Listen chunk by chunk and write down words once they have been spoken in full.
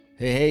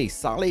Hey,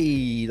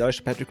 Sally, da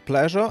ist Patrick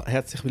Pleasure.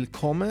 Herzlich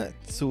willkommen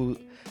zu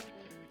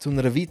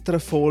einer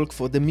weiteren Folge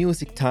von «The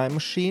Music Time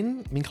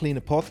Machine», mein kleiner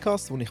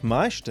Podcast, wo ich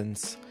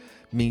meistens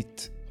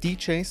mit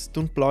DJs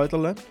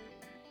plaudere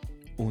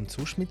und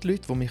sonst mit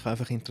Leuten, die mich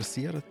einfach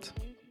interessieren.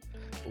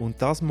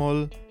 Und das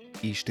Mal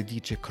war der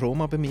DJ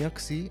Croma bei mir.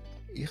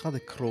 Ich habe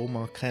den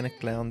Croma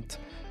kennengelernt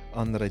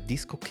an einer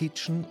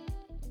Disco-Kitchen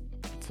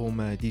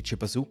vom DJ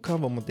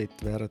Bazooka, wo wir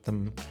dort während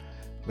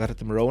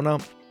dem Rona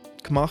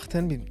gemacht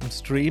haben, mit dem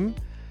Stream.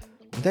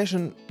 Und er ist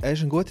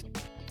ein guter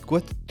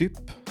Typ.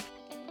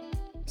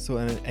 So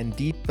ein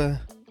deeper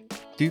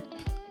Typ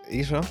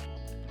ist er.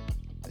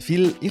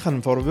 Ich habe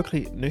ihn vorher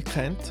wirklich nicht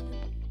gekannt.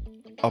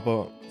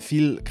 Aber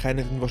viele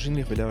kennen ihn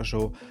wahrscheinlich, weil er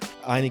schon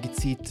einige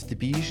Zeit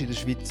dabei ist in der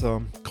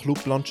Schweizer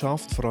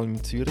Clublandschaft, vor allem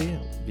in Zürich,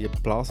 wie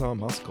Plaza,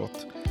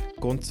 Mascot,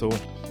 Gonzo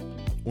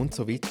und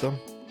so weiter.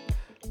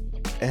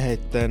 Er hat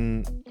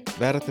dann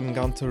während dem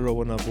ganzen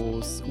Rona, wo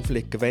das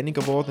Auflegen weniger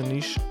geworden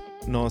ist,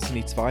 noch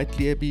seine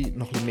Zweitliebe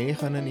noch ein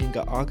bisschen mehr in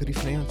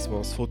Angriff nehmen, und zwar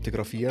das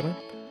Fotografieren.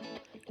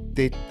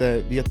 Dort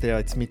wird er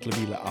jetzt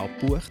mittlerweile auch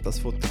gebucht als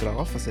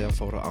Fotograf, was er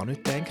vorher auch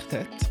nicht gedacht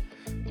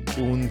hat.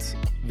 Und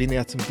wenn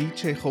er zum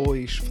DJ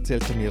gekommen ist,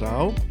 erzählt er mir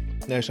auch,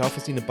 er ist auch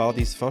von seinen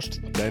Buddies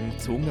fast dann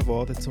gezwungen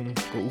worden, zum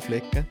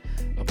auflegen.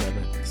 Aber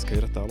eben, das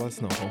gehört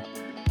alles nachher.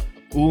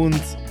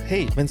 Und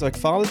hey, wenn es euch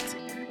gefällt,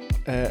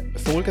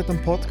 folgt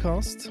dem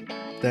Podcast,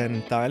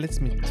 dann teilt es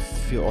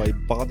für eure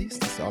Buddies,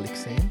 dass ihr alle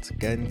seht.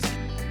 Gebt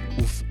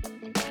auf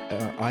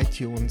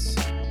iTunes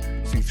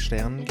 5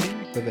 Sterne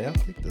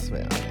Bewertung, das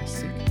wäre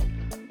lässig.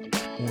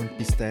 Und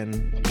bis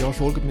dann, ja,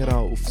 folgt mir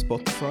auch auf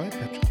Spotify,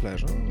 Patrick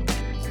Pleasure,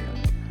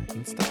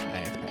 Insta,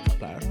 Patrick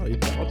Pleasure,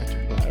 überall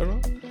Patrick Pleasure.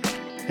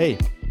 Hey,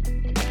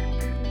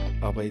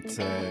 aber jetzt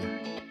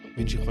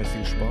wünsche ich euch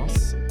viel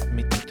Spaß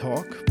mit dem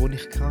Talk, den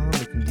ich kann,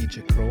 mit dem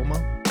DJ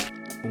Croma.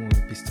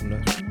 Und bis zum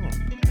nächsten Mal.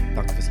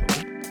 Danke fürs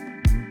Hören.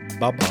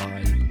 Bye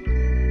bye.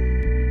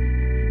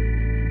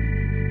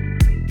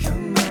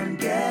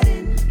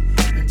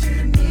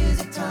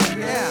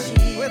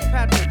 With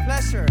Patrick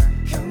Pleasure.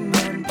 Come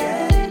on,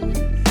 get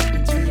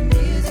into the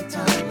music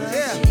time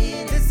machine.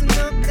 Yeah, listen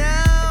up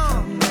now.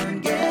 Come on,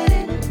 get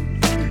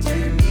into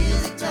the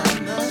music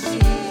time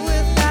machine.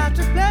 With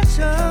Patrick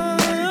Pleasure.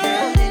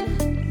 Come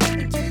on, get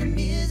into the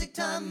music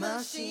time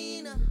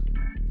machine.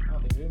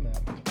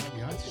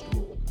 Wie heisst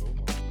du?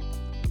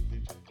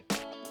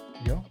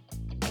 Ja,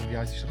 wie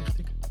heisst du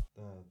richtig?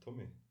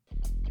 Tommy.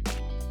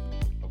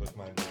 Aber ich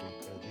meine,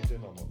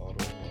 DJ-Name Aroma.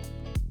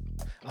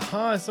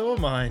 Aha, so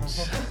meinst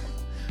du?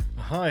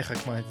 Aha, ich habe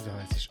gemeint, du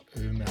heisst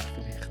Ömer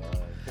vielleicht.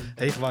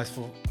 Hey, ich weiss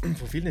von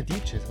vielen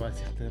DJs weiss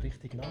ich den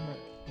richtigen Namen.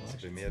 Also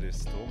bei mir ist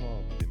es Thomas,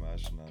 aber die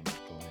meisten nennen mich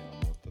Tommy am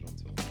Motor und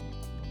so.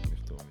 Nennen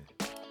mich Tommy.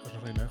 Kannst du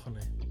noch ein bisschen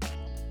näher nehmen?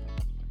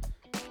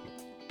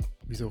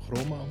 Wieso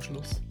Croma am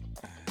Schluss?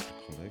 Der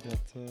Kollege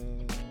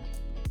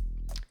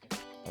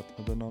hat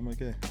mir den Namen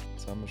gegeben.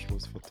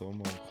 Zusammenschluss von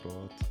Thomas und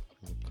Kroat.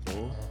 Also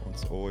Kro. Und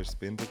das O ist das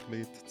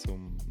Bindeglied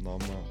zum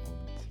Namen.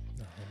 Und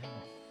ja,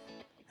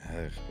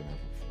 ich bin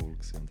einfach voll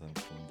und habe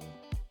gefunden.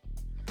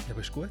 Ja,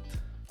 aber ist gut.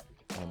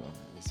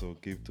 So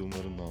gibt mir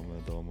einen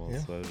Namen damals,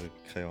 Ja. weil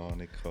ich keine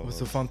Ahnung hatte. Aber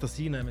so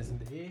Fantasienamen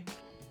sind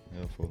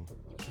Ja, voll.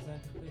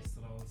 schlussendlich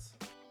besser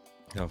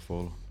Ja,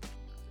 voll.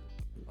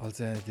 als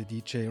der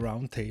DJ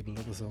Roundtable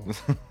oder so.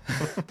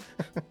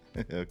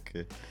 Ja,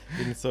 okay.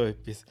 Irgend so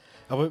etwas.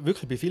 Aber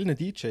wirklich, bei vielen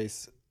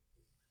DJs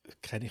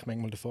kenne ich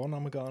manchmal den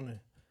Vornamen gar nicht.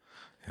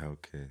 Ja,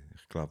 okay.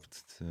 Ich glaube,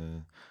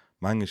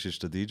 manchmal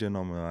ist der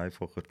DJ-Name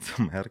einfacher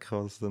zu merken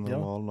als der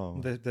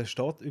Normalname. Der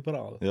steht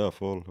überall. Ja,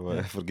 voll. Weil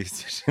Ja.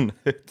 vergisst es ja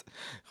nicht.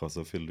 Ich habe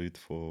so viele Leute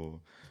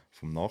vom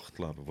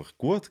Nachtleben, die ich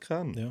gut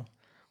kenne. Ja.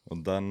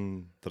 Und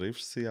dann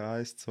triffst du sie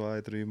 1,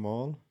 2, 3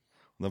 Mal. Und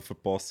dann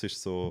verpasst du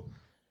so,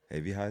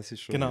 hey, wie heisst es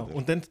schon Genau, wieder?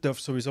 und dann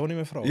darfst du sowieso nicht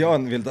mehr fragen. Ja,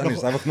 weil dann ist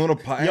es einfach nur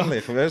noch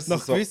peinlich. Weißt du,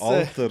 nach so, gewissen-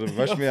 Alter,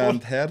 weißt, Ja, wir voll.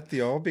 haben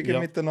harte Abende Ja.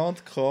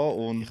 miteinander gehabt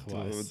und Ich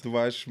weiss. du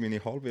weißt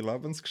meine halbe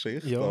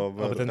Lebensgeschichte. Ja,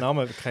 aber den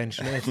Namen kennst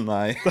du nicht.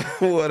 Nein,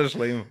 hure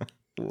schlimm.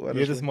 Hure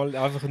Jedes schlimm. Mal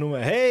einfach nur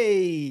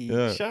 «Hey,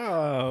 Ja.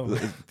 ciao!»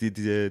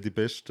 Die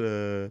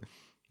beste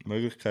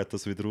Möglichkeit,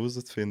 das wieder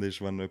rauszufinden, ist,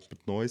 wenn du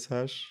jemand Neues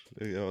hast,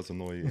 ja, also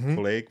neue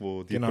Kollegen,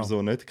 die die Genau.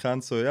 Person nicht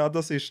kennt, so, ja,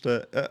 das ist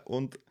der,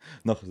 und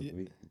nachher,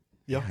 wie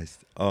Ja.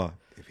 heisst,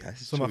 wie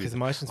heisst es So schon mache ich es wieder?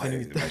 meistens,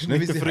 wenn ich Weisst mit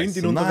wie der sie Freundin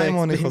heisst? unterwegs Nein,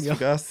 Mann, ich bin. habe es Ja.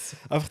 vergessen.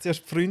 Einfach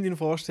zuerst die Freundin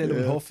vorstellen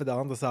und Ja. hoffen, der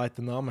andere sagt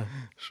den Namen.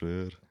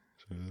 Schwör.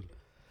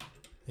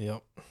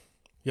 Ja.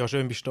 Ja,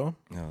 schön bist du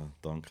da. Ja,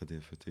 danke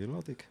dir für die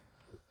Einladung.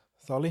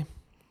 Sally,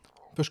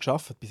 du hast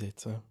geschafft bis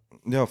jetzt.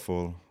 Ja,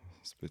 voll. Ein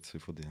bisschen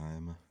von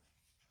daheim.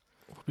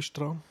 Wo bist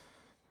du dran?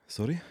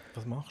 Sorry?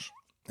 Was machst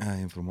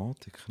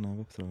Informatik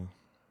nebendran.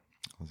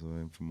 Also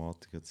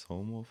Informatik jetzt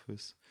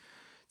Homeoffice.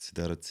 Jetzt in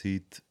der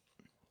letzten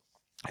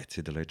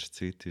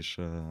Zeit ist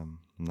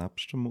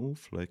nebst dem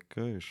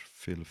Auflegen ist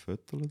viel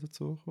Fotos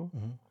dazugekommen.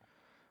 du?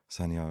 Das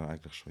habe ich ja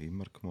eigentlich schon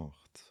immer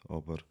gemacht.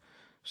 Aber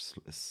es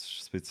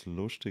ist ein bisschen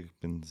lustig. Ich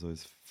bin so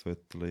ins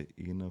Viertel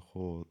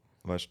reingekommen,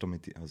 weißt du,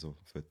 damit also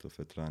Fotos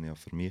habe ich ja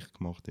für mich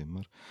gemacht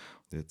immer.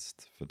 Und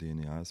jetzt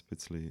verdiene ich auch ein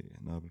bisschen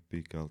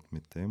nebenbei Geld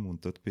mit dem.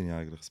 Und dort bin ich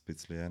eigentlich ein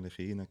bisschen ähnlich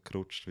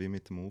reingerutscht wie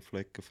mit dem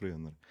Auflegen früher.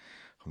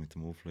 Ich habe mit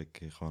dem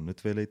Auflegen, ich kann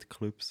nicht in die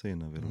Clubs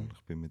rein, weil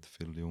ich bin mit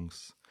vielen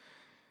Jungs,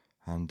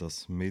 haben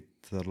das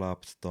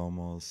miterlebt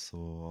damals,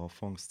 so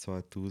Anfangs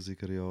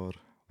 2000er Jahre,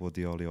 wo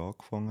die alle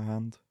angefangen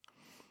haben.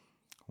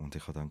 Und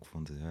ich habe dann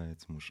gefunden, ja,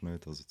 jetzt musst du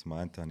nicht. Also zum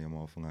einen habe ich am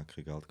Anfang auch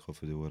kein Geld gehabt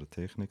für die hohe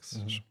Technik,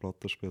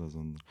 Plattenspieler,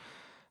 sondern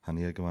habe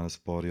ich irgendwann ein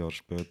paar Jahre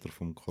später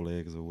vom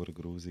Kollegen so einen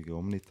grusigen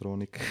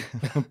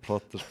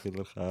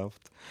Omnitronic-Plattenspieler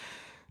gekauft.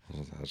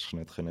 Also, das hast du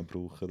nicht können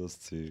brauchen, das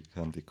Zeug,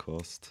 haben die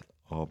gekostet.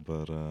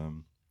 Aber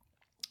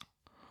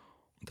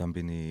dann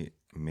bin ich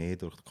mehr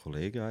durch die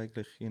Kollegen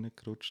eigentlich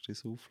reingerutscht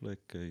ins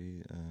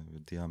Auflegen.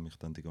 Die haben mich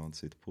dann die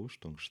ganze Zeit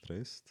gepusht und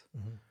gestresst.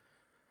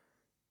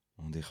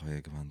 Und ich habe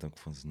irgendwann dann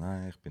gefunden,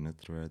 nein, ich bin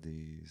nicht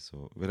ready.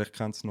 So. Weil ich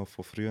kenne es noch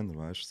von früher,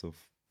 weißt du, so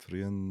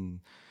früher,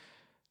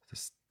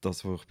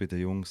 das, was ich bei den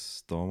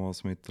Jungs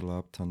damals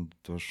miterlebt habe,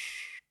 du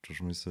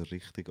musst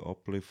richtig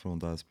abliefern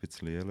und auch ein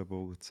bisschen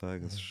Ellenbogen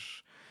zeigen. Das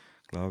ist,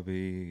 glaube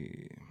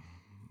ich,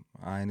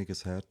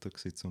 einiges härter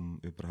gewesen, um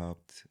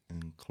überhaupt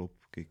in einen Club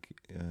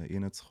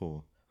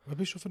reinzukommen. Was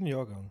bist du für einen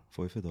Jahrgang?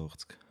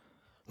 85.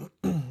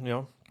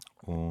 Ja.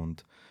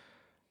 Und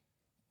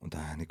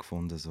dann habe ich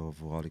gefunden, so,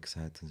 wo alle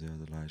gesagt haben, ja,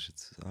 du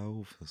leistest jetzt auch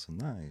auf. Also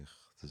nein,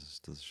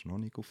 das ist noch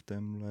nicht auf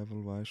dem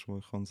Level, weißt, wo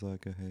ich kann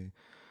sagen, hey,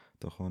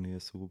 da kann ich ein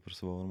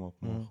sauberes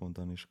Warm-up machen und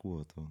dann ist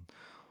gut.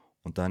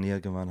 Und dann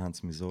irgendwann haben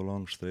sie mich so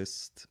lange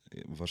gestresst,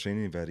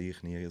 wahrscheinlich wäre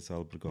ich nie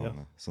selber gegangen.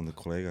 Ja. Sondern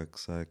der Kollege hat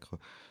gesagt,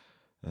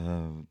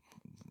 der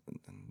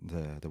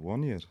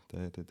One-Year,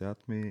 der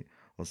hat mich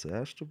als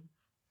erster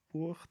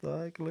gebucht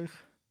eigentlich.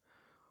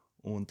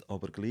 Und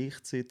aber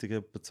gleichzeitig,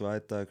 etwa 2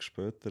 Tage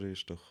später,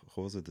 ist der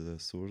Kose der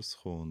Source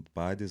gekommen und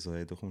beide so,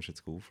 hey, du kommst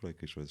jetzt auflegen,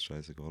 ist es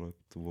scheißegal, ob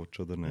du willst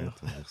oder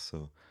nicht. Ja. Und ich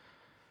so,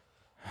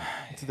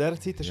 Zu dieser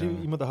Zeit hast du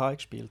immer daheim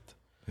gespielt?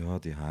 ja,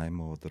 die Heim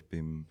oder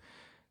beim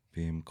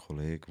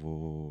Kollegen,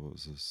 wo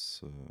so ein,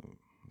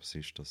 was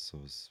ist das, so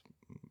ein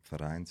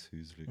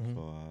Vereinshäuschen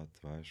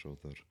hat, weißt,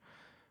 oder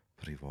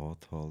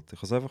privat halt. Ich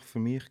habe es einfach für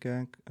mich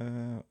gern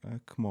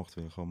gemacht,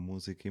 weil ich habe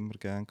Musik immer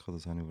gern gehabt.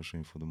 Das habe ich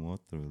wahrscheinlich von der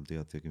Mutter, weil die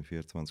hat irgendwie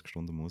 24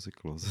 Stunden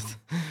Musik gelesen.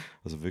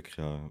 Also wirklich,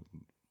 ja,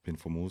 bin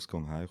vom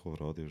Ausgang heimgekommen,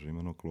 Radio ist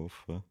immer noch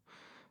gelaufen.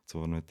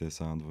 Zwar nicht der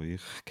Sound, den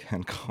ich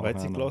gerne kann. Was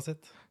hat sie gelesen?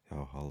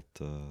 Ja, halt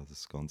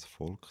das ganze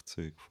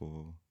Volkzeug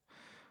von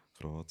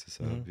Kroatien,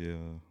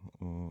 Serbien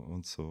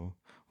und so.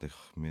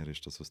 Und mir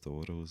ist das aus den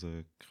Ohren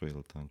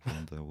rausgequillt, habe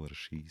gefunden, ein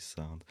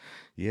Scheiss-Sound.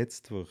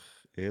 Jetzt, wo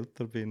ich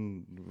älter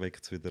bin,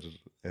 weckt es wieder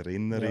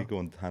Erinnerung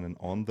und habe einen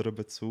anderen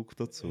Bezug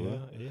dazu.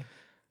 Ja,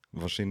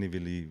 Wahrscheinlich,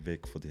 weil ich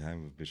weg von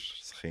daheim bin, bist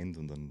das Kind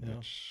und dann Ja.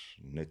 willst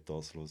du nicht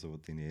das hören, was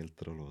deine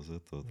Eltern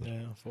hören. Oder?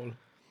 Ja, voll.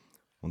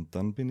 Und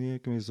dann bin ich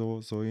irgendwie so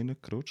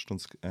reingerutscht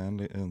und das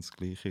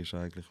Gleiche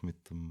war eigentlich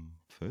mit dem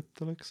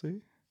Foto. Ich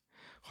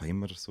habe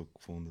immer so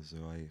gefunden, so,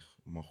 ja, ich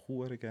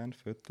mache gerne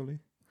Fotos. Ein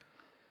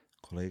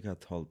Kollege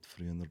hat halt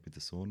früher bei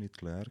der Sony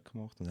die Lehre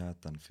gemacht und er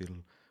hat dann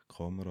viele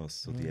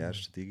Kameras, so die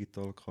ersten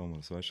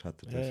Digitalkameras, weißt,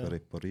 hat er dürfen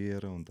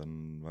reparieren und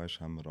dann, weißt,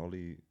 haben wir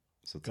alle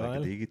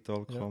sozusagen Geil.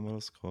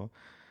 Digitalkameras gehabt.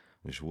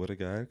 Das war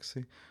geil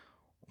gewesen.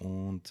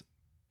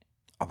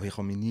 Aber ich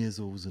habe mich nie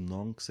so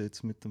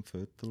auseinandergesetzt mit dem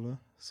Foto,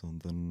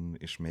 sondern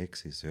es war mehr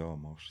so, ja,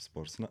 machst ein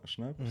paar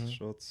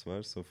Snapshots,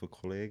 weißt, so von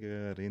Kollegen,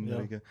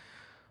 Erinnerungen.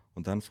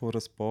 Und dann vor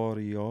ein paar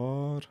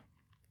Jahren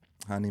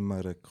habe ich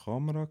mir eine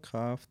Kamera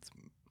gekauft,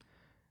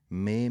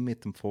 mehr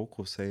mit dem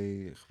Fokus,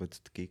 hey, ich will die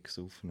Gigs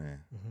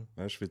aufnehmen.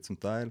 Weißt du, wie zum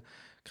Teil,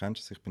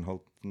 kennst du es, ich bin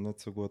halt nicht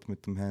so gut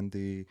mit dem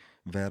Handy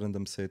während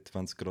dem Set,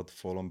 wenn es gerade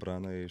voll am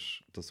Brennen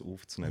ist, das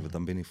aufzunehmen.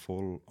 Dann bin ich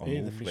voll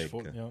am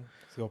Auflegen.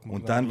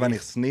 Und dann, wenn ich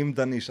es nehme,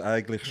 dann ist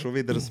eigentlich schon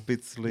wieder ein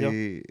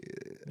bisschen,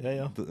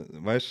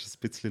 weißt, ein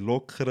bisschen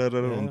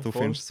lockerer und du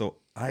findest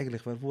so,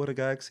 eigentlich wäre es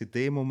geil gewesen, in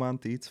dem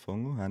Moment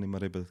einzufangen. Habe ich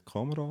mir eben die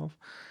Kamera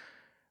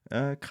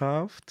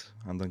gekauft.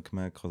 Habe dann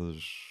gemerkt, das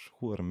ist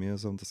verdammt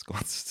mühsam, das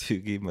ganze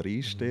Zeug immer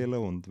einstellen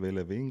und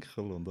welchen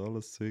Winkel und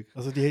alles Zeug.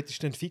 Also die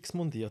hättest du dann fix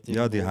montiert?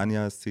 Ja, die habe ich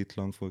auch eine Zeit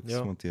lang fix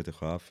montiert. Ich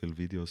habe auch viele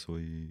Videos,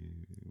 die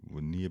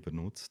ich nie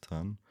benutzt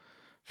habe.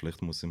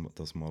 Vielleicht muss ich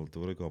das mal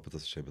durchgehen, aber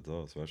das ist eben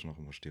das. Weißt du,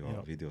 nachher musst du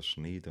die Videos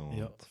schneiden. Und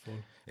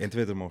voll.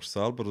 entweder machst du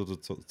es selber oder du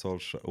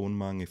zahlst eine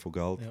Unmenge von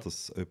Geld,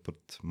 das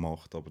jemand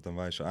macht. Aber dann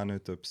weißt du auch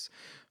nicht, ob es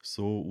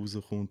so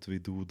rauskommt, wie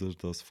du dir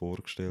das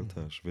vorgestellt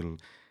hast. Weil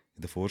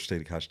in der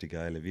Vorstellung hast du die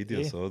geilen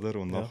Videos, oder?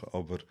 Und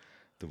aber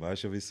du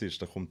weißt ja, wie es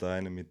ist. Da kommt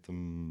einer mit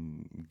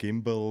dem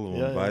Gimbal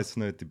und weiss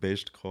nicht, die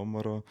beste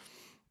Kamera.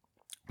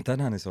 Und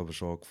dann habe ich es aber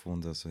schon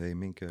gefunden, also, hey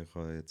Minke, ich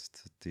habe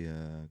jetzt die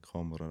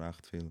Kamera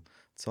recht viel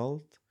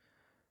gezahlt.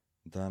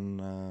 Dann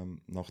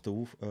nach der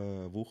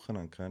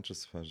Woche, kennst du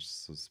es,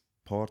 hast du so ein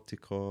Party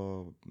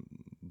gehabt,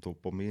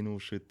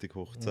 Dopaminausschüttung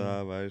hoch 10,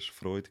 weißt,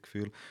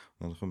 Freudegefühl. Und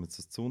dann kommen wir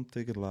zu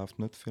Sonntag, läuft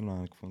nicht viel. Dann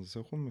habe ich gefunden,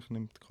 so, komm, ich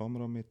nehme die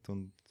Kamera mit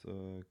und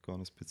gehe ein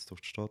bisschen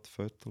durch die Stadt,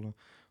 fotografieren.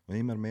 Und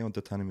immer mehr. Und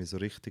dort habe ich mich so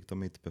richtig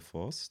damit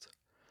befasst.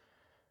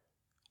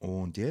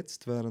 Und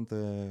jetzt, während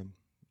der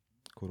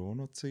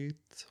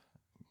Corona-Zeit,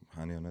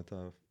 habe ich ja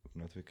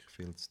nicht wirklich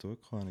viel zu tun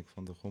gehabt. Ich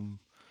fand, komm,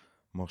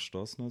 machst du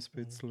das noch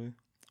ein bisschen?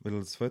 Weil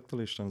das Foto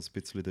war dann ein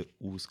bisschen der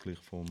Ausgleich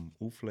vom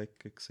Auflegen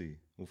gewesen,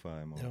 auf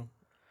einmal. Ja.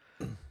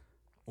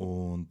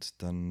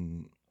 Und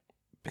dann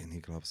bin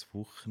ich, glaube ich, das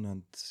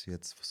Wochenende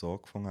jetzt, was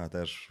angefangen hat,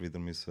 erst wieder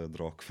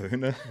daran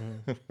gewöhnen.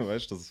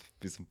 Weißt du, dass du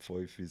bis um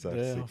 5, 6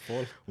 Ja,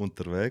 voll.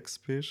 unterwegs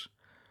bist.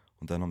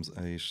 Und dann war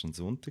es ein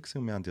Sonntag gewesen,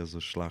 und wir hatten ja so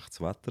schlechtes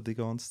Wetter die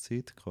ganze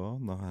Zeit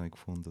gehabt. Und dann habe ich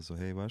gefunden, so,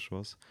 hey, weißt du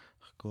was,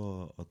 ich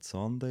gehe an die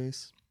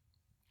Sundays.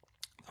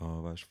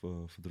 Weißt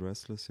du, von den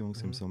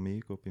Restless-Jungs im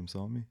Samigo, beim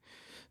Sami.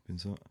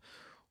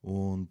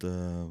 Und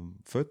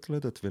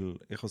föteln dort, weil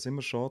ich habe es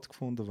immer schade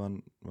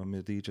gefunden, wenn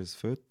wir DJs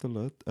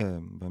föteln,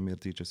 wenn wir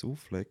DJs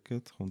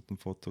auflegen, kommt ein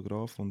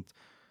Fotograf und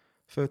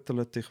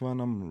fötelt dich, wenn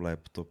du am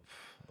Laptop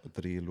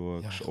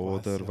reinschaust. Ja,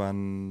 Oder ja.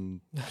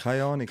 wenn,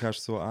 keine Ahnung, hast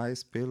du so ein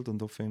Bild und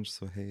du findest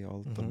so, hey,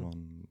 alter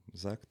Mann,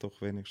 sag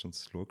doch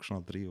wenigstens, schau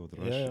schnell rein, oder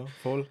weißt Ja, du? ja,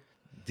 voll.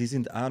 Die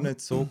sind auch nicht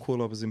so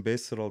cool, aber sind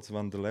besser, als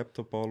wenn du den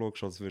Laptop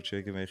anschaust, als würdest du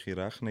irgendwelche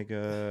Rechnungen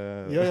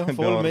Ja, voll.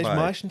 Man ist bearbeiten.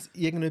 meistens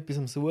irgendetwas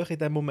am Suchen in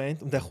dem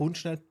Moment und dann kommt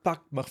schnell,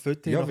 pack, mach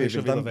Fotos und Ja, dann ist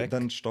er weil wieder weg.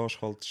 dann stehst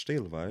du halt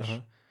still, weißt du?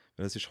 Aha.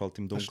 Weil es ist halt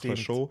im Das Dunkeln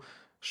stimmt. schon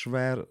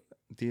schwer,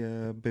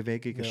 die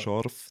Bewegungen Ja.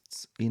 scharf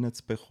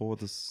reinzubekommen,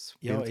 das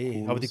Ja, Bild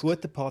cool aber die aussieht.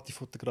 guten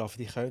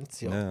Partyfotografen, die können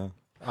es ja. Ja.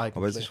 Eigentlich.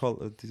 Aber es ist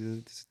halt, die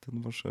sind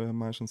dann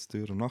meistens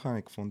teuer. Und nachher habe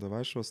ich gefunden,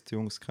 weißt du was, die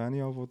Jungs kenne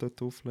ich auch, die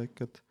dort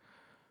auflegen.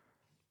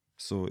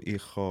 So,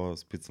 ich habe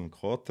ein bisschen einen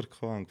Kater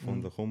gehabt und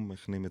gefunden, komm,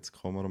 ich nehme jetzt die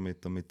Kamera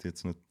mit, damit ich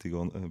jetzt nicht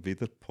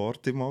wieder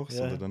Party mache, Ja.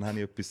 sondern dann habe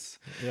ich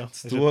etwas Ja,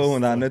 zu ist tun etwas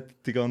und zu auch tun.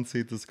 nicht die ganze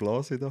Zeit das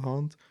Glas in der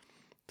Hand.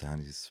 Dann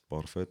habe ich ein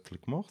paar Fotos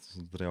gemacht,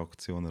 also die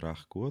Reaktion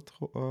recht gut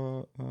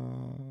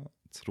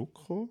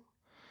zurückgekommen.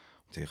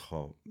 Und ich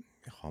habe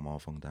am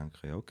Anfang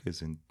gedacht, ja, okay,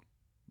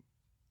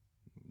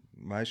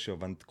 weißt du ja,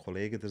 wenn die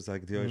Kollegen dir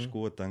sagen, ja, ist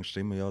gut, denkst du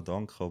immer, ja,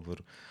 danke, aber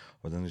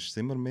dann ist es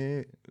immer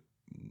mehr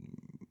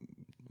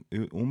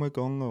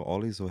umgegangen,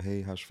 alle so,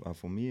 hey, hast du auch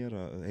von mir,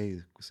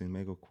 hey, sind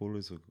mega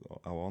cool, so,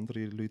 auch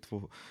andere Leute,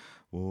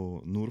 die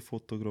nur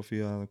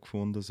Fotografie haben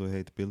gefunden, so,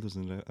 hey, die Bilder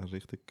sind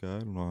richtig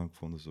geil, und dann habe ich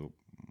gefunden, so,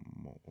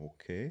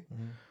 okay.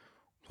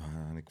 Dann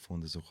habe ich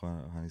gefunden, so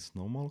habe ich es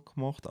nochmal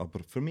gemacht, aber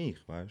für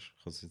mich, weißt du,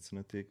 ich habe es jetzt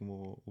nicht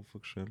irgendwo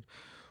aufgestellt.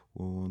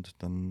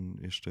 Und dann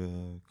ist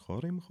der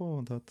Karim gekommen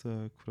und hat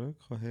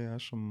gefragt, hey,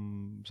 hast du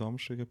am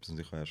Samstag etwas? Und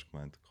ich habe erst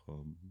gemeint, ich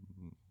habe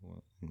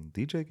einen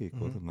DJ-Gig,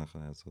 oder?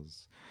 Nachher also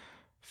das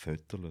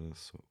Viertel,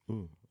 so,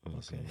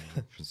 also, Okay.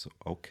 so,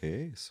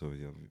 okay, so,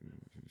 ja,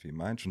 wie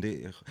meinst du? Und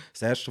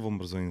das Erste, was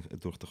mir so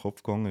durch den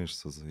Kopf gegangen ist,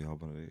 so, ja,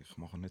 aber ich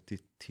mache nicht die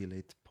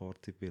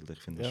T-Late-Party-Bilder,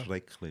 ich finde das Ja.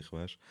 schrecklich,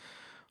 weißt du?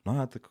 Dann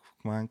hat er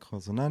gemeint,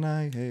 also,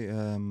 nein, hey,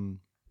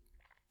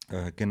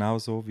 genau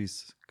so, wie du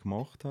es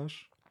gemacht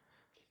hast.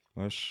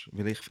 Weißt,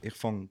 weil ich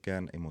fange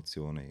gerne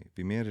Emotionen ein.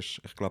 Bei mir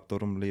ist, ich glaube,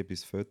 darum liebe ich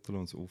das Foto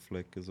und das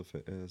Auflegen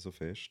so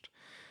fest.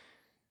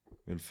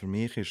 Weil für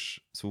mich war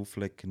das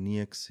Auflegen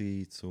nie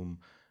gewesen,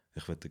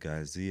 ich will ein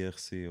geiler Sieg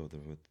sein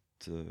oder will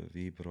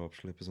Weiber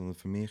abschleppen, sondern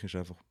für mich ist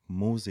einfach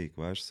Musik,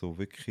 weißt, so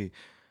wirklich,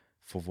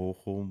 von wo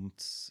kommt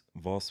es,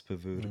 was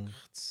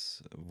bewirkt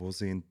es, wo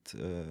sind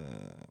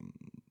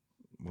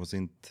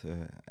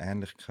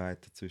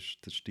Ähnlichkeiten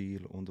zwischen dem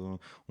Stil und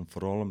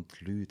vor allem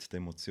die Leute, die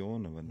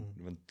Emotionen.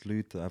 Wenn die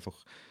Leute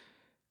einfach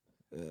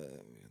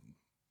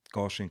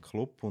gehst in den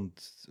Club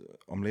und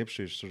am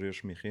liebsten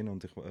rührst du mich hin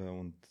und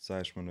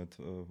sagst mir nicht,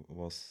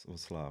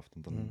 was läuft.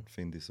 Und dann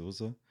finde ich es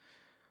raus.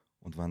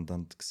 Und wenn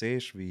dann du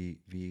siehst,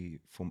 wie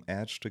vom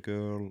ersten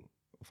Girl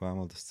auf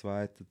einmal das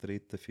zweite,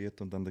 dritte,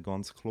 vierte und dann der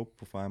ganze Club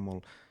auf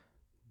einmal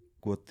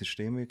gute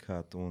Stimmung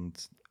hat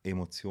und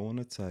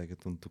Emotionen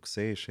zeigt und du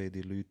siehst, hey,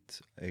 die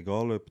Leute,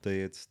 egal ob der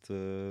jetzt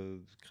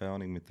keine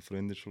Ahnung, mit der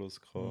Freundin Schluss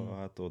gehabt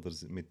hat oder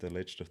mit der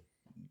letzten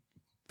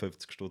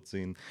 50 Stutz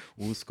in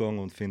Ausgang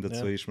und findet,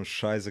 so ist mir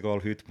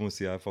scheißegal, heute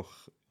muss ich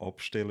einfach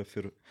abstellen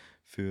für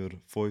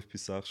 5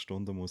 bis 6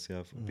 Stunden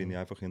bin ich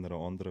einfach in einer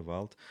anderen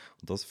Welt.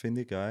 Und das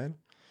finde ich geil.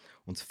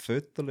 Und das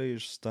Foteln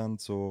ist dann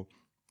so,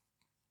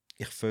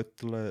 ich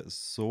fotle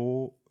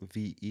so,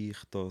 wie ich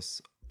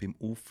das beim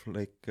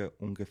Auflegen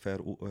ungefähr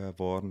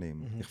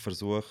wahrnehme. Ich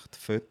versuche die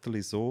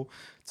Fotos so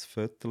zu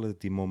foteln,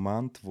 die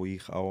Momente, wo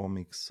ich auch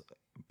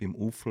beim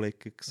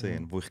Auflegen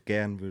sehe, wo ich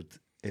gerne würde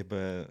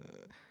eben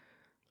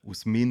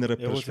aus meiner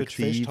Ja, wo du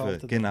Perspektive.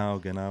 festhalten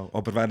Genau.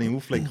 Aber wenn ich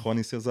auflege, kann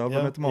ich es ja selber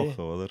Ja, nicht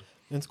machen, oder?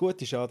 Und das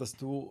Gute ist ja, dass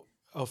du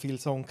auch viele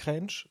Songs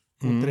kennst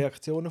und die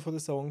Reaktionen von den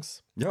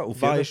Songs Ja, du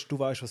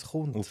weißt, was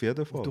kommt. auf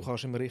jeden Fall. Und du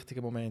kannst im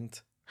richtigen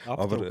Moment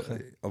Aber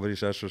abdrucken.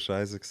 ist auch schon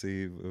scheiße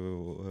gewesen,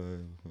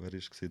 wer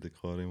war der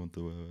Karim und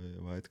der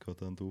White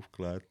haben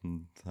aufgelegt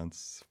und haben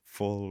es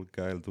voll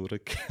geil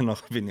durchgegeben.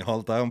 Nachher bin ich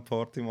halt auch am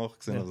Party machen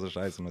gewesen, also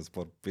scheiße, ein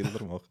paar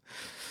Bilder machen.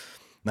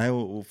 Nein,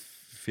 auf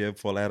jeden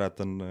Fall, er hat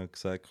dann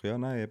gesagt, ja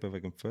nein, eben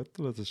wegen dem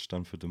Viertel, das war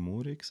dann für den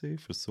Muri gewesen,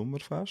 für das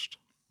Sommerfest.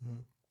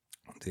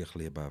 Und ich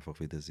liebe einfach,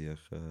 wie der sich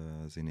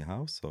seine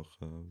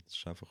Haussachen, das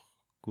ist einfach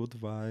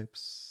Good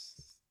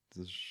Vibes,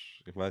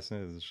 ich weiß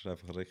nicht, das ist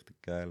einfach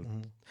richtig geil.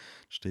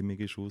 Die Stimmung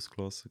war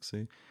ausgelassen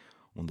gewesen.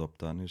 Und ab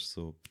dann ist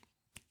so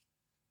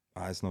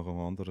eins nach dem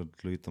anderen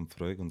die Leute am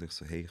Fragen und ich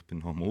so, hey, ich bin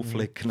noch am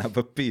Auflegen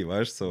nebenbei,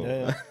 weißt du? So.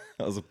 Ja.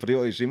 Also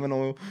Prio ist immer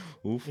noch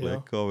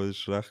Auflegen, aber es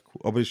ist recht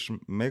cool. Aber es ist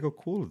mega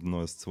cool,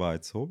 noch ein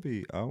zweites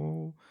Hobby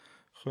auch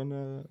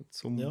können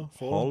zum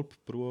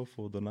Halbberuf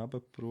oder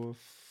Nebenberuf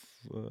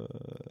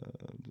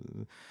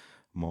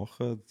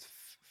machen.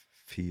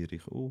 Feiere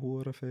ich auch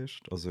hure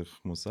fest. Also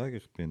ich muss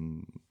sagen,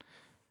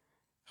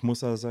 ich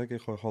muss auch sagen,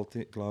 ich habe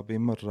halt, glaube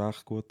immer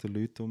recht gute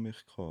Leute um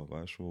mich gehabt,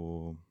 weißt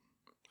du,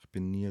 ich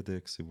bin nie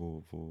der gewesen,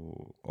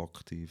 wo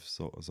aktiv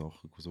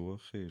Sachen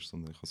suchen ist,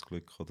 sondern ich habe das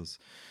Glück gehabt, dass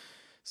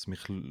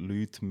mich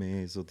Leute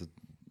mehr so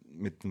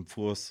mit dem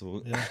Fuß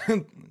so mach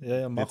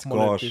jetzt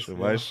mal gehst, etwas,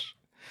 weißt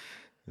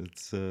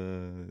jetzt,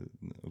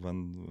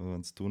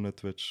 wenn du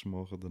nicht willst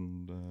machen,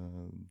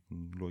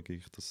 dann schaue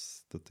ich,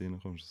 dass du dort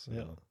reinkommst.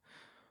 Ja.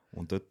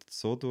 Und dort,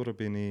 so durch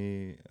bin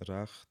ich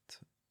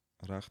recht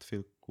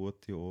viele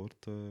gute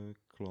Orte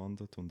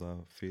gelandet und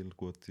auch viele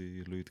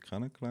gute Leute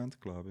kennengelernt,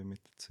 glaube ich,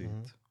 mit der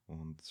Zeit.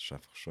 Und es ist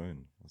einfach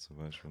schön. Also,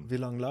 weißt, Wie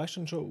lange leistest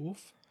du denn schon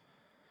auf?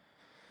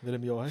 In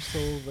welchem Jahr hast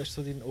du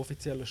so deinen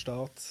offiziellen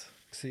Start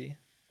gewesen?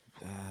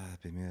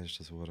 Bei mir ist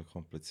das sehr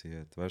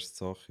kompliziert. Weißt du, die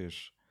Sache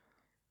ist,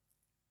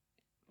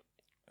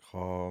 ich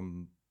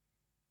habe,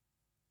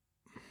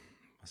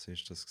 was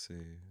ist das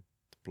gewesen?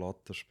 Die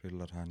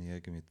Plattenspieler habe ich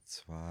irgendwie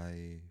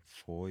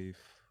 2,5,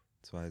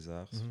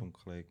 2,6 vom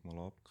Kollegen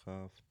mal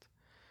abgekauft.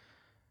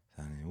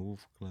 Das habe ich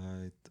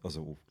aufgelegt.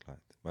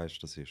 Weißt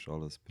du, das ist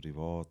alles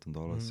privat und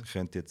alles. Ich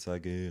könnte jetzt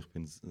sagen, ich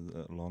bin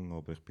lang,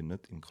 aber ich bin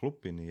nicht, im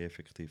Club bin ich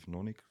effektiv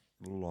noch nicht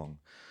lang.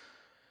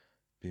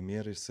 Bei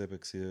mir war es eben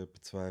etwa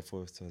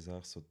 2,5,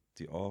 2,6, so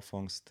die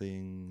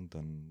Anfangsding,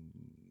 dann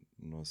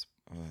noch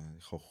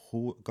ich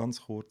habe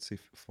ganz kurze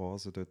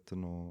Phase dort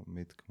noch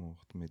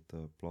mitgemacht mit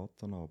den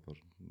Platten, aber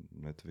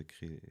nicht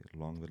wirklich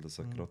lang, weil das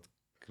hat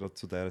gerade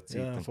zu dieser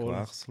Zeit dann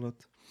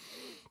gewechselt.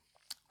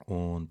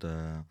 Und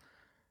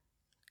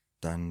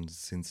dann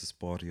sind es ein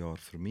paar Jahre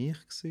für mich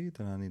gewesen.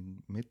 Dann habe ich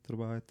einen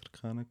Mitarbeiter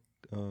kennen,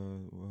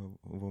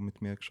 der mit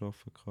mir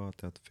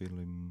gearbeitet hat.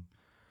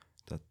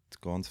 Der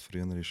hat ganz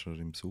früher ist er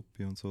im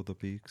Suppi und so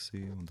dabei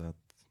gewesen und er hat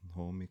einen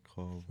Homie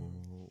gehabt,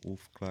 der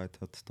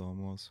aufgelegt hat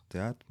damals.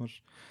 Der hat mir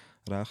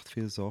recht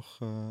viele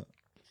Sachen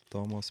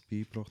damals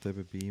beigebracht,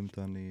 eben bei ihm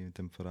dann in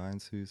dem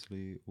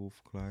Vereinshäuschen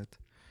aufgelegt.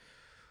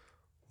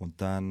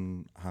 Und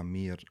dann haben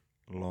wir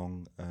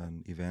lang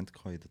ein Event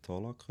in der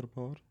Talacker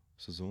Bar,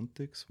 so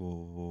sonntags,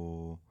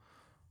 wo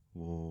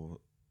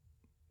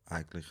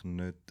eigentlich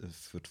nicht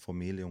für die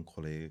Familie und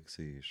Kollegen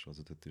war.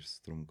 Also dort ist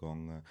es darum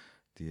gegangen,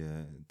 die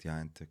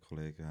einen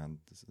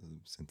Kollegen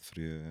sind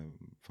früh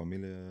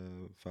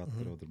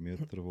Familienväter oder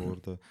Mütter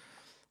geworden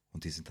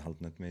und die sind halt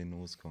nicht mehr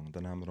hinausgegangen.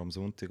 Dann haben wir am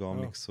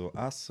Sonntagabend so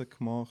Essen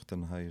gemacht,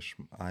 dann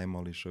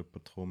einmal ist jemand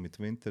gekommen mit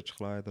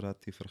Vintage-Kleider,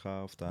 hat die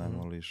verkauft,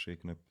 einmal ist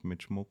irgendjemand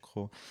mit Schmuck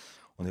gekommen.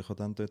 Und ich habe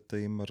dann dort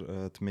immer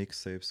die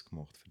Mixtapes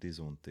gemacht für die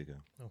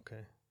Sonntage.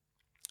 Okay.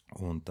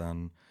 Und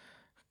dann,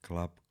 ich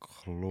glaube,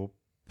 Club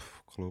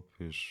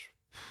ist,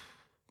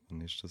 wann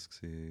ist das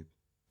gewesen?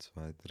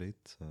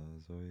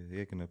 2013, so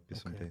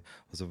irgendetwas. Okay.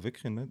 Also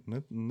wirklich nicht,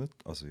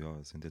 also ja,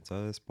 es sind jetzt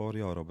auch ein paar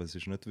Jahre, aber es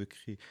ist nicht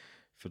wirklich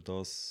für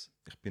das,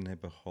 ich bin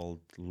eben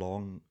halt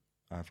lang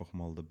einfach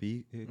mal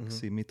dabei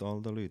gewesen mit all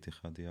den Leuten.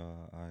 Ich habe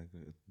ja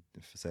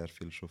sehr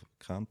viel schon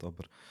gekannt,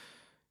 aber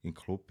im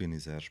Club bin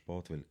ich sehr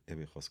spät, weil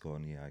eben, ich es gar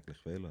nicht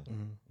eigentlich wählen.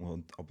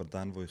 Aber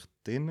dann, wo ich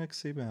drinnen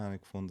war, habe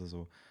ich gefunden,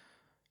 so,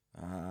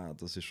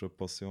 das ist schon eine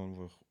Passion,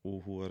 die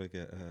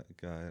ich auch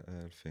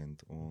geil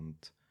finde.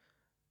 Und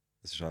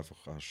es ist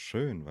einfach auch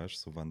schön, weißt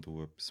du, so, wenn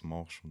du etwas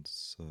machst und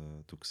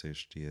du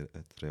siehst die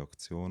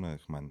Reaktionen.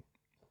 Ich meine,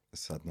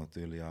 es hat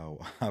natürlich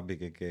auch Abende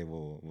gegeben,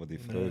 wo du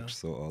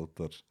fragst, so,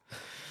 Alter,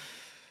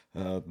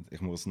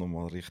 ich muss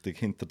nochmal richtig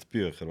hinter die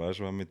Bücher, weißt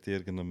du, wenn du mit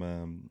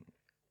irgendeinem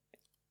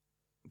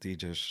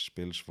DJ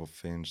spielst, wo du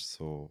findest,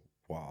 so,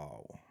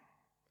 wow.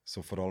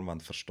 So, vor allem, wenn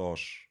du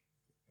verstehst,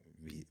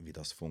 wie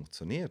das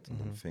funktioniert. Und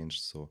dann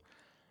findest du so,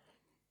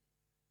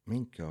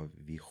 Minka,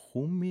 wie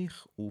komme ich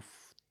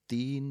auf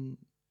dein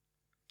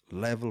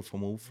Level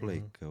vom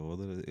Auflegen,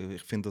 oder?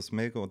 Ich finde das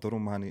mega, und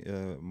darum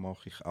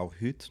mache ich auch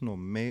heute noch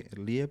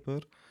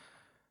lieber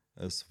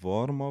ein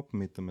Warm-up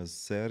mit einem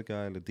sehr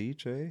geilen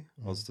DJ,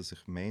 als dass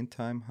ich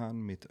Maintime habe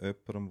mit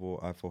jemandem,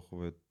 der einfach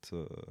will,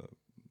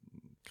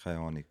 keine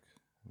Ahnung,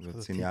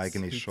 will seine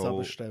eigene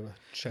Show. Es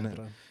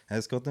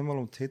geht nicht mal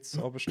um die Hits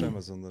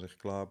abstimmen, sondern ich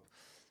glaube,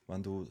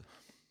 wenn du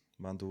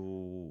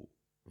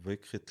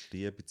wirklich die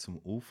Liebe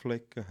zum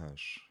Auflegen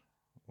hast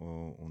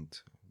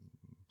und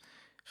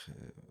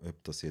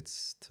ob das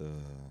jetzt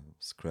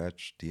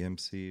Scratch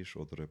DMC ist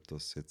oder ob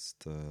das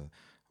jetzt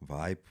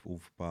Vibe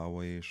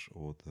aufbauen ist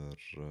oder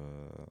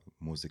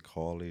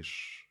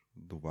musikalisch,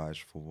 du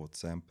weißt von wo die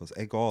Samples,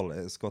 egal,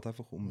 es geht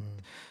einfach um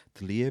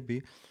die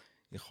Liebe.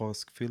 Ich habe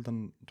das Gefühl,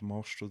 dann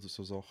machst du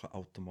so Sachen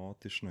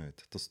automatisch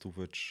nicht, dass du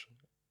willst,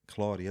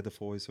 klar, jeder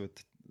von uns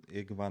wird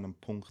irgendwann einen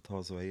Punkt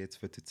haben, so, hey,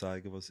 jetzt will ich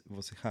zeigen,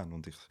 was ich habe,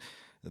 und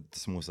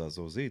das muss auch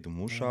so sein. Du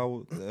musst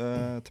auch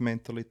die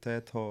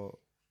Mentalität haben,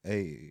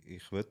 ey,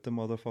 ich will der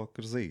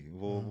Motherfucker sein,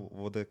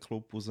 wo der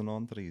Club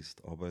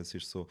auseinanderreißt. Aber es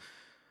ist so,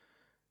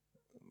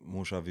 du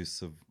musst auch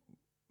wissen,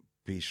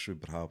 bist du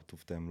überhaupt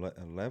auf dem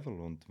Level,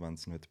 und wenn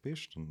es nicht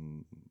bist,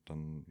 dann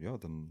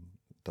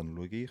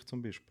schaue ich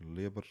zum Beispiel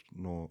lieber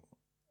noch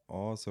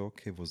an, so,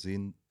 okay, wo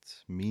sind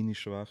meine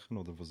Schwächen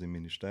oder wo sind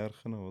meine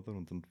Stärken, oder?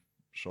 Und dann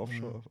schaffst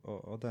du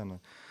an denen.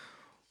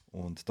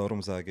 Und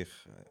darum sage ich,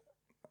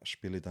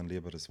 spiele ich dann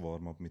lieber ein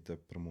Warm-up mit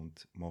jemandem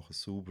und mache ein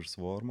sauberes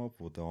Warm-up,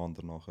 wo der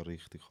andere nachher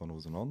richtig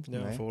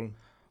auseinandernehmen kann. Ja, voll.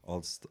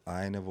 Als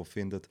einer, der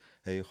findet,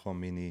 hey, ich habe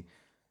meine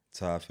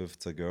 10,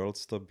 15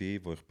 Girls dabei,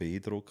 die ich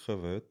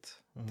beeindrucken will,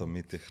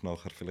 damit ich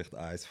nachher vielleicht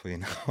eins von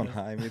ihnen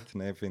heim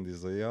mitnehmen kann, finde ich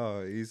so,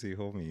 ja, easy,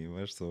 Homie.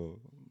 Weißt, so,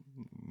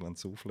 wenn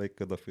du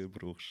Auflegen dafür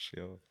brauchst,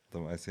 ja,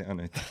 dann weiß ich auch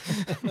nicht.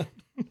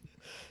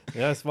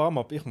 Ja, das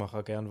Warm-up, ich mache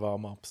auch gerne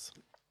Warm-ups.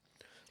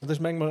 Und das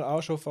ist manchmal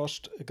auch schon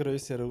fast eine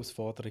grössere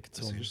Herausforderung,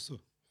 Das ist so,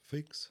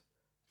 fix.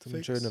 zum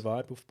einen schönen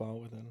Vibe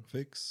aufbauen. Dann.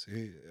 Fix.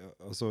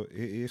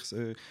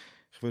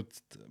 Ich würde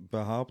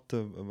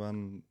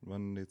behaupten,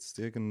 wenn jetzt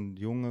irgendein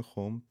Junge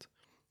kommt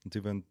und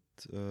die wollen,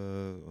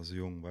 also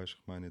jung, weißt,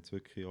 ich meine jetzt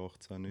wirklich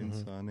 18,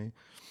 19,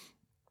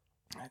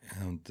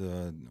 und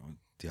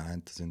die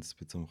einen sind es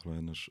ein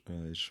bisschen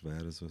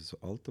schwer, so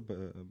Alter,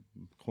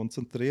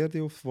 konzentriere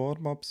dich auf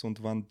Warm-ups,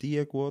 und wenn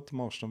die gut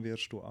machst, dann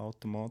wirst du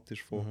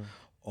automatisch von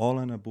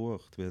allen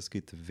gebucht, weil es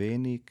gibt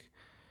wenig,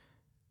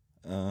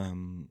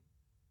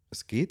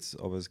 es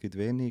gibt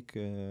wenig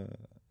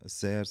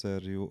sehr,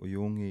 sehr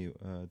junge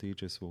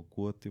DJs, die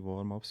gute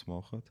Warm-ups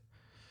machen.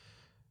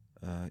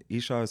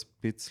 Ist auch ein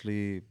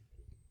bisschen,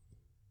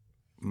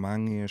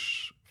 manchmal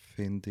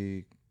finde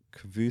ich,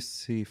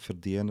 gewisse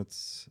verdienen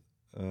es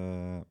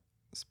ein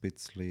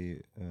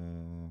bisschen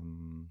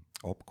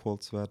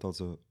abgeholt zu werden.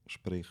 Also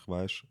sprich,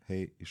 weißt,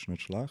 hey, ist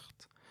nicht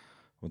schlecht,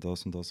 und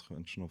das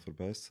könntest du noch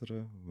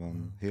verbessern.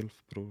 Wenn du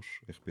Hilfe brauchst,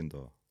 ich bin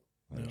da.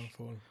 Ja,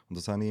 voll. Und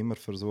das habe ich immer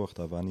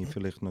versucht, auch wenn ich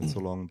vielleicht nicht so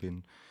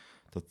lange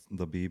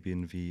dabei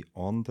bin wie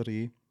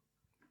andere.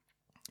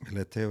 Weil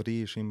eine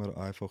Theorie ist immer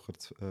einfacher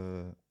zu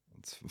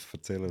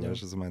erzählen. Ja.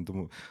 Weißt? Also, ich meine,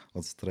 du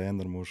als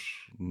Trainer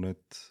musst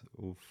nicht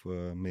auf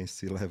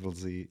Messi-Level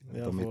sein,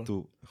 damit voll.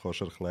 du kannst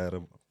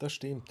erklären, Das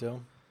stimmt,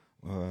 ja.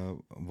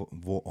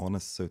 wo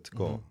es sollte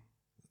gehen.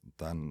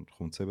 Dann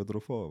kommt es eben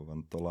darauf an.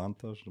 Wenn du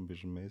Talent hast, dann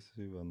bist du ein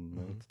Messi. Wenn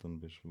nicht, dann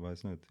bist du,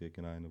 weiss nicht,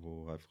 irgendeiner,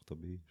 der einfach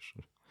dabei ist.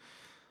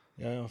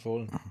 Ja,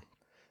 voll.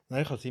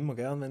 Nein, ich habe es immer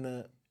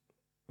gerne,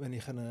 wenn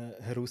ich eine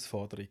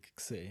Herausforderung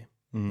sehe.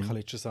 Ich hatte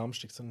letzten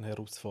Samstag so eine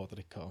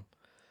Herausforderung gehabt.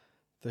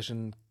 Das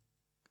war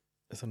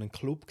so ein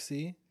Club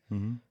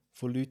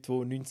von Leuten,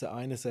 die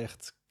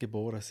 1961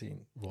 geboren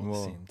worden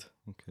sind.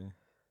 Okay.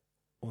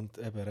 Und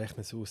eben,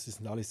 rechnen es aus, sie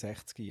sind alle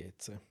 60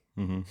 jetzt.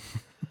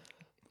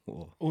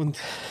 Wow. Und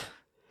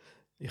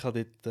ich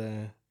musste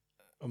dort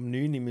um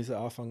 9 Uhr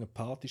anfangen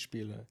Party zu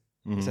spielen.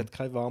 Es hat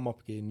kein Warm-up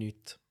gegeben,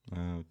 nichts.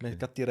 Ah, okay. Wir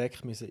mussten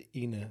direkt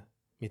rein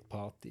mit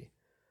Party.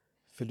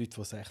 Für Leute,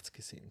 die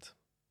 60 sind.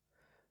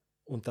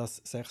 Und das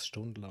 6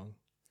 Stunden lang.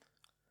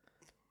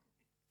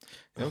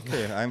 Ja,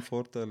 okay, ein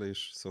Vorteil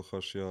ist, so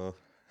kannst du ja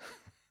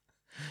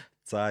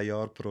 10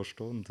 Jahre pro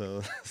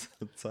Stunde,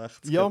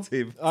 60, Ja,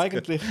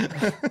 70.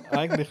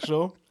 eigentlich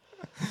schon.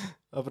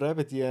 Aber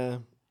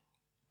eben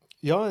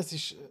es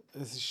ist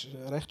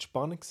recht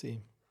spannend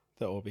gewesen,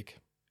 der Abend.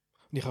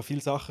 Und ich konnte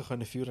viele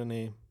Sachen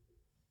führen,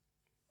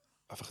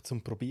 einfach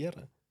zum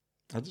Probieren.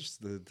 Ja,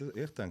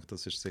 ich denke,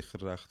 das ist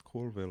sicher recht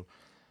cool, weil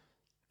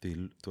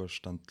du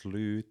hast dann die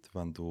Leute,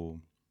 wenn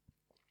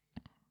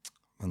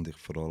dich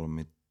vor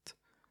allem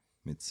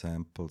mit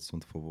Samples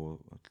und von wo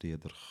die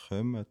Lieder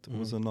kommen,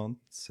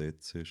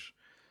 auseinandersetzt,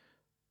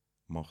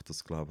 macht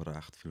das, glaube ich,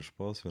 recht viel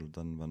Spaß, weil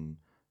dann, wenn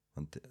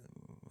du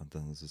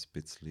dann so ein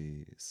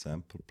bisschen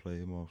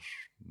Sample-Play machst,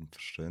 dann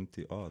verstehen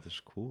die, das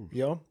ist cool.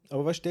 Ja,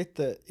 aber weißt du, dort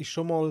ist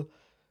schon mal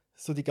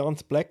so die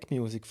ganze Black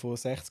Music von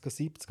 60er,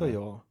 70er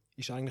Jahren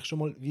ist eigentlich schon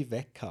mal wie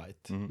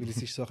weggehalten, weil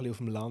es ist so ein bisschen auf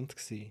dem Land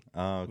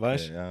war. Okay,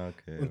 Weißt? ja,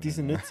 okay. Und die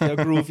sind nicht sehr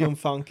groovy und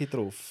funky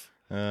drauf.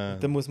 Ja.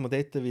 Und dann muss man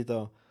dort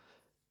wieder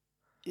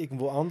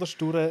irgendwo anders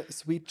durch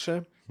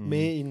switchen,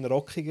 mehr in den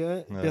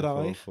rockigen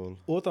Bereich. Voll.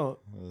 Oder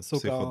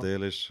sogar...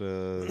 Psychedelisch.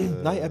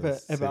 Nein,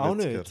 eben auch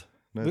nicht.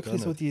 Nicht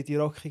Wirklich auch so nicht. die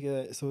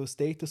rockigen, so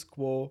Status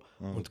Quo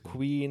und okay.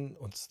 Queen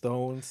und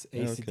Stones,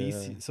 Ja, AC/DC, okay,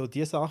 ja. So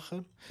die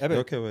Sachen. Eben, Ja,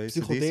 okay, aber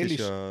ACDC psychedelisch ist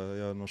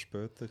ja noch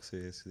später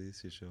gewesen.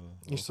 ACDC ist ja...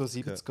 ist so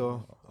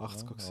 70er,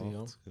 80er gewesen,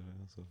 ja.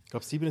 80er, so. Ich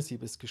glaube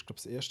 77 ist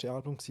das erste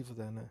Album von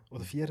denen.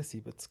 Oder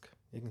 74,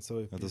 irgend so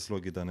Ja, etwas. das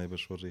schaue ich dann eben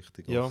schon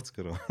richtig Ja.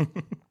 80er an.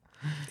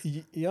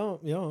 Ja.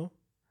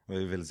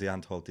 weil sie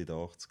haben halt in den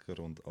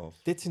 80er und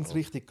auf. Dort sind sie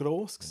richtig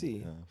gross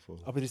gewesen. Ja, voll.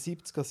 Aber die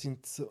 70er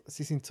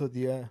sind so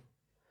die...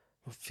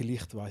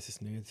 Vielleicht weiss ich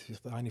es nicht.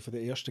 Vielleicht eine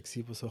der ersten,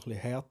 die so ein bisschen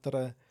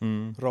härteren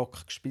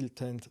Rock gespielt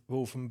haben, der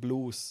auf dem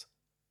Blues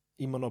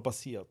immer noch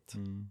basiert.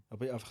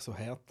 Aber einfach so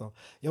härter.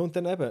 Ja, und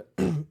dann eben,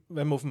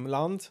 wenn man auf dem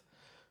Land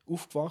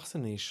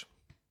aufgewachsen ist,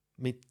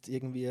 mit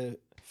irgendwie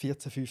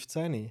 14,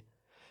 15,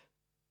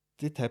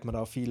 dort hat man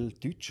auch viel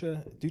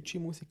deutsche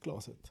Musik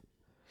gelesen.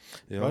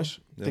 Ja, Weißt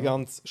du, ja. der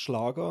ganze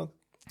Schlager,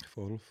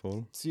 Voll.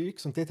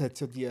 Zeugs. Und dort hat es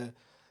ja die.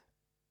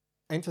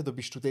 Entweder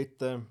bist du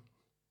dort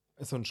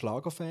so ein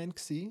Schlagerfan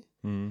gewesen,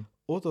 Mhm.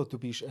 oder du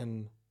bist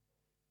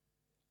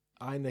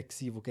einer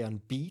gsi, der gerne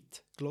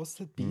Beat gehört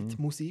hat,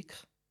 Beatmusik,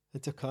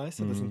 hat es ja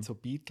geheißen. Das sind so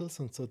Beatles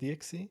und so die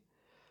gsi.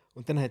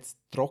 Und dann hat es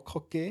die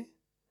Rocker gegeben.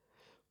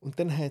 Und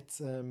dann hat es,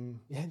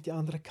 wie haben die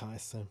anderen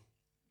geheißen?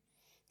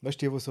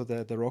 Weißt du, die so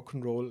den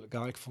Rock'n'Roll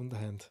geil gefunden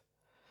haben?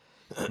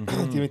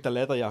 Die mit der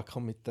Lederjacke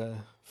und mit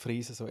den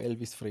Friesen, so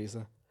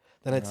Elvis-Friesen.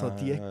 Dann hat es noch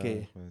die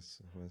gegeben. Ich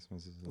weiss,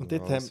 was es Und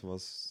dort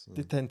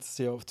dort haben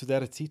sie ja zu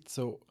dieser Zeit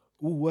so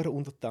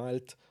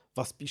unterteilt,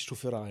 was bist du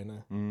für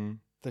einen.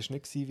 Das war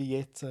nicht wie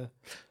jetzt.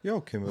 Ja,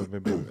 okay,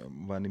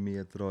 wenn ich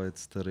mich daran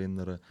jetzt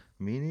erinnere,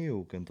 meine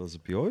Jugend, also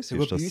bei uns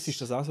Aber ist bei das... uns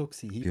ist das auch so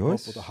gewesen, bei Hip-Hop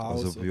uns, oder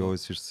House. also bei oder?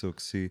 uns ist es so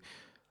gewesen,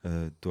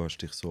 du hast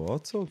dich so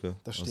angezogen.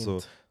 Das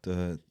stimmt.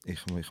 Also,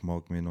 ich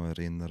mag mich noch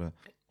erinnern,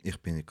 ich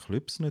bin in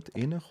Clubs nicht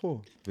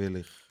reingekommen,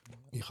 weil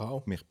Ich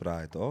auch. mich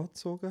breit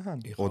angezogen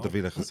habe. Ich Oder auch.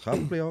 weil ich ein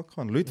Käppchen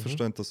angehabt. Leute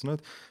verstehen das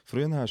nicht.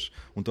 Früher hast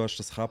und du hast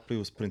das Käppchen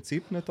aus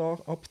Prinzip nicht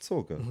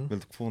abgezogen, weil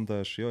du gefunden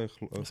hast, ja, ich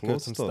gehört höre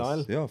zum das.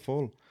 Style. Ja,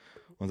 voll.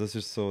 Und das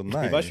ist so,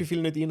 nein. Weißt du, wie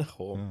viele nicht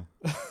reinkommen?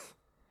 Ja.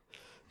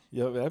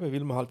 Ja, eben,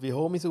 weil wir halt wie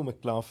Homies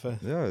rumgelaufen.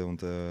 Ja,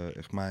 und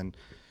ich meine,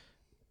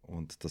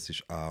 und das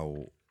ist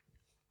auch,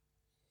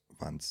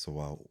 wenn du so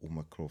auch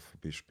rumgelaufen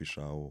bist, bist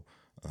du auch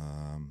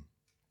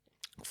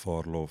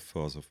Gefahr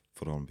laufen, also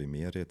vor allem bei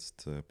mir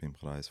jetzt, beim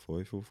Kreis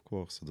 5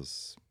 aufgewachsen,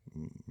 dass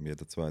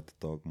jeden zweiten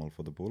Tag mal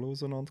von der Bulle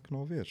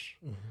auseinandergenommen wirst.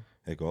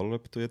 Egal,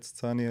 ob du jetzt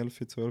 10,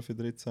 11, 12,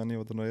 13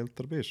 oder noch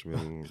älter bist.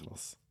 Weil,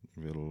 Krass.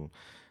 weil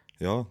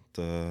ja,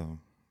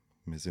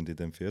 wir sind in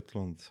dem Viertel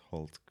und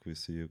halt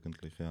gewisse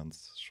Jugendliche haben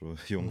es schon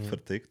jung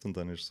vertickt und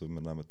dann ist es so,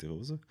 wir nehmen die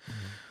raus.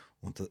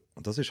 Und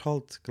das ist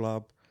halt,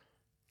 glaube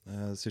ich,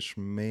 es ist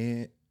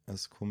mehr ein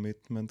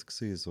Commitment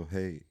gewesen, so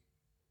hey,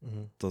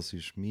 das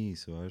ist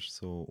meins, weißt du,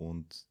 so.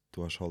 Und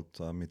du hast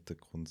halt auch mit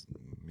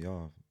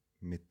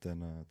mit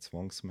den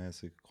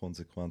zwangsmäßigen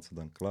Konsequenzen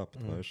dann gelebt,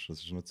 weißt du.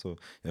 Es ist nicht so,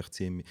 ja,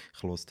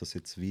 ich lasse das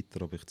jetzt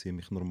weiter, aber ich ziehe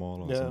mich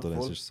normal an, Ja, sondern es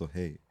voll. ist so,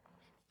 hey.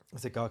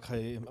 Es hat gar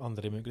keine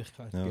andere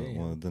Möglichkeit Ja, gegeben.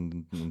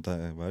 und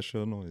dann weißt du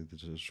ja noch, in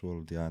der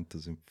Schule, die einen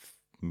sind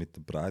mit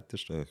der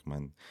breitesten, ich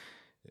meine,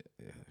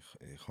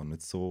 ich habe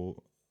nicht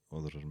so,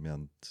 oder wir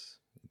haben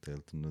die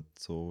Eltern nicht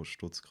so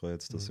Stutz gehabt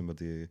jetzt, dass immer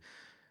die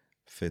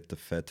fette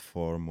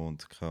Fettform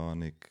und keine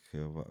Ahnung,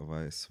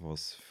 weiss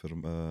was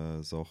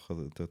für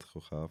Sachen dort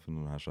kaufen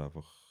und dann hast du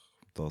einfach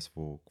das, was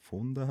du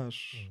gefunden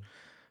hast,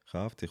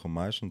 gekauft. Ich habe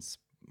meistens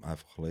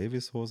einfach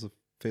Levi's-Hosen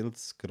viel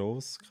zu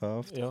gross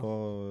gekauft, Ja.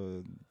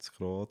 zu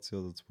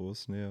Kroatien oder zu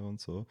Bosnien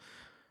und so.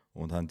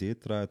 Und haben die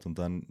getragen und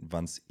dann,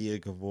 wenn es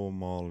irgendwo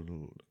mal,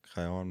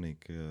 keine Ahnung,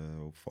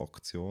 auf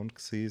Aktion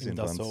gewesen In sind,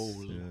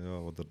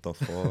 oder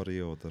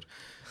Dafari oder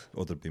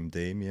beim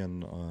Damien,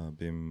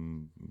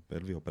 beim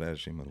Bellevue, aber er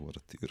war immer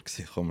verdammt teuer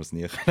gewesen, kann man es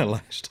nie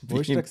leisten. Wo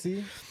war der?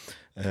 gewesen?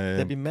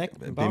 Der beim Mac,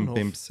 beim Bahnhof?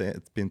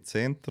 Beim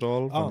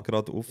Zentral, wenn du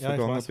gerade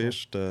aufgegangen weiss wo.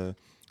 bist,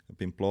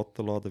 beim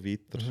Plattenladen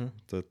weiter.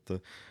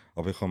 Dort,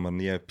 aber ich kann mir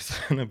nie etwas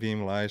bei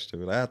ihm leisten,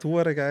 weil er hat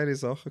verdammt geile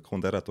Sachen gehabt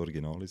und er hat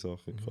originale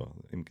Sachen gehabt,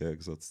 im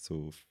Gegensatz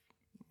zu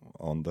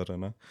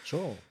anderen.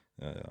 Schon?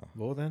 Ja.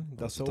 Wo denn?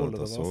 Das Also Sol oder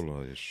das was? Solo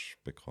war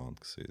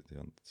bekannt gewesen. Die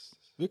haben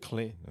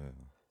Wirklich? ja.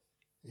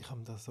 Ich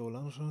habe da so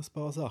lange schon ein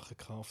paar Sachen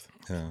gekauft.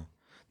 Ja.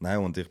 Nein,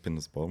 und ich bin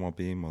ein paar Mal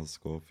bei ihm als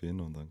Golfin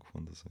und dann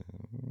gefunden, so,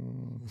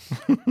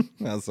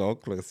 ja, so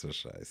angeschaut, so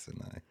scheiße,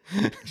 nein.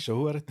 Das war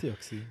schon verdammt teuer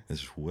gewesen.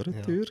 Es war verdammt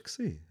Ja. teuer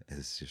gewesen.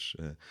 Es ist,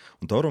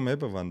 und darum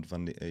eben,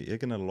 wenn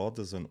irgendein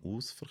Laden so einen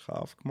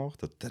Ausverkauf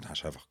gemacht hat, dann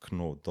hast du einfach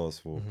genommen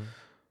das, wo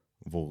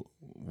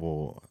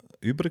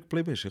übrig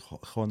geblieben ist. Ich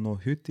habe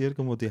noch heute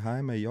irgendwo die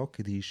eine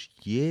Jacke, die ist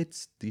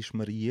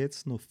mir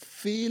jetzt noch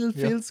viel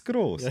zu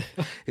gross. Ja.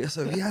 Ich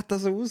so, wie hat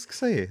das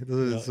ausgesehen?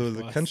 Ja, Das, so, ich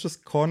weiss. kennst du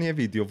das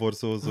Kanye-Video, wo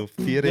so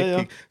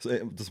viereckig,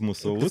 das muss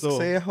so So.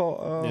 ausgesehen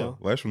haben. Ja.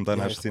 Weißt? Und dann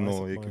Ja, hast ich du sie weiss,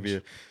 noch was du irgendwie,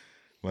 meinst.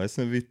 weiß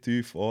nicht wie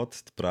tief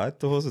die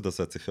breite Hose, das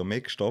hat sich ja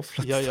mehr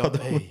gestaffelt. Ja, da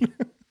hey.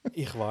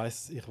 Ich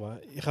weiss. Ich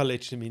habe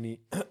letztens meine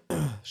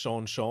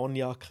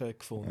Sean-Jacke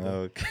gefunden.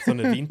 Ja, okay. So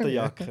eine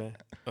Winterjacke.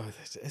 Oh,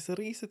 das ist ein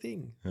riesen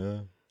Ding.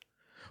 Ja.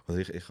 Also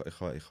ich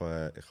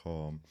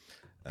habe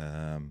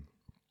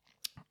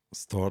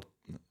Start,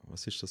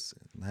 was ist das?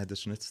 Nein,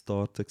 das war nicht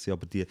Starter,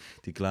 aber die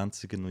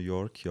glänzigen New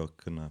York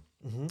Jacken.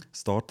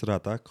 Starter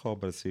hat auch gehabt,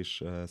 aber es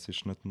ist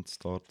nicht ein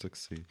Starter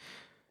gewesen.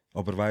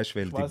 Aber weißt du,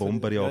 weil Ich die weiss,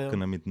 Bomberjacken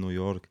ja. mit New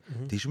York,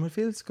 die ist mir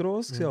viel zu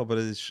gross gewesen, aber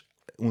es ist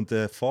und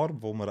eine Farbe,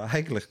 die mir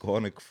eigentlich gar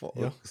nicht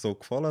so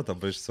gefallen hat,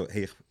 aber es ist so,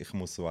 hey, ich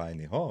muss so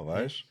eine haben,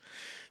 weißt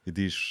du?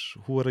 Die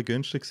war hure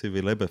günstig gewesen,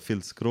 weil eben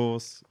viel zu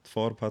gross, die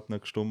Farbe hat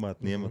nicht gestimmt,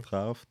 hat niemand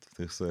gekauft.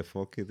 Ich so,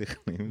 fuck it, ich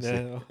nehme sie.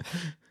 Ja.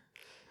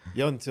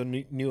 Ja, und so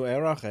New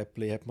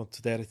Era-Käppli hat man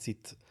zu dieser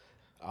Zeit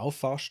auch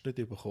fast nicht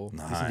bekommen. Die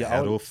sind Nein,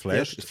 ja auch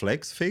Flexfit hast du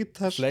Flexfit,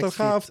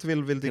 gekauft,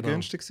 weil die genau.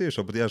 günstig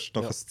war, aber die hast du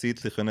nach Ja. ein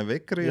Zeitchen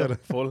wegkriegen. Ja,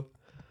 voll.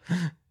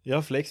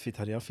 Ja, Flexfit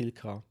hatte ich auch viel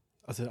gehabt.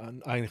 also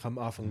eigentlich am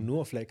Anfang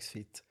nur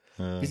Flexfit.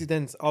 Ja. Bis ich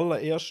dann das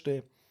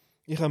allererste,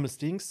 ich habe mir das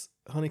Dings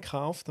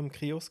gekauft am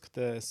Kiosk,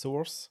 den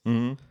Source.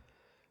 Mhm.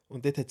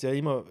 Und dort hat es ja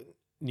immer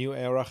New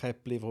Era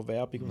Käppli, wo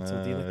Werbung und so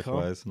drin Ich kam.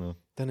 weiss noch.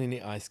 Dann habe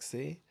ich eins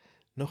gesehen.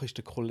 Nachher ist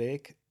der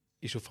Kollege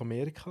auf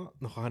Amerika.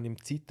 Nachher habe ich ihm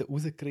die Seite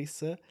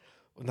rausgerissen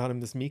und habe ihm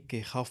das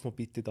mitgegeben. Kauf mir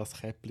bitte das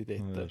Käppli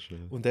dort. Ja,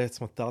 schön. Und er hat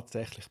es mir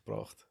tatsächlich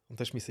gebracht. Und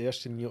das war mein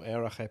erstes New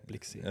Era Käppli.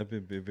 Ja,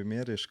 bei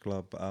mir ist,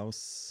 glaube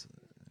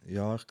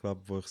ich,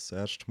 glaube, wo ich das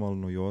erste Mal in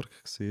New York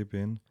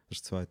war,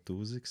 das war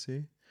 2000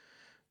 gewesen.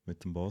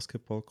 Mit dem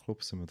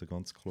Basketballclub sind wir den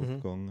ganzen Club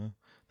gegangen.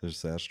 Das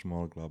ist das erste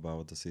Mal, glaube ich,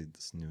 auch, dass ich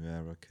das New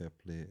Era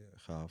Käppli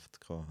gekauft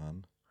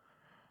habe.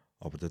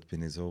 Aber dort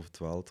bin ich so auf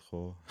die Welt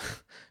gekommen,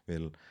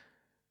 weil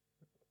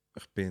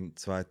ich bin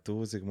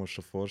 2000, musst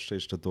du dir vorstellen,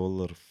 ist der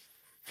Dollar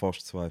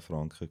fast 2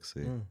 Franken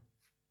gewesen.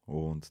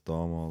 Und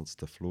damals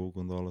der Flug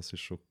und alles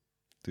ist schon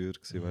teuer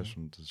gewesen, weißt,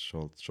 und das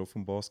war halt schon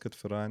vom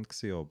Basketverein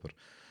gewesen, aber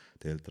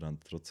die Eltern haben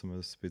trotzdem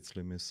ein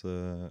bisschen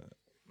müssen,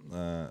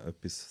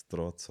 etwas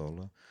dran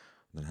zahlen.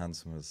 Und dann haben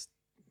sie mir das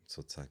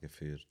sozusagen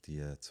für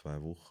die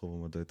 2 Wochen,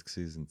 wo wir dort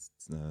waren,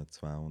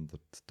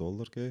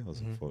 $200 gegeben.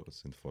 Also es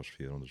sind fast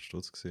 400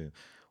 Stutz gewesen.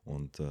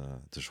 Und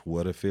das war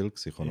hure viel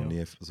gewesen. Ich habe noch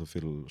nie so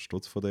viel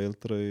Stutz von den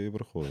Eltern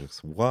bekommen. Ich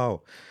so,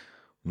 wow!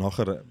 Und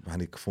nachher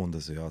habe ich gefunden,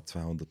 so, ja,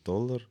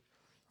 $200.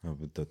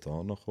 Aber dort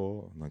angekommen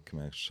und dann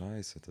gemerkt,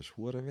 Scheiße, das ist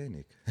hure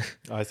wenig.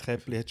 Ein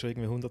Käppli hat schon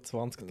irgendwie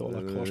 $120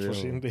 gekostet Ja.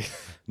 wahrscheinlich.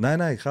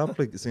 Nein,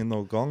 Käppli sind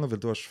noch gegangen, weil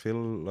du hast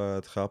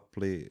viel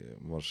Käppli,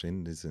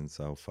 wahrscheinlich sind es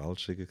auch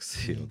falsche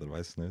gewesen, oder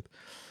weiß nicht.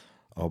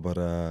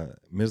 Aber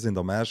wir sind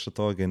am ersten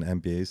Tag in den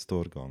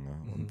NBA-Store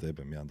gegangen und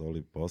eben, wir haben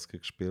alle Basket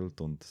gespielt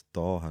und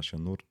da hast du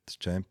ja nur die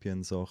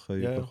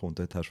Champion-Sachen bekommen. Und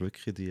dort hast du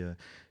wirklich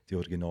die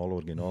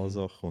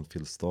Original-Sachen und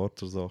viele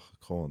Starter-Sachen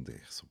gehabt. Und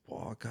ich so,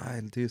 boah,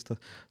 geil, das.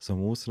 So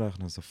am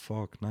Ausrechnen, so,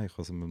 fuck, nein, ich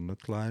kann es mir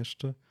nicht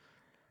leisten.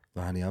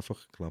 Da habe ich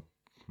einfach, glaube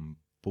ich, einen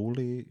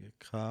Pulli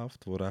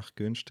gekauft, der recht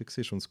günstig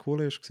war. Und das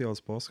Coole war,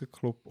 als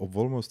Basketclub,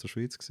 obwohl wir aus der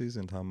Schweiz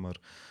waren, haben wir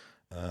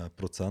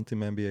Prozent im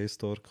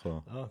NBA-Store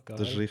gehabt. Ah, geil.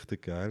 Das war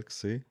richtig geil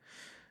gewesen.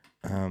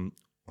 Und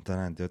dann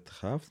haben die dort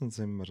gekauft und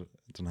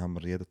dann haben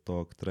wir jeden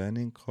Tag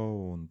Training gehabt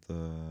und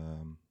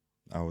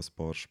auch ein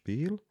paar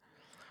Spiele.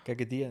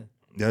 Gegen die?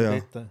 Ja.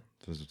 Dort,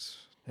 Das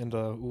ist, haben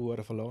da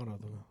Uhren verloren,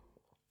 oder?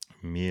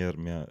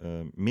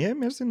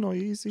 wir sind noch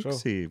easy Schon.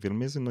 gewesen, weil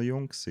wir sind noch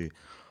jung gewesen.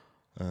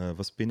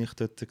 Was bin ich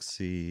dort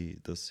gewesen?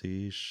 Das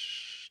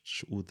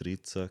war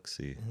U13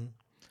 gewesen.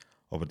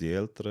 Aber die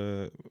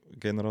älteren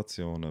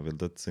Generationen, weil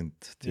dort sind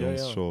die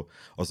Jungs schon,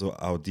 also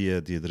auch die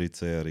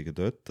 13-Jährigen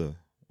dort,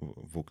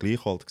 die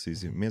gleich alt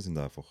waren, wir sind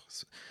einfach,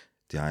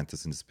 die einen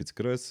sind ein bisschen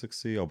grösser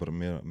gewesen, aber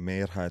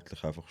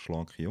mehrheitlich einfach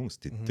schlanke Jungs.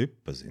 Die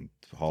Typen sind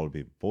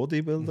halbe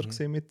Bodybuilder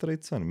gewesen mit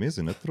 13, wir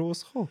sind nicht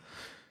rausgekommen.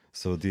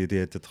 So, die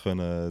hätten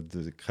können,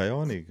 keine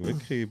Ahnung,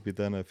 wirklich bei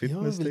diesen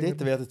fitness Ja, weil dort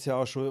werden sie ja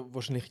auch schon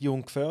wahrscheinlich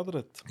jung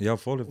gefördert. Ja,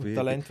 voll. Und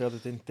Talent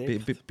werden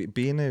entdeckt.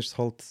 Bei ihnen ist es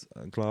halt,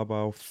 glaube ich,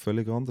 auch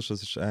völlig anders.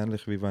 Es ist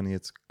ähnlich, wie wenn ich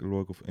jetzt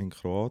schaue in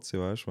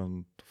Kroatien, weißt,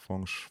 wenn du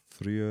fängst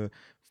früh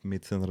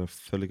mit einer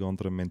völlig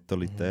anderen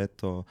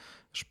Mentalität an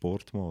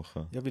Sport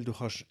machen. Ja, weil du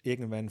kannst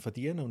irgendwann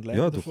verdienen und lernen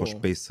Ja, du davon.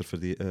 kannst besser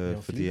viel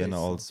verdienen,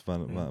 besser. als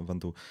wenn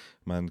du,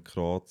 in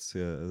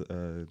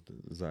Kroatien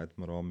sagt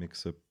man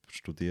amix, ob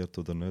studiert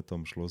oder nicht,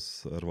 am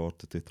Schluss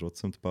erwartet dich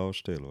trotzdem die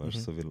Baustelle, weißt du,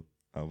 so, weil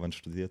auch wenn du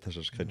studiert hast,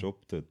 hast du keinen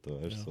Job dort,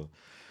 weißt so.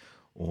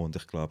 Und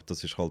ich glaube,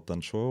 das ist halt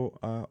dann schon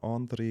eine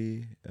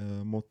andere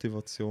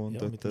Motivation. Ja,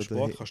 dort, mit dem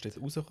Sport kannst du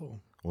dort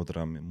rauskommen.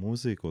 Oder auch mit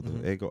Musik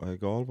oder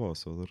egal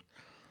was, oder?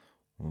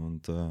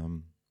 Und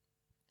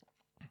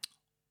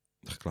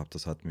ich glaube,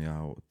 das hat mich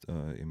auch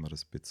immer ein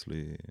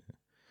bisschen,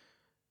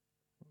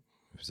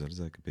 wie soll ich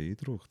sagen,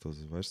 beeindruckt.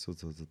 Also, weißt du,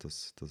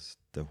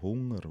 der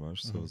Hunger,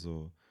 weißt du,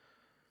 so,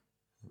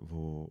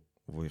 wo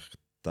ich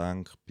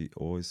denke, bei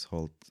uns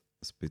halt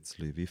ein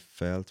bisschen wie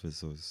fehlt, weil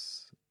so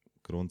es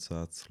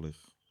grundsätzlich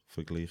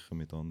verglichen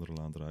mit anderen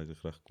Ländern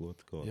eigentlich recht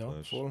gut geht. Ja,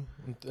 weißt? voll.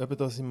 Und eben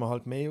da sind wir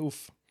halt mehr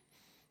auf,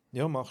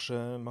 ja, machst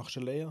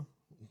eine Lehre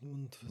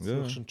und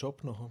suchst einen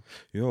Job nachher.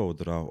 Ja,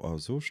 oder auch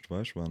sonst,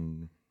 weißt du,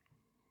 wenn,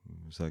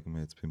 sagen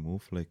wir jetzt beim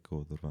Auflegen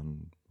oder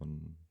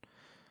wenn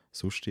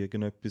sonst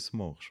irgendetwas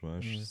machst,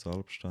 weißt du,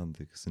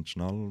 selbstständig, sind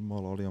schnell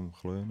mal alle am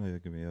Klönen,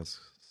 irgendwie, ja,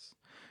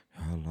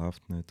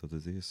 läuft nicht oder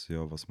das,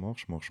 ja, was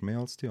machst du? Machst du mehr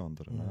als die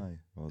anderen?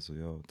 Nein, also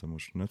ja, da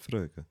musst du nicht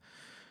fragen.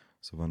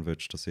 So, wenn du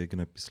willst, dass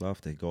irgendetwas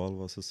läuft, egal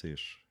was es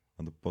ist.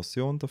 Wenn du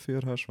Passion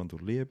dafür hast, wenn du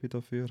Liebe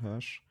dafür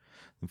hast,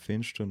 dann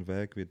findest du einen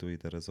Weg, wie du in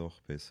dieser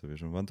Sache besser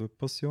bist. Und wenn du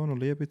Passion und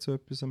Liebe zu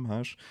etwas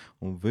hast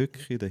und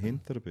wirklich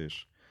dahinter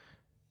bist,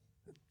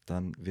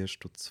 dann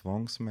wirst du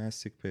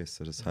zwangsmäßig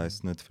besser. Das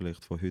heisst nicht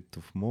vielleicht von heute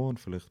auf morgen,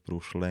 vielleicht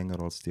brauchst du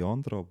länger als die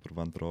anderen, aber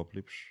wenn du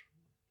dranbleibst,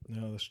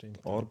 Ja, das stimmt.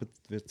 die Arbeit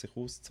wird sich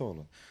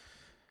auszahlen.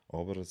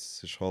 Aber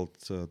es ist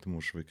halt, du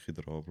musst wirklich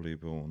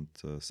dranbleiben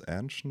und es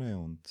ernst nehmen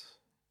und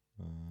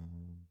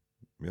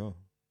ja.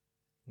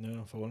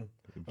 Ja, voll.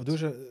 Aber du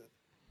hast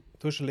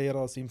eine Lehre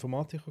als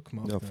Informatiker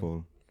gemacht? Ja,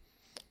 voll.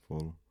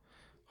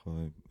 Ich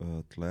habe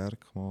die Lehre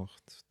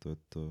gemacht,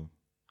 dort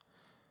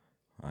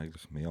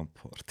eigentlich mehr am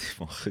Party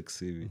machen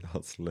gewesen, wie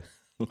als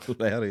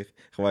Lehrer.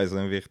 Ich weiss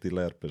nicht, wie ich die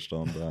Lehre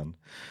bestanden habe.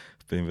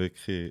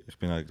 Ich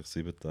bin eigentlich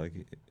 7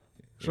 Tage.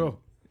 Schon?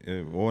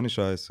 Ohne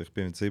Scheiß, ich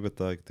bin 7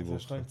 Tage die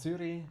Hast du Woche. in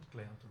Zürich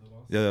gelernt, oder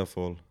was? Ja,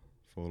 voll.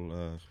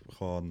 Ich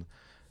habe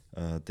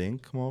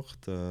Ding gemacht.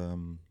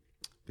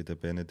 Bei der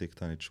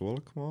Benedikt habe ich die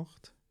Schule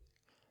gemacht.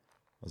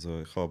 Also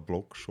ich habe eine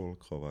Blockschule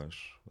gehabt, weißt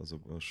du.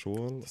 Also eine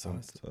Schule. Das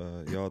heisst?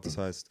 Das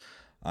heisst,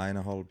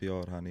 1,5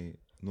 Jahre habe ich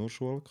nur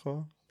Schule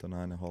gehabt, dann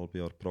 1,5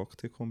 Jahre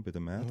Praktikum bei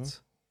der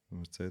Merz, bei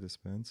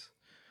Mercedes-Benz.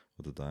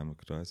 Oder Daimler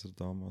Chrysler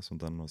damals.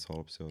 Und dann noch ein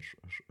halbes Jahr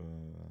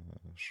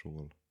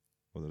Schule.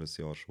 Oder ein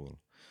Jahr Schule.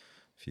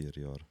 4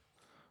 Jahre.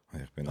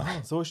 Ich bin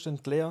So ist dann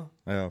die Lehre.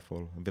 Ja,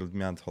 voll. Weil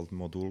wir haben halt ein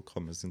Modul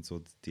gehabt. Wir sind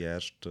so die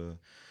ersten,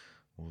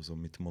 die so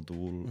mit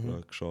Modul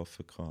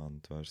gearbeitet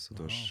haben. Weißt du,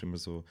 du hast immer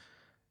so,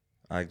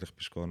 eigentlich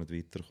bist du gar nicht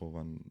weitergekommen,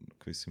 wenn du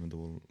gewisse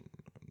Module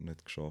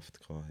nicht geschafft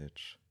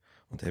hättest.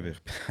 Und ich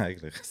bin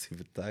eigentlich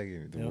 7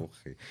 Tage in der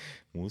Woche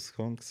im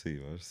Ausgang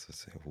gewesen. Weißt du,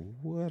 das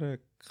ist ja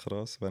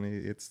krass, wenn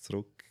ich jetzt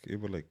zurück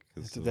überlege.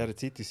 Zu dieser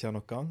Zeit ist es ja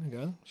noch gegangen,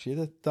 gell? Ist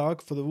jeden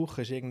Tag von der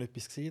Woche ist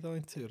irgendetwas gewesen da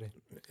in Zürich?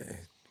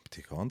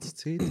 Die ganze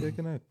Zeit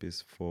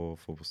irgendetwas. Von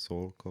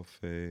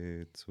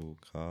Soul-Café zu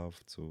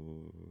Kauf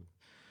zu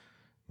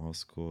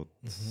Maskott.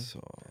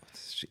 So,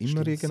 das ist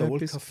immer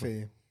irgendetwas.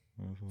 Soul-Café.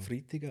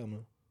 Freitag auch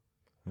noch.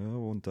 Ja,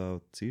 und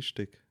auch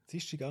Dienstag.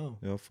 Dienstag auch?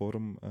 Ja, vor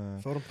dem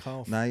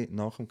Kauf? Nein,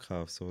 nach dem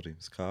Kauf, sorry.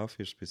 Das Kauf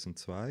war bis um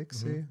 2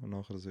 und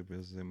nachher sind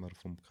wir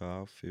vom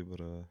Kauf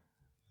über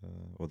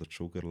oder die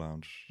Sugar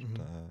Lounge.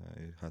 Da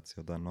hat es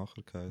ja dann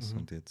nachher geheißen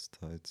und jetzt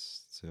heißt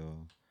es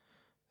ja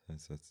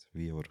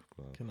Vior,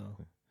 glaube ich.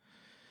 Genau.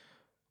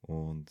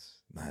 Und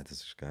nein,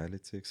 das ist eine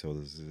geile Zeit. So,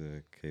 das ist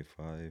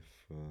K5.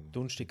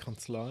 Donnerstag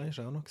Kanzlei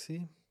war auch noch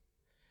gewesen.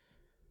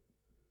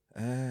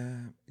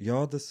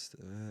 Ja, das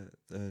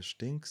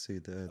stinkt.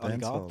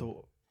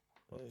 Alligator.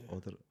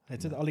 Oder, Hat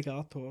es nicht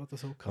Alligator oder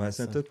so ich weiss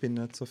nicht, dort bin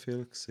ich nicht so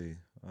viel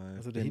gewesen.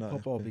 Also der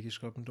Hip-Hop-Abend war glaube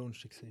ich am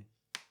Donnerstag gewesen.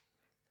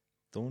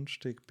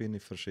 Donnerstag bin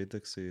ich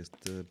verschieden gewesen.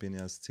 Da bin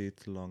ich eine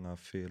Zeit lang auch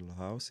viel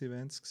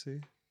House-Events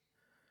gewesen.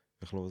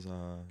 Ich höre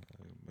auch...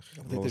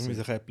 Dort musst du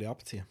ein Käppchen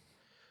abziehen.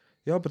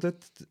 Ja, aber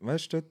dort,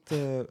 weißt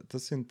du,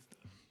 das sind,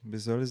 wie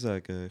soll ich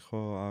sagen, ich habe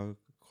auch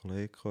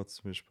Kollegen gehabt,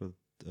 zum Beispiel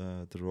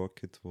der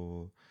Rocket,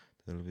 wo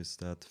der Elvis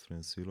hat für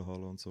eine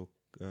Säulenhalle und so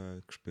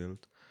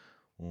gespielt.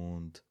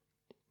 Und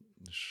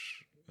das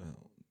ist,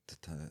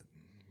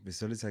 wie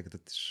soll ich sagen,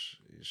 das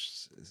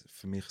ist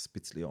für mich ein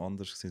bisschen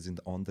anders gewesen. Es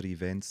sind andere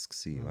Events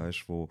gewesen,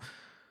 weißt,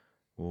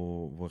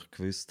 wo ich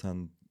gewusst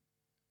habe,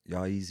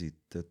 ja easy,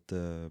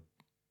 dort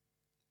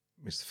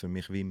ist es für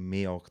mich wie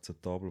mehr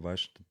akzeptabel,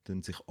 weißt du,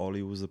 dann sich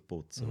alle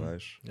rausputzen,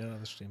 weißt du. Ja,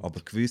 das stimmt. Aber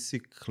gewisse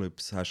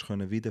Clubs hast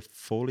du wie der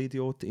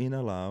Vollidiot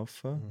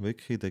reinlaufen,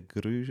 wirklich der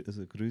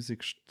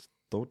grusigste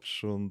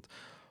Dodge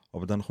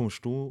aber dann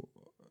kommst du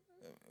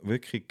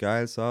wirklich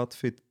geiles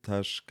Outfit,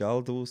 hast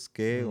Geld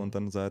ausgegeben und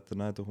dann sagt er,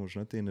 nein, du kommst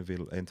nicht rein,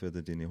 weil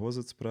entweder deine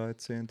Hosen zu breit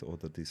sind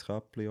oder dein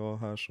Käppchen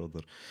anhast oder...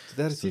 Zu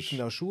dieser Zeit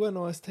sind auch Schuhe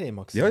noch ein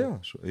Thema gewesen.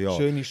 Ja.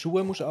 Schöne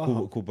Schuhe musst du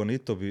anhaben.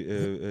 Cubanito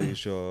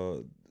ist ja...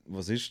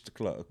 Was ist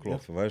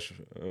gelaufen, weißt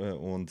du?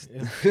 Und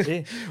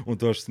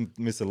du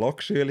musst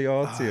Lackschüle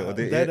anziehen. Und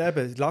dann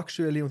eben,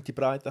 Lackschüle und die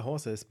breiten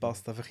Hosen, es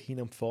passt einfach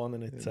hin und vorne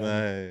nicht zusammen.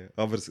 Nein,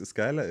 aber das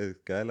Geile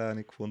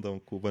habe ich gefunden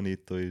am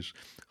Cubanito ist,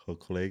 ich hatte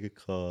Kollegen,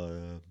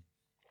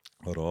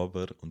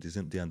 Araber, und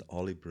die haben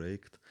alle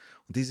breakt.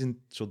 Und die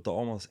sind schon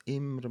damals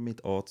immer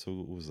mit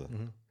Anzug raus.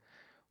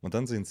 Und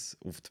dann sind sie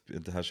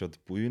da hast du ja die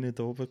Bühne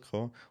da oben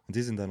gehabt, und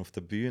die sind dann auf der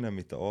Bühne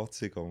mit der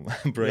Anzug am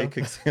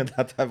Breaken und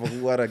hat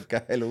einfach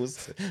geil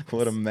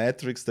ausgesehen.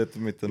 Matrix dort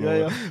mit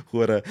den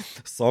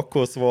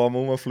Sackos, die am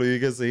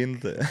Rumfliegen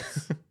sind.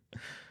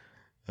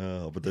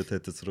 Aber dort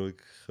hätte es ruhig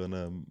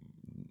können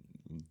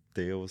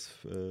Deos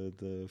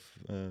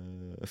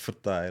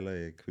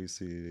verteilen.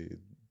 Gewisse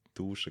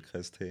Duschen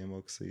kein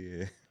Thema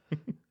gewesen.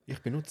 Ich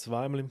bin nur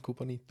zweimal im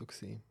Cubanito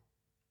gewesen.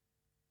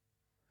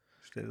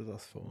 Stell dir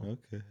das vor.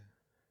 Okay.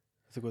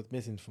 Also gut,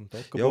 wir sind vom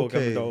Toggenburg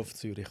hier auf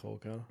Zürich gekommen,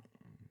 gell?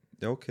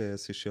 Ja, okay,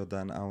 es ist ja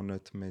dann auch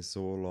nicht mehr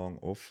so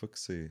lange offen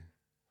gewesen.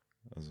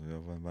 Also ja,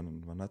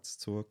 wann hat es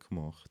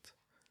zugemacht?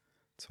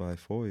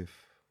 2,5?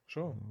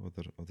 Schon.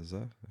 Oder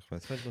so? Ich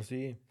weiß. Das könnte noch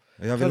sein.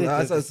 Ja, weil,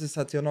 also, es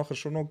hat ja nachher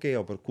schon noch gegeben,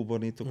 aber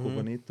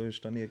Cubanito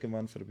ist dann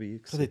irgendwann vorbei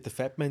gewesen. Das hat der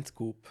Fatman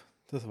Scoop,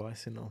 das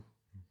weiss ich noch.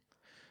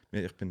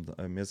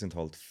 Wir sind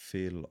halt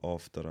viel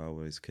after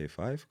auch ins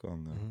K5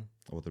 gegangen.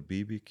 Oder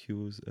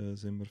BBQ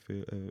sind wir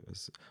viel.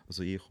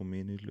 Also ich und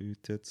meine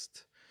Leute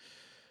jetzt.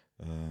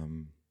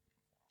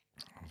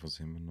 Was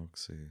haben wir noch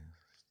gesehen?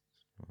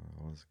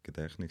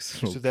 Gedächtnis.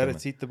 Hast du zu dieser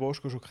Zeit den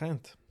Bosco schon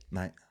kennt?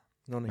 Nein.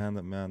 Noch nicht?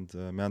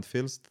 Wir haben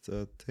viel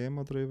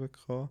Thema darüber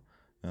gehabt.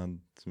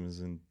 Wir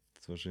sind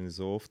wahrscheinlich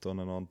so oft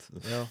aneinander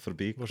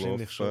vorbeigelaufen.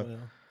 Wahrscheinlich schon,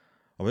 ja.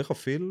 Aber ich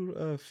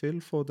habe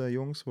viel von den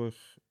Jungs, die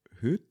ich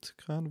heute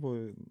kenne, wo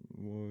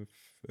ich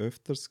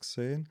öfters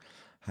gesehen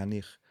habe,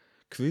 ich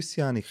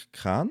gewisse habe ich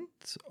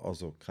gekannt,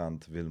 also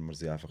kennt, weil man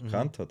sie einfach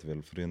gekannt hat,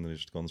 weil früher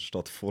ist die ganze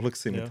Stadt voll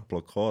gewesen mit dem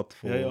Plakat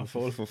von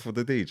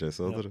den DJs,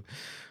 oder? Ja.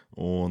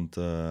 Und,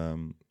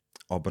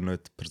 aber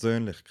nicht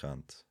persönlich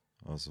kennt.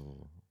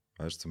 Also,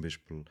 weißt du, zum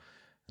Beispiel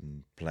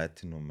ein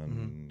Platinum,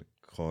 ein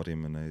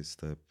Karim, ein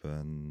A-Step,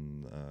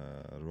 ein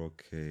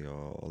Rocky,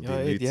 all die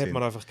Leute die hat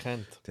man einfach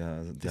gekannt. Die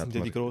sind ja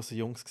die grossen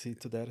Jungs zu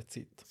dieser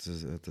Zeit.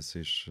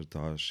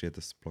 Da ist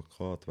jedes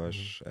Plakat,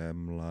 weißt du,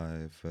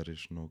 M-Live, wer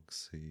ist noch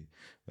gewesen?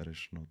 Wer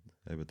ist noch?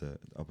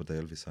 Aber der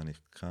Elvis habe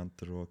ich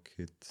gekannt, der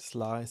Rocky.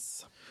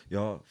 Slice.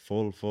 Ja,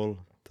 voll.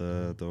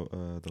 Der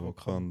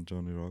Okan,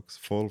 Johnny Rocks,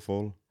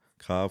 voll.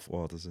 Kauf,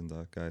 das sind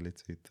auch geile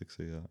Zeiten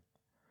gewesen, ja.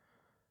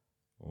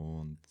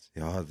 Und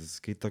ja,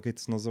 da gibt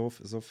es noch so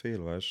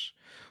viel, weißt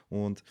du.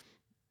 Und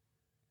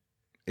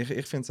ich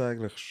finde es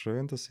eigentlich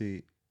schön, dass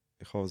ich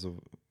habe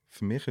so,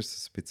 für mich ist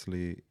es ein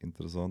bisschen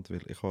interessant,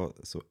 weil ich habe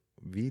so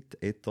weit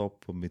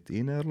Etappen mit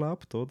ihnen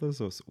erlebt, oder?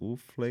 So das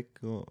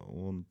Auflegen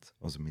und,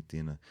 also mit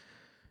ihnen,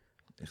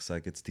 ich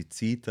sage jetzt die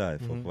Zeit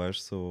einfach,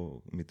 weißt du,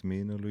 so mit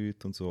meinen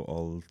Leuten und so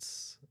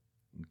als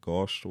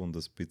Gast und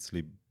ein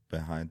bisschen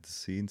behind the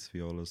scenes,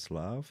 wie alles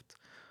läuft.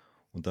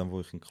 Und dann,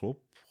 wo ich in den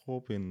Club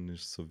gekommen bin,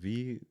 ist es so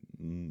wie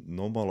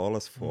nochmal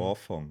alles von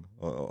Anfang.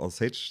 Als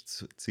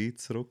hättest du die Zeit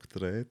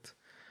zurückgedreht.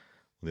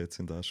 Und jetzt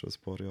sind auch schon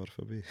ein paar Jahre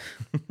vorbei.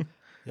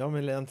 Ja,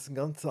 wir lernen es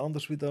ganz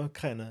anders wieder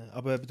kennen.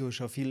 Aber du hast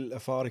auch viel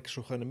Erfahrung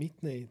schon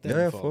mitnehmen können.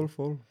 Ja,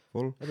 voll.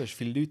 Ja, du hast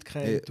viele Leute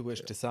kennt, du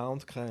hast den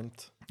Sound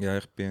kennt. Ja,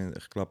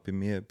 ich glaube, bei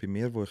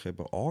mir, wo ich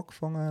eben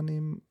angefangen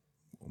habe,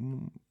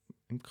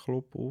 im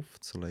Club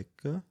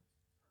aufzulegen,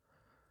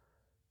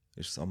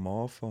 ist es am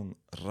Anfang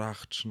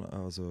recht schnell,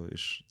 also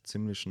ist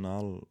ziemlich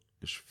schnell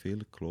ist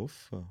viel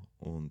gelaufen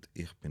und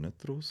ich bin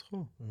nicht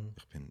rausgekommen.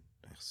 Ich bin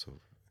echt so,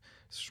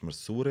 es ist mir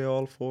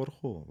surreal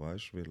vorgekommen,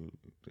 weißt, weil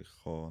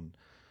ich habe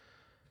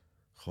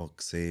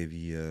gesehen,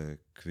 wie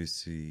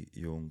gewisse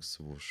Jungs,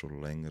 die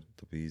schon länger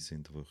dabei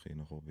sind, wo ich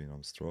reingekommen bin,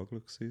 am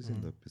Struggle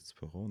waren, etwas zu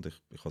bekommen. Und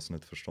ich habe es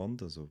nicht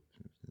verstanden. Also,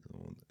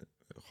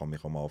 ich habe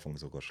mich am Anfang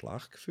sogar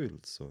schlecht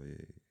gefühlt. So,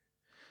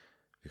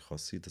 wie kann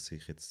es sein, dass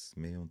ich jetzt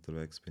mehr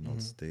unterwegs bin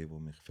als der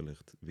mich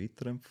vielleicht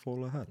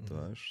weiterempfohlen hat,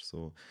 weißt?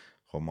 So,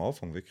 ich habe am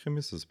Anfang wirklich ein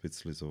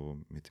bisschen so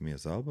mit mir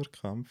selber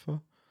kämpfen.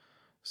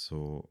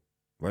 So,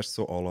 weißt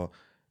du, so à la,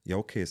 ja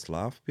okay, es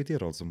läuft bei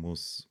dir, also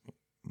musst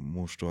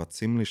du auch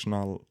ziemlich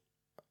schnell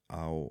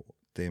auch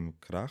dem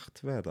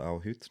gerecht werden,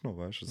 auch heute noch,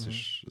 weißt? Es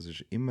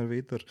ist immer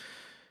wieder,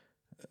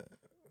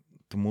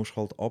 du musst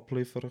halt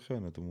abliefern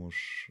können, du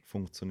musst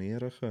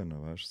funktionieren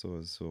können, weißt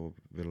du, so,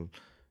 weil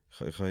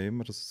ich habe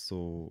immer das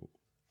so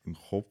im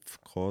Kopf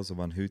gehabt, also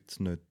wenn du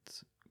heute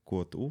nicht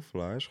gut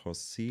aufleihst, kann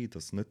es sein,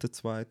 dass du nicht eine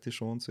zweite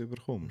Chance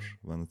überkommst.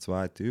 Wenn du eine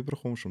zweite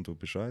überkommst und du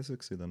bist scheiße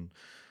gewesen,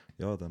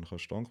 dann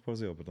kannst du dankbar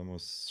sein, aber dann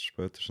muss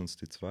spätestens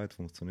die zweite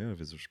funktionieren,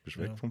 weil sonst bist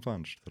du weg vom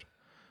Fenster.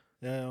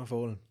 Ja,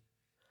 voll.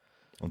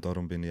 Und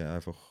darum bin ich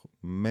einfach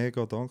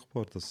mega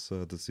dankbar, dass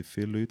ich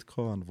viele Leute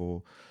hatte,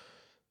 wo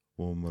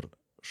mir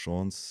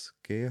Chance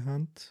gegeben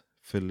haben,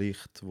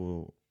 vielleicht,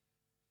 wo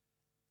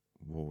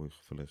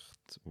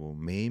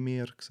mehr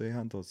mir gesehen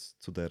haben, als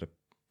zu dieser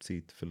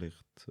Zeit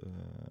vielleicht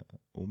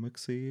rum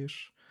war.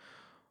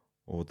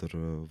 Oder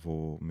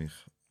wo mich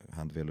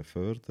haben wollen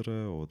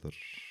fördern oder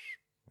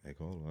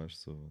egal,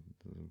 weißt du, so,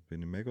 da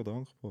bin ich mega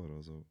dankbar,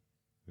 also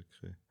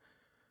wirklich.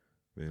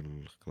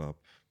 Weil ich glaube,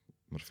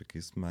 man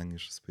vergisst manchmal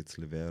ein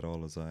bisschen, wer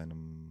alles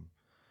einem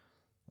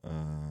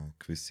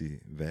gewisse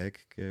Wege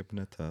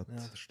gegeben hat. Ja,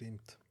 das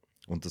stimmt.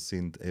 Und das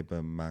sind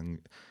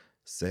eben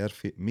sehr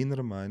viel,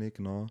 meiner Meinung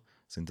nach,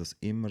 sind das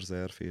immer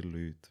sehr viele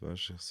Leute.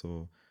 Weißt du,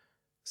 so,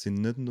 sind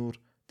nicht nur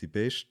die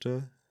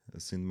Besten,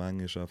 es sind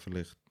manchmal auch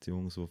vielleicht die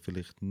Jungs, die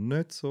vielleicht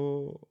nicht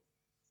so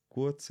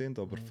gut sind,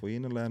 aber von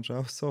ihnen lernst du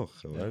auch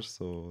Sachen. Ja. Weißt,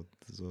 so.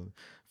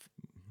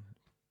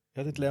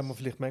 Ja, dort lernt man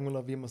vielleicht manchmal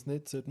auch, wie man es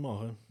nicht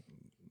machen sollte.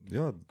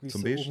 Ja,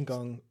 zum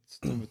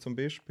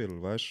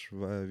Beispiel, weißt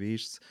du, wie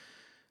ist es,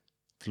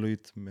 die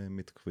Leute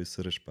mit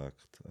gewissem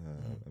Respekt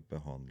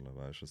behandeln,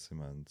 weißt du, sie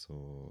meinen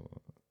so,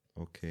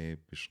 okay,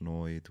 bist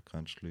neu, du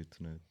kennst die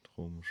Leute nicht,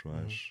 kommst,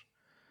 weißt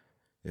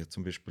du. Ja,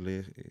 zum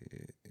Beispiel,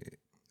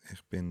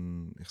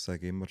 ich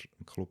sage immer,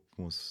 ein Club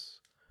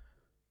muss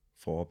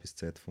von A bis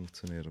Z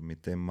funktionieren.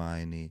 Mit dem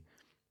meine ich,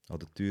 an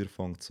der Tür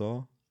fängt es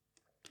an,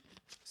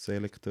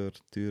 Selekteur,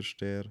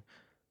 Türsteher,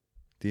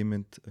 die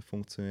müssen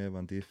funktionieren,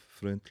 wenn die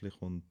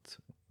freundlich und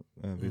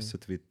wissen,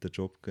 wie der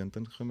Job geht,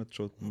 dann kommen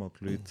schon mal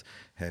die Leute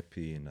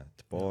happy rein.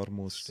 Die Bar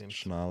muss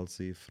schnell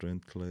sein,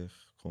 freundlich,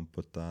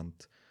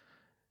 kompetent.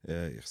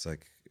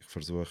 Ich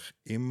versuche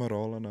immer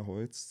allen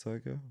Heu zu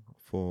sagen,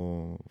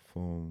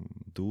 vom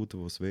Dude,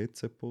 der das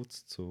WC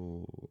putzt,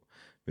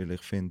 weil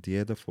ich finde,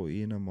 jeder von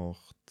ihnen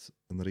macht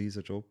einen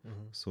riesen Job.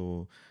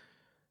 So,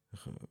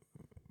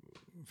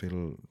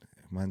 weil,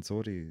 ich meine,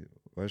 sorry,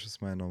 weißt du,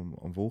 ich meine,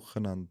 am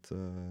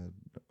Wochenende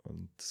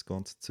das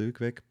ganze Zeug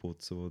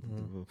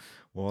wegputzen,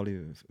 wo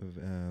alle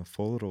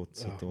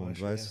vollrotzen. Und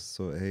weißt du,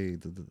 so, hey,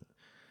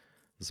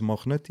 das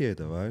macht nicht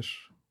jeder,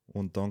 weißt du?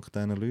 Und dank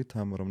diesen Leuten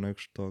haben wir am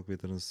nächsten Tag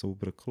wieder einen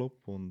sauberen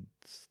Club und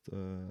es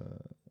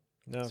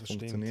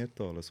funktioniert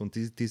alles. Und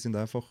die sind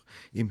einfach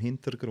im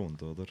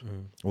Hintergrund, oder?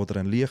 Oder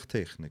ein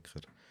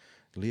Lichttechniker.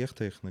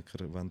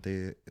 Lichttechniker, wenn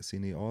der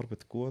seine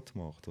Arbeit gut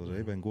macht, oder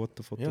eben ein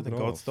guter Fotograf. Ja,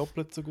 dann geht es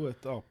doppelt so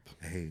gut ab.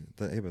 Hey,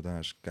 dann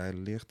hast du geile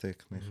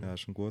Lichttechnik,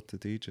 hast einen guten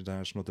DJ,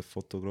 dann hast du noch den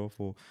Fotograf,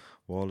 wo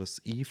alles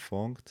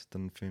einfängt,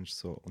 dann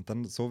findest du so. Und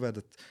dann so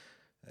werden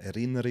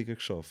Erinnerungen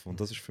geschaffen.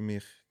 Und das ist für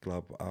mich,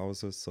 glaube ich, auch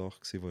so eine Sache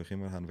gewesen, wo ich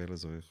immer haben wollte.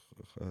 So,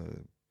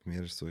 bei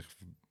mir ist so, ich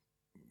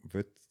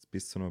will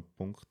bis zu einem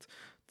Punkt,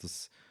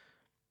 dass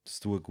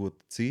du eine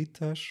gute Zeit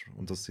hast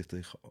und dass du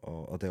dich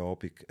an den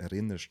Abend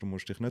erinnerst. Du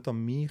musst dich nicht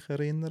an mich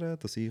erinnern,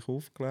 dass ich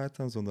aufgelegt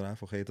habe, sondern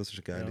einfach, hey, das war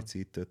eine geile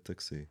Zeit dort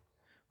gewesen.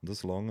 Und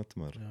das langt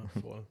mir. Ja,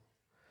 voll.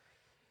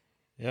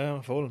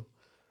 Ja, voll.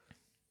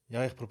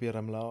 Ja, ich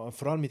probiere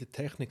vor allem mit der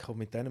Technik, und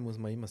mit denen muss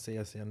man immer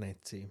sehr, sehr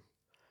nett sein.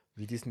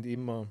 Weil die sind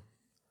immer...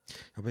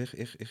 Aber ich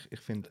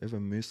finde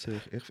eben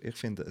ich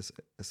finde,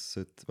 es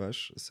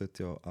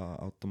sollte ja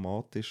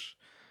automatisch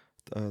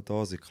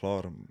da sein.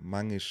 Klar,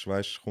 manchmal,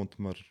 weißt, kommt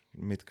man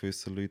mit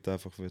gewissen Leuten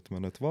einfach, wird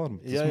man nicht warm.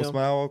 Das muss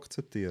man auch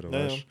akzeptieren,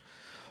 weißt. Ja.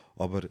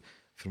 Aber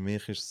für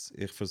mich ist es,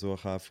 ich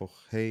versuche einfach,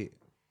 hey,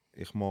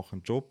 ich mache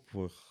einen Job,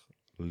 den ich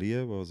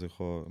liebe, also ich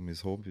habe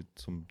mein Hobby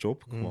zum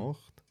Job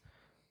gemacht.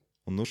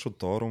 Und nur schon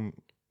darum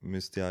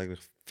müsste ich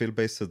eigentlich viel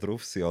besser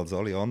drauf sein als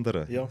alle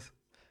anderen. Ja.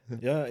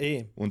 Ja,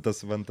 Und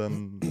dass, wenn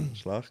dann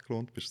schlecht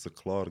gelohnt bist, so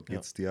klar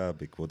gibt es die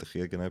Abend, wo dich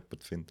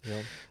irgendjemand findet,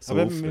 so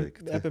aber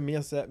aufregt. Eben,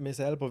 mir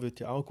selber wird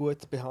ja auch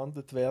gut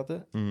behandelt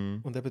werden.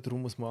 Und eben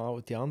darum muss man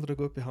auch die anderen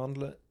gut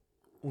behandeln.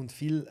 Und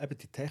viel, eben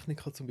die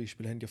Techniker zum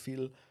Beispiel, haben ja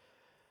viel,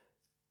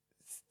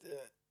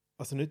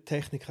 also nicht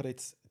Techniker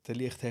jetzt, der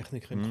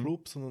Lichttechniker im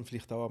Club, sondern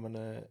vielleicht auch an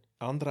einem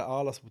anderen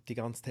Anlass, wo die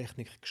ganze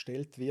Technik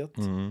gestellt wird.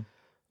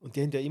 Und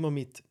die haben ja immer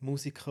mit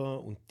Musikern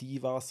und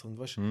Divas und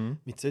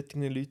mit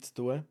solchen Leuten zu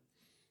tun.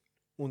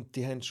 Und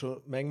die haben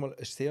schon manchmal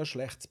ein sehr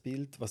schlechtes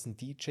Bild, was ein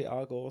DJ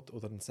angeht,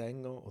 oder ein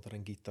Sänger, oder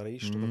ein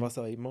Gitarrist, oder was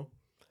auch immer.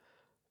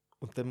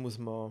 Und dann muss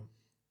man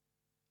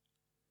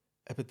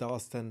eben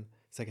das dann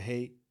sagen,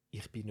 hey,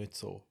 ich bin nicht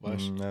so.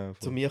 Weißt? Ja,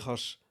 zu mir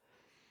kannst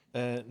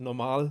du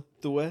normal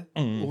tun.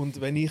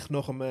 Und wenn ich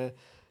nach einem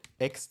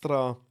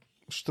extra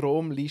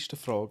Stromliste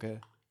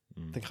frage,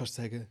 dann kannst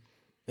du sagen,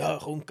 ja,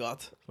 kommt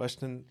gerade.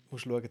 Weißt, dann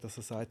musst du schauen, dass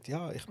er sagt,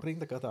 ja, ich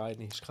bringe dir gerade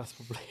eine, ist kein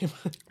Problem.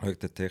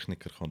 Der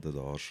Techniker kann den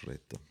Arsch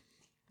retten.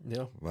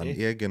 Ja, wenn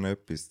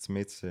irgendetwas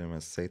mit einem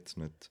Set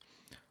nicht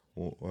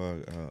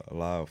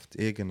läuft,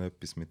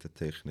 irgendetwas mit der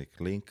Technik,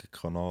 linker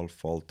Kanal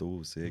fällt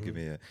aus,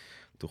 irgendwie,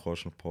 du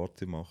kannst eine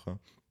Party machen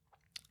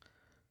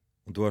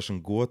und du hast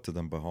einen guten,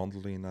 dann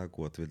behandle ihn auch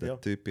gut, weil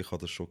der Typ, ich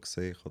habe das schon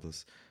gesehen, ich habe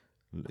das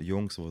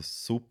Jungs, die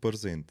super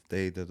sind, da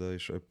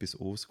ist etwas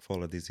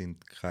ausgefallen, die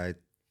sind keine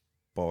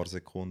paar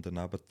Sekunden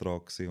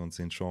nebendran und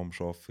sind schon am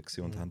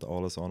Arbeiten und haben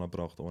alles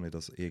angebracht, ohne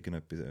dass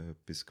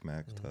irgendetwas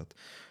gemerkt hat.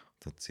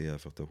 Dann ziehe ich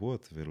einfach den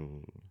Hut, weil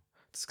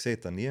das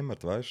sieht dann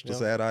niemand, weißt du,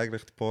 dass er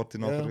eigentlich die Party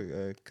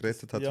nachher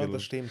gerettet hat. Ja, weil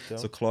das stimmt, ja.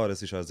 So klar,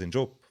 es ist auch sein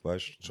Job,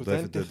 weißt du,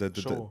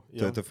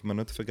 das darf man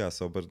nicht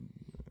vergessen, aber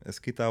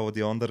es gibt auch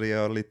die andere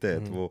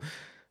Realität, wo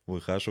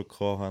ich auch schon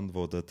hatte,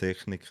 wo der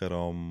Techniker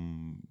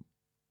am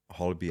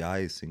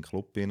 12:30 in den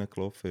Club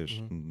reingelaufen ist.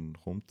 Dann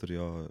kommt er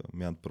ja,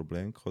 wir haben ein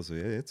Problem gehabt, so,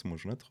 jetzt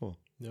musst du nicht kommen.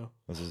 Ja.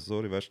 Also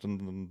sorry, weißt du,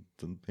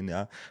 dann bin ich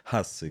auch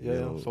hässig.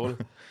 Ja, voll.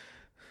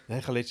 Ja,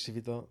 ich habe letztens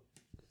wieder...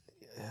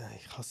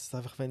 ich hasse es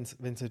einfach, wenn sie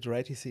nicht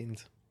ready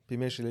sind. Bei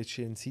mir ist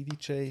letztens ein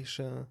CDJ,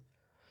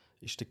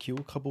 ist der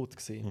Cue kaputt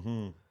gewesen.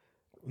 Und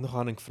dann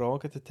habe ich ihn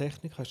gefragt, der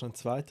Techniker, hast du noch einen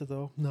zweiten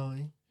da?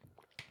 Nein.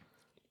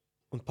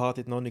 Und die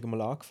Party hat noch nicht einmal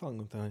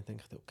angefangen. Und dann habe ich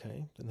gedacht,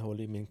 okay, dann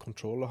hole ich meinen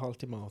Controller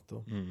halt im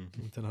Auto.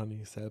 Und dann habe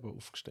ich selber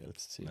aufgestellt.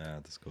 Das Zeug. Ja,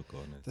 das geht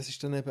gar nicht. Das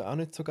ist dann eben auch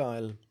nicht so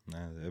geil.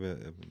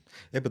 Nein,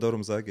 eben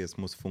darum sage ich, es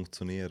muss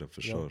funktionieren,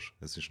 verstehst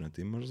du? Es ist nicht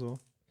immer so.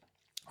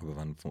 Aber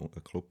wenn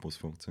ein Club muss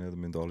funktionieren,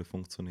 dann müssen alle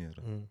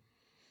funktionieren.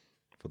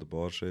 Von der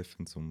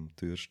Barchefin zum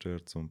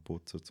Türsteher, zum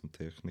Putzer, zum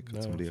Techniker,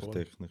 zum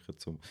Lichttechniker,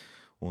 zum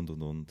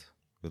und.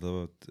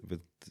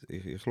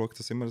 Ich schaue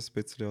das immer ein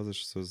bisschen an, das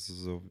ist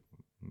so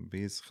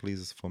wie ein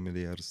kleines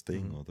familiäres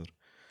Ding, oder?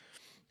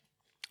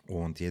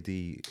 Und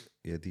jede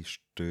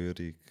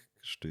Störung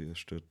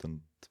stört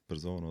dann die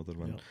Person, oder?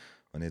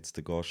 Wenn jetzt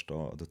der Gast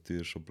an der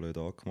Tür schon blöd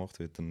angemacht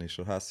wird, dann ist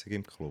er hässig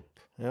im Club.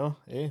 Ja,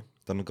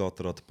 Dann geht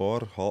er an die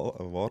Bar,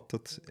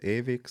 wartet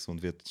ewig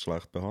und wird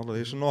schlecht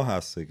behandelt, ist er noch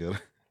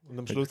hässiger. Und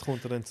am Schluss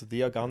kommt er dann zu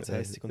dir ganz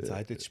hässig und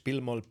sagt, jetzt spiel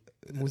mal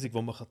Musik,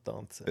 wo man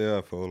tanzen kann.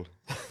 Ja, voll.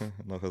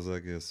 Nachher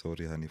sage ich,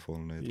 sorry, habe ich voll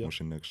nicht, du musst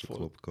in den nächsten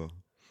Club gehen.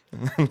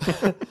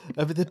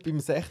 Aber dort beim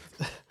 60.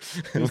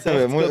 Ganz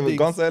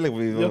ehrlich,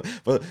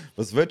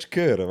 was willst du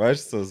hören?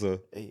 Weißt du, so.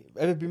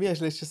 Bei mir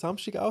ist letzten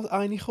Samstag auch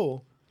eine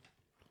gekommen.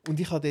 Und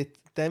ich habe dort,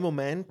 in dem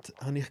Moment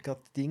habe ich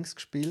gerade Dings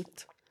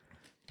gespielt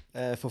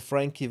von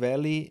Frankie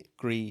Valli,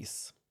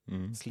 Grease,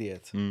 das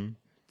Lied.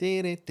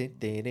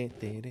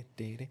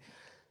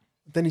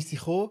 Dann ist sie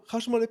gekommen,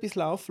 kannst du mal etwas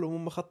laufen, wo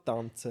man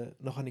tanzen kann?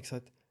 Dann habe ich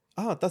gesagt,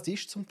 das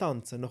ist zum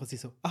Tanzen. Dann sie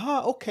so,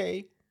 aha,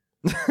 okay.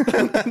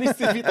 Dann ist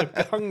sie wieder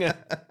gegangen.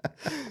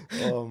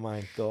 Oh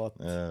mein Gott.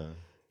 Ja.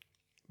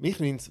 Mich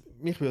würde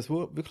es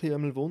wirklich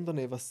einmal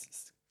wundern,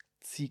 was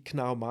sie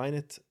genau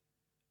meinen,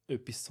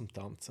 etwas zum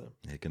Tanzen.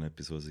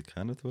 Irgendetwas, was sie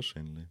kennen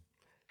wahrscheinlich.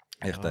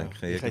 Ich Ah, denke,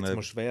 ich hätte es mir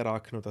irgendetwas... schwer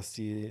angenommen, dass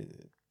sie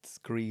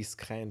das Grease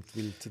kennt,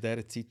 weil zu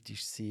dieser Zeit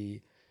ist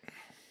sie,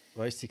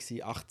 sie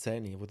war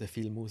 18, wo der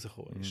Film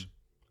rausgekommen ist.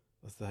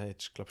 Also da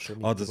hättest du, glaube ich,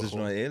 schon Ah, das ist noch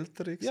mitbekommen. eine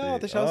ältere gewesen? Ja,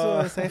 das war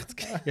auch so ein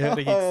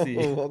 60-Jähriger.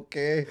 Oh,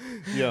 okay.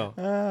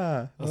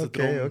 Ja. Also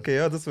drum- okay,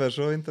 ja, das wäre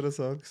schon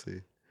interessant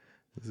gewesen.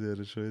 Das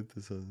wäre schon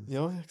interessant.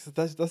 Ja, ich habe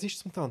gesagt, das ist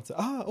zum Tanzen.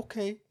 Ah,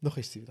 okay. Noch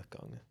ist sie wieder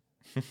gegangen.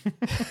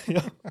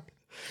 Ja.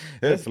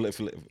 Ja,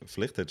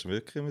 vielleicht hättest du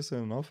wirklich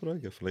müssen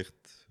nachfragen. Vielleicht,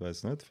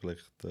 weiß nicht,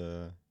 vielleicht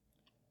hat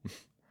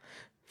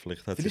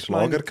sie Vielleicht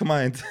Schlager meint-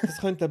 gemeint. Das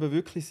könnte aber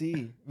wirklich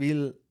sein,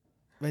 weil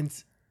wenn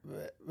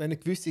eine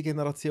gewisse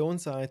Generation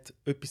sagt,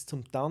 etwas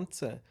zum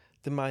Tanzen,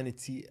 dann meinen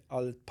sie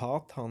all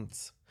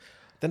Paartanz.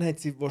 Dann hat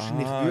sie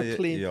wahrscheinlich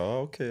wirklich Ja,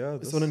 okay,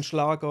 ja. so einen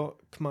Schlager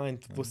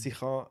gemeint, wo sie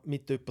kann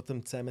mit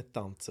jemandem zusammen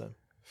tanzen kann.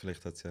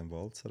 Vielleicht hat sie einen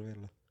Walzer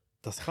wollen.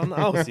 Das kann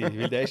auch sein,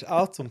 weil der ist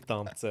auch zum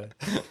Tanzen.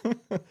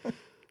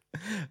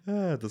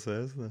 Ja, das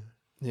weiß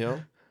ich.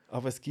 Ja,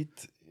 aber es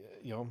gibt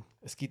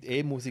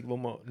Musik, wo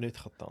man nicht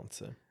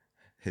tanzen kann.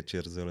 Hättest du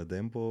ihr sollen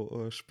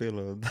Dembo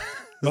spielen?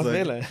 Was Sagen-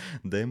 wählen?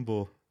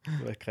 Dembo.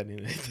 Das kenne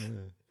ich nicht.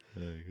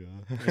 Ja,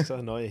 egal. Das ist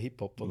ein neuer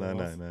Hip-Hop oder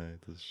was? Nein,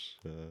 das ist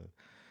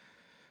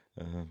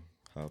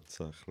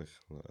hauptsächlich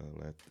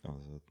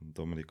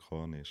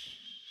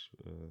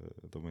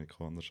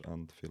dominikanisch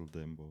und viel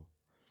Dembo.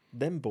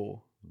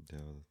 Dembo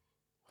Ja,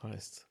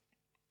 heisst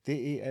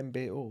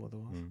Dembo oder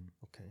was? mhm.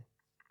 Okay.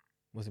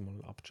 Muss ich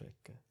mal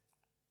abchecken.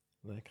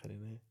 Nein, kenne ich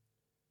nicht.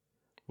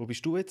 Wo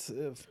bist du jetzt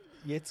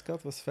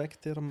gerade? Was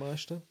fängt dir am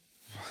meisten?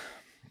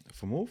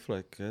 Vom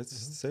Auflegen, jetzt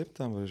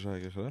September war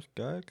eigentlich recht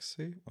geil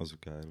gewesen. Also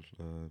geil,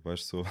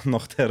 weißt du, so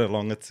nach dieser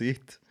langen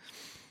Zeit.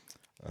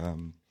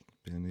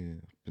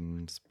 Bin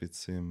ein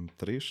bisschen im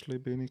Trischli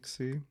bin ich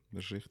gsi.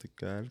 Das war richtig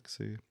geil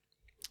gsi.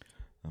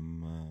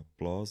 Am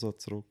Plaza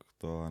zurück,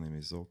 da habe ich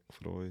mich so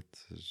gefreut.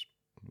 Es ist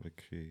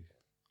wirklich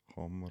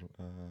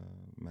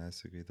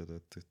hammermäßig wieder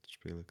dort zu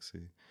spielen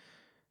gsi.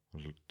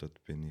 Also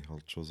dort bin ich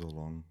halt schon so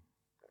lange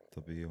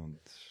dabei und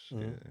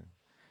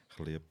ich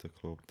liebe den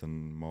Club.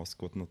 Dann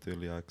Mascot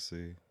natürlich auch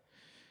gsi.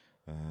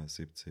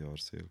 17 Jahre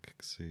Silke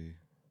gsi.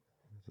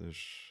 Das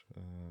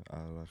war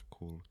auch recht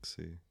cool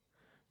gsi.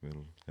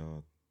 Weil,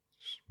 ja,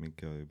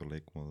 Mika,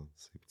 überleg mal,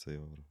 17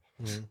 Jahre.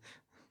 Mhm.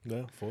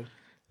 Ja, voll.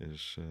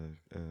 Das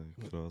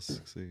war krass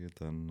gewesen.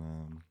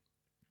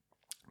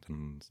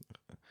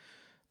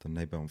 Dann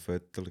eben am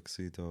Viertel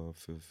da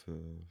für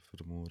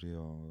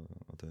Moria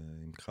oder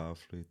im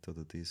Kaufleut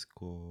oder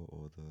Disco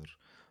oder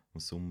am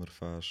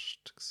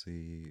Sommerfest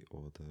gsi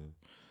oder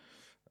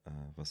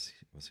was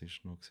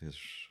ist noch gewesen?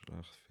 Es war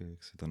recht viel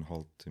gewesen. Dann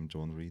halt im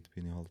John Reed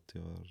bin ich halt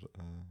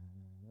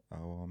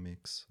auch am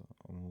Mix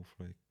am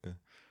Auflegen.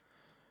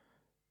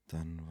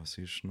 Dann, was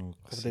ist noch?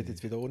 Aber der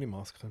jetzt wieder ohne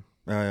Maske.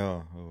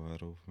 Ja, oh,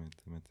 hör auf mit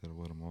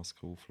der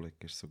Maske auflegen,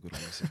 ist so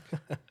grusig.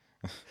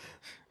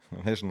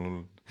 Weißt du,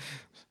 noch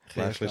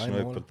Erst ist noch einmal.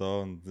 jemand da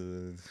und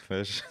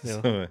weißt du,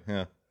 Ja. so,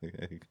 ja.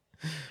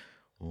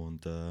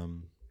 Und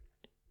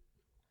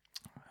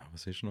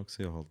was ist noch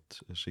gewesen?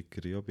 Halt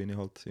Schickeria bin ich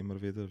halt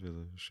immer wieder, weil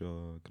das ist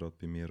ja gerade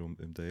bei mir um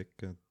die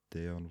Ecke.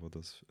 Dejan, der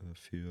das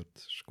führt,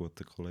 ist ein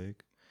guter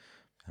Kollege.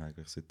 Ich bin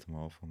eigentlich seit dem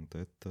Anfang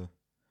dort.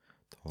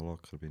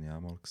 Talacker bin ich auch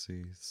mal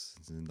gewesen. Das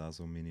sind auch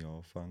so meine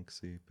Anfänge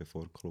gewesen.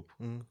 Bevor der Club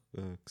war,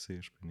 bin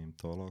ich im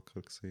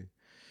Talacker gewesen.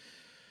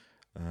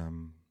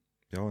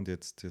 Ja, und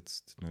jetzt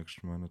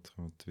nächsten Monat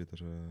kommt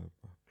wieder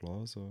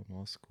Plaza,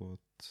 Mascot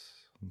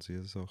und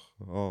diese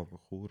Sachen.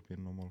 Chur bin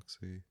ich nochmal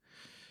gewesen.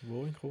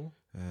 Wo in Chur?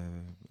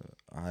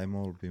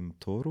 Einmal beim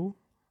Toro,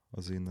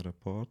 also in einer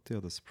Party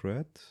an der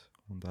Spread,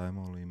 und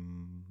einmal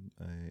in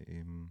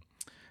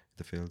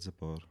der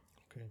Felsenbar.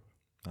 Okay.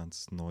 Haben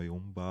es neu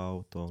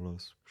umgebaut,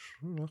 alles.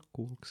 Das war recht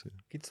cool gewesen.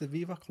 Gibt es den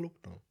Viva Club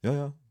noch?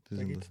 Ja, die Den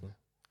sind gibt's noch.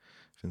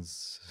 ich finde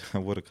es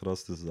auch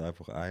krass, dass es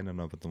einfach einer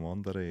neben dem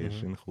anderen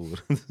ist in Chur.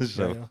 Das ist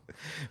Ja, auch, ja.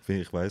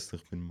 ich weiss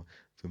nicht, ich bin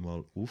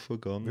mal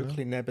raufgegangen.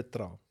 Wirklich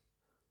nebendran.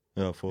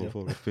 Ja, voll.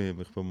 Ja. Ich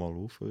bin mal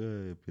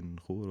raufgegangen, ich bin in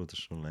Chur, oder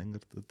schon länger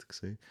dort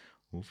gesehen,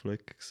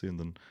 auflegen gewesen. Und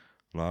dann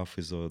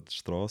laufe ich so die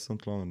Straße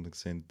entlang und dann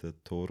sehen der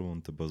Toro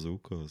und der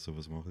Bazooka. So,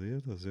 was macht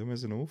ihr da? Ja, wir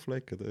sind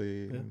auflegen da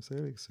im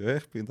Selig. So, ja,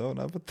 ich bin da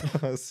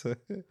nebendran.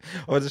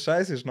 Aber der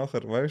Scheiß ist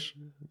nachher, weißt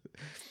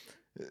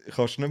du,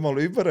 kannst nicht mal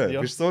rüber. Ja.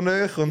 Bist so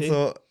nah und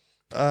so,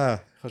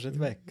 Kannst nicht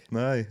weg.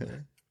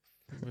 nein.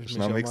 Du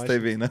Schnell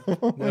Mixtape rein.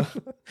 Ja.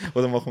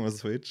 Oder machen wir einen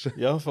Switch?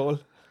 Ja,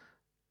 voll.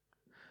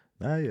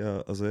 Nein,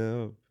 ja, also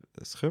ja,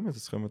 es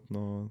kommt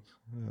noch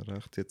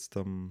recht. Jetzt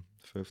am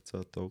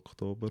 15.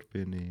 Oktober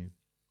bin ich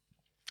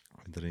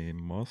wieder im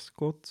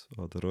Mascot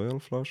an der Royal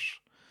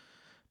Flush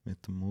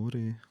mit dem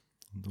Muri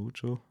und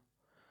Ujo.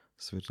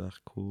 Das wird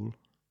echt cool.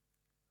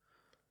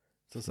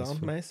 So Das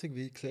soundmäßig,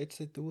 wie sieht es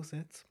dort aus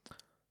jetzt?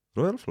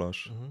 Royal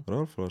Flush? Mhm.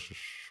 Royal Flush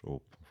ist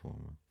Open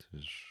Format.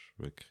 Das ist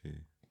wirklich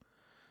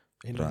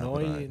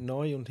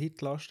Neu und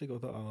hitlastig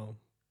oder auch?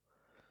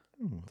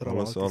 Oder auch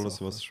Alles, alte alles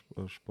Sachen?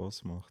 was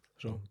Spaß macht.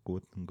 Schon?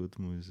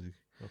 Gute Musik.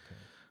 Okay.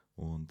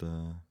 Und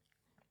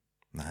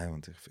nein,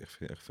 und ich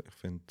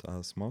finde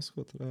als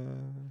Maskott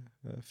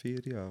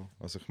feiere ich auch.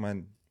 Also ich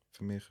meine,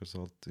 für mich ist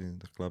halt,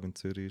 ich glaube in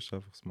Zürich ist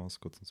einfach das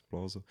Maskott und das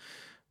Blasen,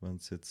 wenn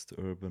es jetzt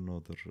Urban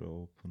oder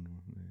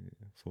Open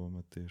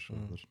Format ist,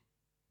 oder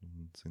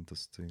sind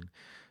das Ding.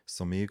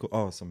 Samigo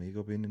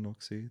bin ich noch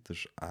gewesen. Das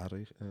ist auch,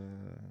 ich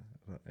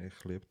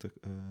liebe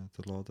den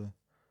Laden.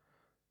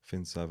 Ich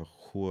finde es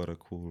einfach hure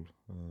cool,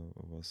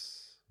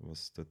 was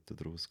dort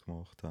daraus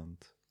gemacht haben.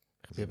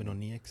 Ich bin eben noch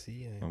nie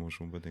gewesen. Man muss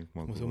unbedingt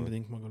mal Ich muss schauen.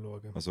 unbedingt mal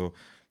schauen. Also,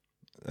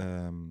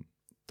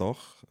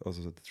 Dach,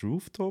 also der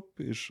Rooftop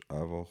ist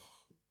einfach,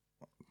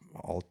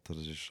 Alter,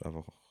 das ist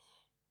einfach,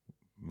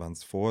 wenn du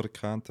es vorher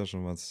kennt hast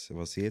und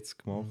was sie jetzt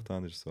gemacht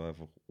haben, ist so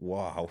einfach,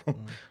 wow,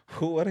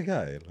 hure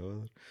geil,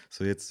 oder?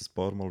 So jetzt ein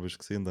paar Mal bist du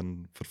gesehen,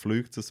 dann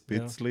verflügt es ein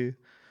bisschen,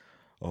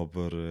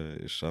 aber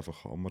ist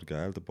einfach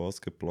hammergeil, der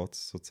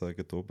Basketplatz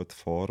sozusagen da oben, die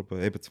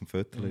Farbe, eben zum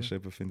Föteln ist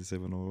eben, finde ich es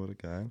eben noch hure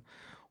geil.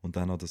 Und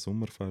dann an der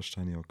Sommerfest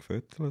habe ich auch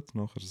gefötelt,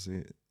 nachher ist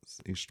die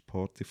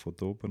Party von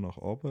da oben nach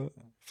oben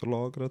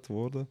verlagert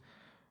worden.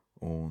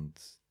 Und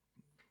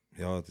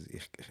ja, das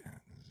ist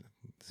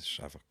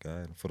einfach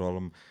geil. Vor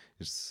allem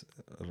ist es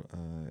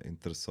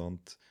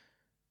interessant,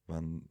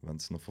 wenn du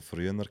es noch von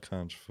früher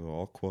kennst, von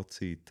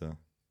Aqua-Zeiten.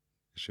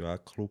 Ist ja auch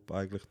ein Club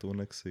eigentlich da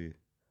unten gewesen.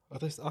 Ah,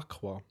 das ist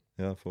Aqua.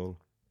 Ja, voll.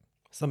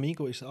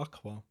 Samigo ist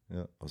Aqua.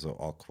 Ja, also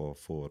Aqua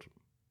vor.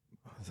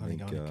 Das habe ich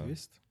gar nicht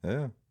gewusst.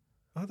 Ja,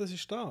 Ah, das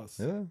ist das?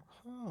 ja,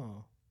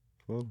 Ah,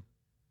 voll.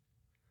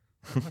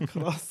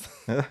 krass.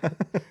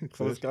 Ich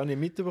habe das gar nicht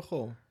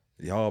mitbekommen.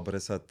 Ja, aber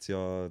es hat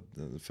ja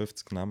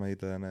 50 Namen in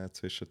den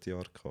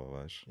Zwischenjahren gehabt,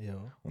 weißt du?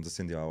 Ja. Und es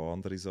sind ja auch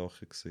andere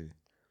Sachen gewesen,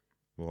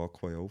 wo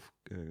Aqua ja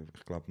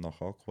ich glaube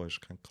nach Aqua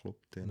ist kein Club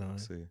drin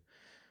gewesen.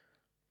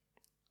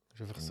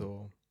 Das ist einfach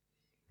so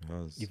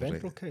Ja,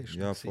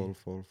 Event-Location. Ja, voll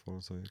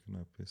so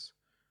irgendetwas.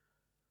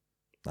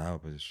 Nein,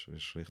 aber es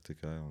ist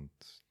richtig geil und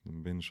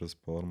dann bin ich schon ein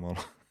paar Mal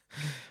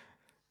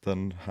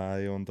dann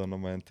heim und dann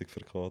am Montag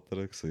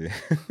verkatert gewesen.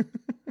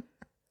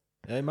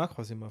 Ja, im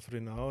Aqua sind wir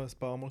früher auch ein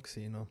paar Mal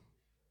gesehen.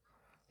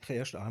 Ich habe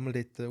erst einmal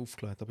dort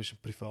aufgelegt, aber es war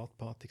eine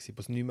Privatparty,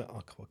 wo es nicht mehr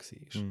Aqua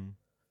war. Mhm.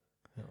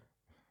 Ja.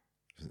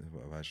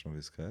 Weißt du noch, wie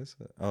es geheißen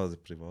hat? Ah, der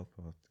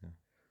Privatparty. Ja.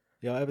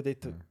 Ja, eben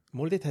dort,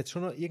 mal dort hat es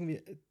schon noch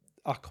irgendwie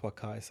Aqua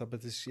geheißen, aber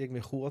das ist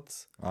irgendwie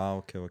kurz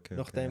Okay.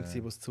 nachdem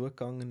wo es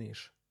zugegangen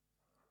ist.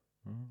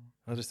 Mhm.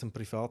 Also es war ein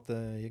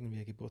privater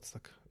irgendwie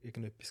Geburtstag,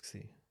 irgendetwas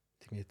gewesen.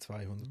 Irgendwie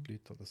 200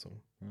 Leute oder so.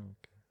 Ja,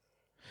 okay.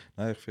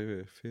 Nein, ich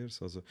feiere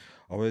es. Also,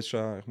 aber es ist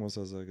auch, ich muss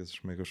auch sagen, es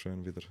ist mega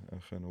schön, wieder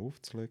können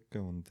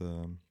aufzulegen und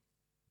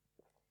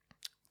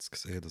zu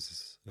sehen, dass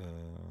es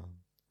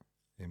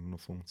immer noch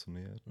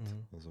funktioniert.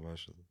 Also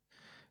weißt du,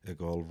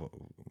 egal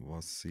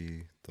was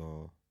sie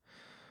da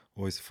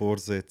uns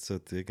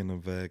vorsetzen,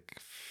 irgendeinen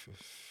Weg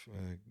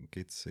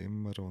gibt es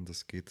immer und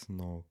es gibt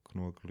noch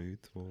genug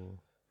Leute, die...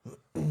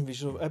 Wie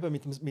schon eben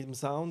mit dem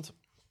Sound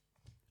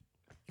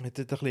hat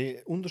es ein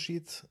bisschen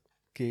Unterschied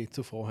gegeben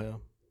zu vorher.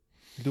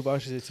 Du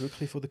weißt es jetzt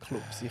wirklich von den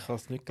Clubs. Ich kann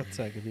es nicht gerade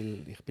sagen,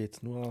 weil ich bin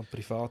jetzt nur an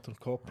Privat- und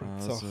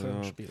Corporate-Sachen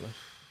am Spielen.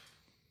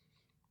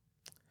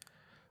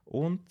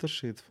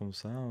 Unterschied vom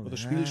Sound?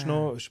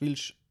 Oder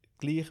spielst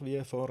gleich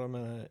wie vor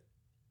einem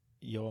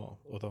Jahr?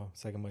 Oder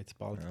sagen wir jetzt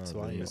bald 2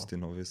 Jahre? Ich müsste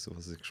noch wissen,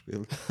 was ich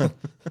gespielt habe.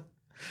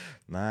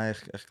 Nein,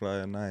 ich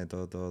glaube, nein,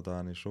 da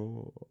habe ich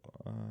schon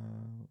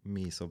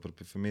mies. Aber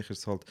für mich ist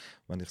es halt,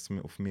 wenn ich es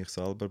auf mich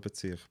selber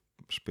beziehe, ich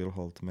spiele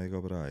halt mega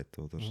breit,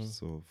 oder?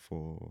 So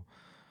von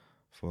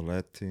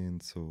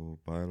Latin zu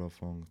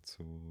Bailafunk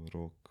zu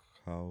Rock,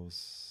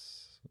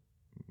 House,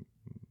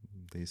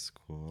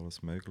 Disco,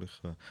 alles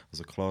Mögliche.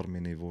 Also klar,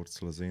 meine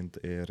Wurzeln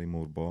sind eher im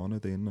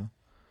Urbanen drin.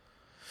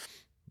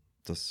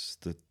 Von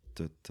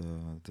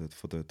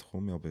dort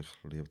komme ich, aber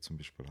ich liebe zum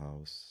Beispiel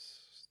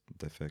House,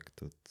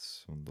 Defected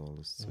und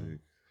alles Zeug.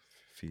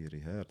 Feiere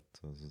ich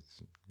hart. Also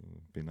ich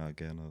bin auch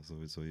gerne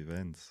sowieso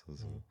Events.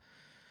 Also,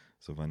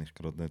 so, wenn ich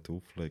gerade nicht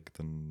auflege,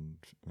 dann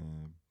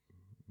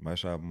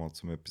weißt du auch mal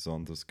zum etwas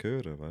anderes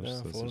hören.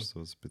 Weißt? Ja, so, es ist so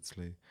ein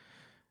bisschen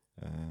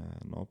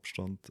einen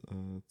Abstand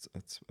zu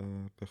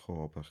bekommen.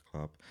 Aber ich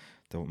glaube,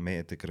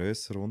 der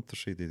grössere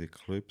Unterschied in den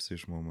Clubs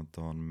ist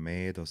momentan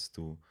mehr, dass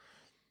du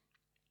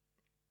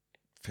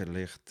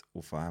vielleicht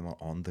auf einmal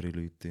andere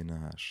Leute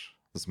drin hast.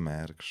 Das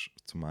merkst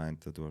du. Zum einen,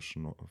 du hast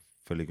eine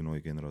völlig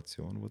neue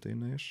Generation, die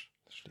drin ist.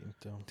 Das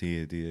stimmt, ja.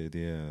 Die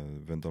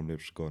wollen am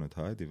liebsten gar nicht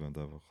heim, die wollen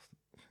einfach...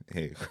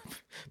 Hey,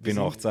 ich bin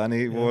 18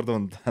 geworden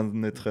und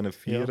haben nicht können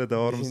feiern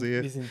darum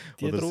sich. Wie sind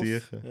die oder drauf?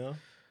 sicher. Ja.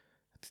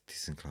 Die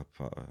sind, glaub,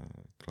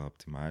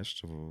 die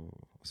meisten,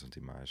 also die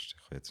meisten,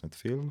 ich habe jetzt nicht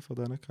viele von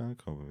denen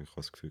kennengelernt, aber ich habe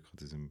das Gefühl,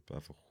 die sind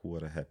einfach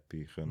hure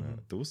happy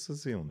können draussen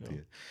sein und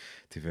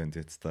die wollen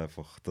jetzt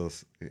einfach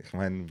das, ich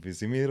meine, wie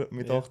sind wir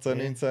mit 18,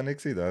 19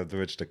 gewesen? Du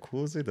willst da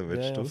cool sein, da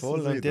willst du draussen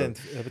voll. sein. Und die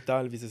haben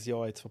teilweise ein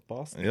Jahr jetzt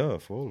verpasst. Ja,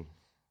 voll.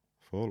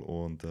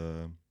 Und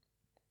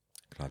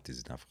Ich glaube, die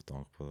sind einfach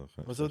dankbar.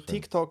 Also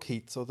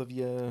TikTok-Hits oder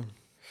wie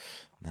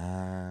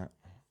Nein,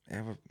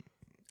 aber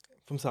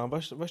vom Sound.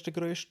 Was ist der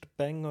grösste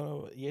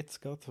Banger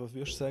jetzt gerade? Was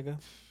würdest du sagen?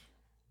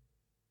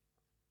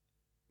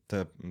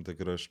 der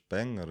grösste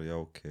Banger, ja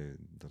okay,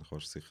 dann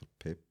kannst du sicher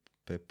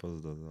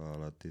Pepas oder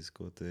La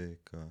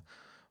Discoteca.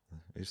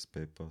 Ist es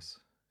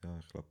Pepas? Ja,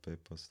 ich glaube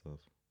Pepas da.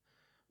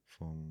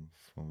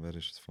 Wer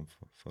ist es? Vom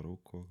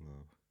Faruko,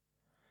 glaube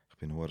ich. Ich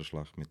bin hure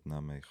schlecht mit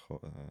Namen.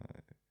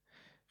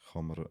 Ich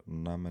kann mir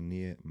Namen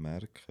nie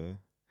merken.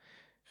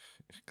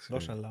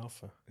 Lass schnell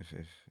laufen.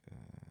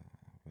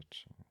 Warte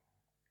schon.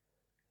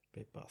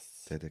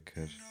 Pepas. Der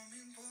gehört.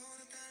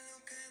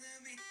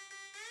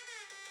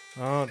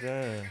 Ah,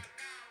 der.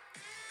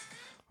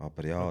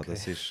 Aber ja, Okay.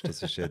 das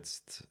ist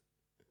jetzt.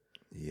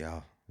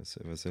 Ja,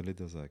 was soll ich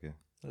da sagen?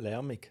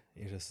 Lärmig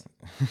ist es.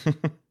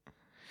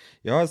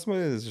 Ja, es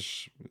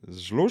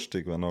ist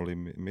lustig, wenn alle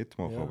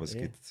mitmachen, Ja, aber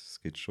eh. es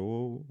gibt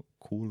schon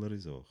coolere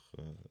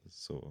Sachen.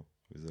 So,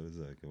 wie soll ich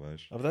sagen,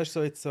 weißt du? Aber das ist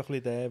so jetzt so ein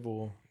bisschen der,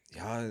 wo...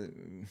 Ja, der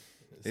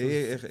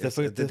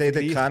den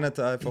Vergleich- kennen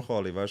einfach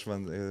alle, weißt du,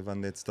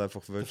 wenn jetzt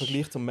einfach Der willst.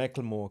 Vergleich zum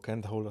Macklemore,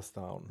 Can't Hold Us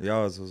Down.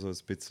 Ja, so ein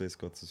bisschen, es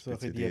geht so So ein ein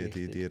bisschen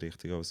bisschen die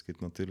Richtung, aber es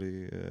gibt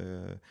natürlich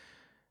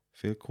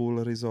viel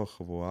coolere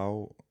Sachen, die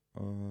auch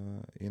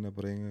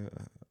reinbringen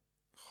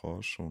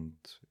kannst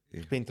und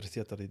Ich bin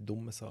interessiert an den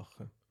dummen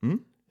Sachen.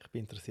 Hm? Ich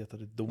bin interessiert an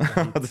den dummen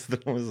Das Hits.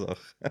 ist eine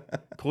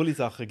Sache. Coole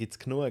Sachen gibt es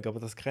genug, aber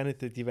das kennen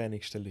die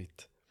wenigsten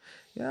Leute.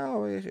 Ja,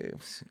 aber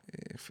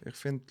ich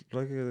finde,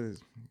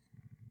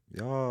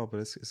 ja, aber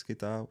es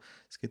gibt auch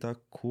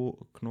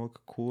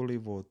genug coole,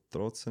 die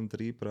trotzdem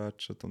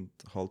reinbretschen und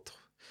halt,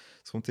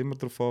 es kommt immer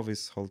darauf an, wie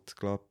es halt,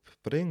 glaub,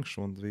 bringst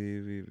und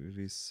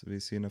wie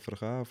es ihnen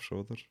verkaufst,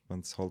 oder?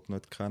 Wenn sie es halt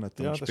nicht kennen,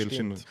 dann Ja, das spielst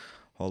du ihn stimmt.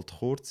 halt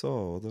kurz an,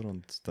 oder?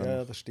 Und dann,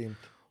 Ja, das stimmt.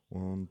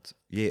 und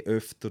je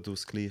öfter du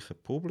das gleiche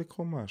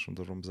Publikum hast, und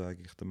darum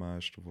sage ich den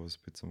meisten, die ein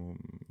bisschen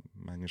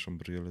manchmal am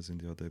Brüllen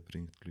sind, ja, der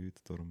bringt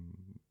Leute, darum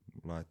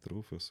leitet er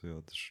auf. Also,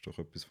 ja, das ist doch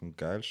etwas vom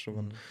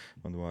Geilsten,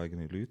 wenn du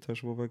eigene Leute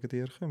hast, die wegen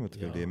dir kommen.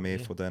 Ja, Weil je mehr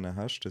ja. von denen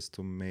hast,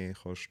 desto mehr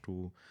kannst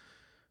du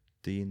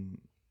deinen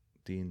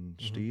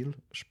Stil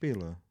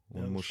spielen. Und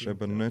Ja, das musst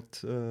stimmt, eben ja.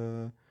 nicht,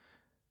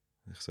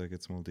 ich sage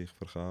jetzt mal, dich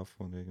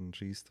verkaufen und irgendeinen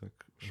Scheisstag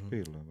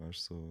spielen,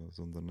 weißt, so,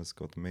 sondern es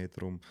geht mehr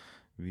darum,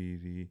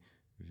 wie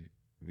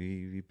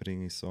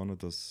bringe ich es an,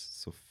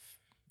 dass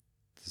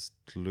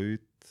die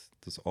Leute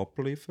das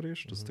abliefern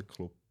ist, dass der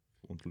Club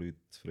und die Leute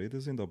zufrieden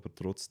sind, aber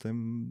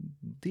trotzdem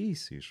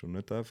dies ist und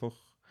nicht einfach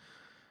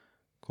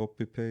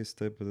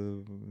Copy-Paste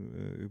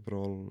eben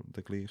überall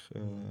der gleiche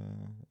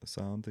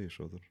Sound ist,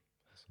 oder?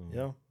 So.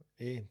 Ja,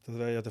 das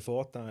wäre ja der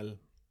Vorteil,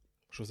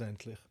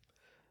 schlussendlich.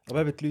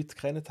 Aber eben, die Leute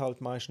kennen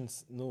halt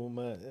meistens nur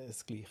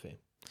das Gleiche.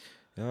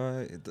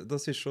 Ja,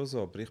 das ist schon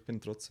so, aber ich bin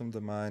trotzdem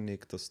der Meinung,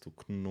 dass du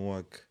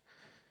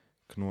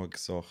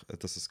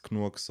dass es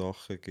genug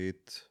Sachen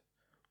gibt,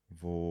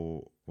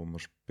 wo man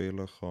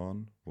spielen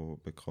kann, wo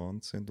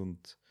bekannt sind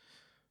und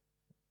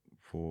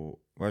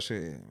weißt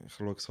du, ich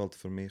schaue es halt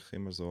für mich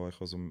immer so, ich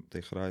habe so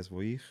den Kreis,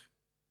 wo ich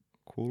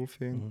cool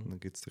finde, und dann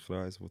gibt es den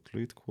Kreis, wo die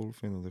Leute cool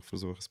finden und ich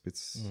versuche ein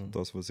bisschen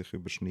das, was sich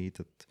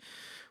überschneidet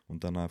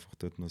und dann einfach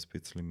dort noch ein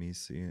bisschen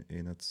meins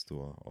rein zu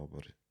tun,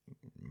 aber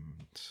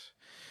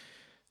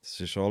das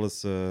ist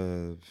alles,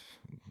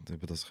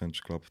 über das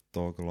könntest du, glaube ich,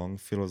 tagelang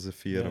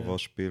philosophieren, Ja.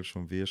 was spielst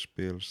und wie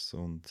spielst.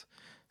 Und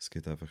es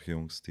gibt einfach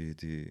Jungs, die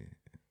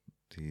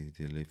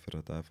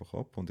liefern einfach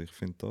ab. Und ich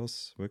finde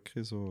das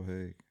wirklich so,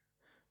 hey,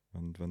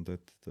 wenn du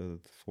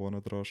dort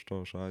vorne dran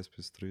stehst, 1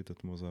 bis 3,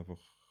 das muss einfach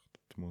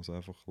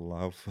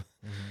laufen.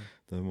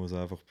 Das muss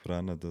einfach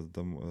brennen.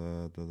 Da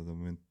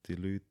müssen die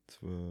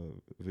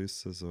Leute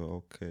wissen, so,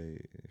 okay,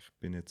 ich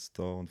bin jetzt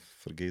da und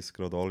vergesse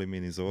gerade alle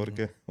meine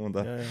Sorgen und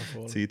auch Ja, die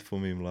voll. Zeit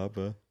von meinem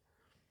Leben.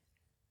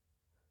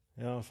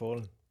 Ja,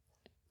 voll.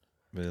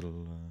 Weil,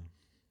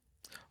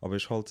 aber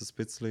es ist halt ein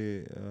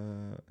bisschen,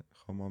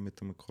 ich habe mal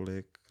mit einem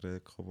Kollegen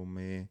geredet, der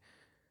mehr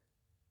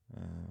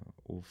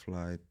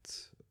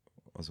auflegt,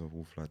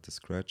 er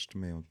scratcht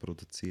mehr und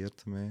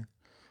produziert mehr.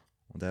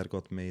 Und er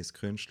geht mehr ins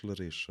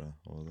Künstlerische,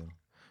 oder?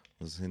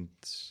 Das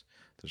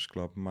ist,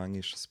 glaube ich, manchmal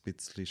ein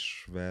bisschen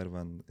schwer,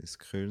 wenn ins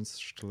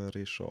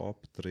Künstlerische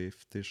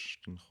abtrifft ist,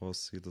 dann kann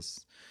es sein,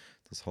 dass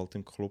das halt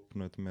im Club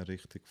nicht mehr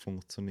richtig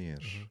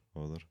funktioniert,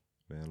 oder?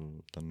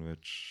 Weil dann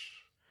willst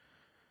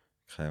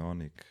du, keine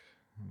Ahnung,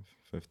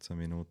 15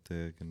 Minuten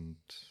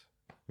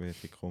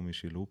irgendwelche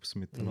komische Loops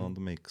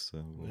miteinander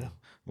mixen,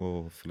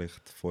 wo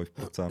vielleicht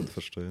 5%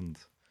 verstehen.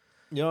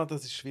 Ja,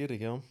 das ist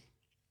schwierig, ja.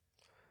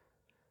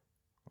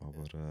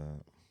 Aber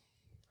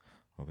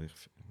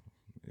ich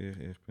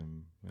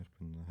bin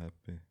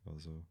happy.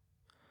 Also,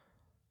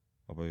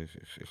 aber ich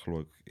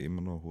schaue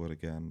immer noch hure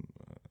gerne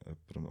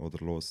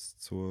oder los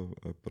zu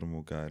jemandem,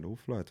 der geil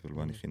auflegt. Weil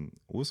wenn ich in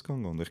den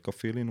Ausgang gehe, und ich gehe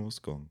viel in den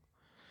Ausgang,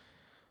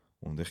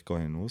 und ich gehe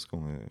in den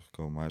Ausgang, ich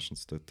gehe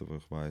meistens dort, wo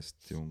ich weiss,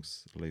 die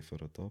Jungs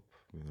liefern ab.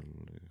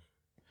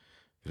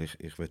 Weil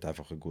ich will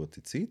einfach eine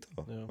gute Zeit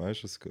haben. Ja.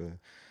 Weißt, es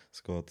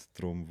geht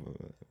darum,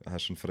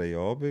 hast du einen freien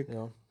Abend,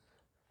 Ja.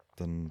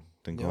 dann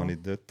Ja. gehe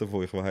ich dort,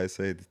 wo ich weiss,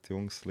 hey, die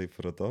Jungs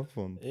liefern ab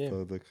und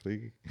Ja. da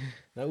kriege ich.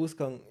 Nein,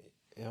 Ausgang,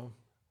 ja.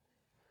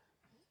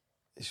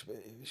 Ist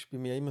bei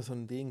mir immer so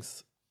ein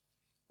Dings,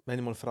 wenn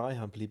ich mal frei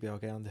habe, bleibe ich auch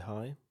gerne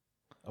daheim.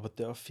 Aber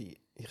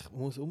ich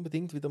muss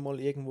unbedingt wieder mal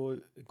irgendwo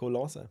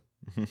hören,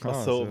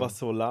 was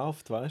so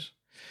läuft, weißt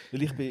du?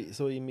 Weil ich bin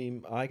so in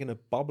meinem eigenen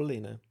Bubble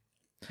inne,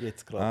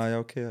 jetzt gerade. Ja,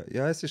 okay.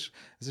 Ja, es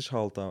ist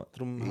halt auch.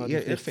 Darum habe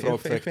ich dich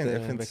gefragt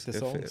wegen den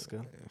Songs,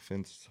 gell? Ich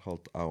finde es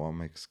halt auch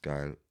am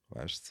geil,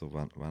 weißt du, so,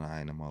 wenn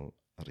einer mal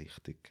eine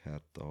richtig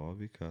harte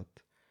Abend hat.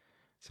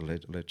 So,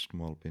 letztes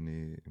Mal bin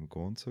ich im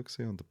Gonzo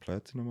und der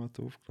Platinum hat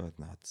aufgelegt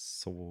und hat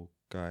so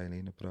geil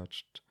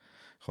reingebratscht.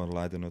 Ich konnte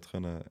leider nicht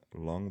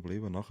lang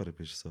bleiben. Nachher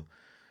bist du so,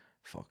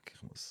 fuck,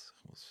 ich muss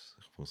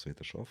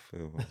wieder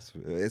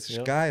arbeiten. Es ist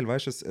Ja. geil,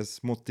 weißt du,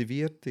 es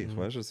motiviert dich, Mhm.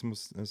 weißt du,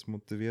 es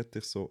motiviert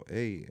dich so,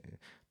 ey,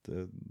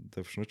 du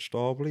darfst nicht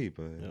stehen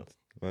bleiben. Ja.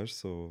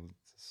 Weißt du,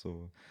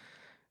 so.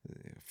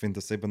 Ich finde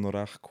das eben noch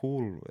recht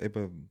cool,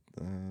 eben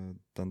dann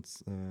jemanden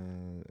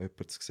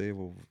zu sehen,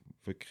 der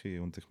wirklich,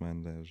 und ich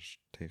meine, der ist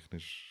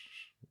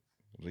technisch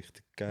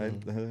richtig geil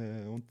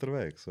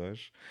unterwegs,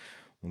 weißt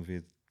du? Und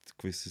wie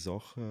gewisse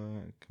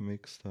Sachen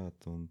gemixt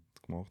hat und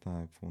gemacht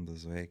hat, gefunden,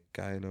 so, hey,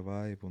 geiler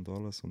Vibe und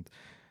alles. Und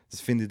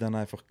das finde ich dann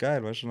einfach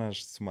geil, weißt du? Dann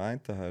hast du zum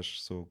einen hast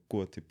du so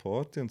gute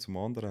Party und zum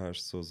anderen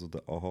hast du so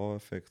den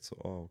Aha-Effekt, so,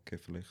 okay,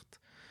 vielleicht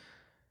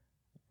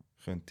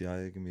könnte ich auch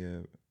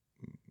irgendwie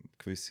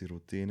gewisse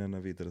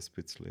Routinen wieder ein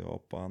bisschen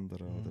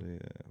abändern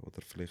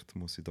oder vielleicht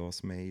muss ich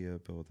das mehr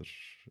üben oder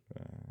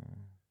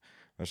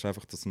weißt du,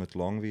 einfach, dass es nicht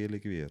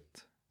langweilig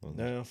wird.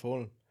 Oder? Ja,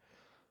 voll.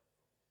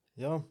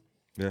 Ja,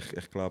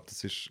 Ich glaube,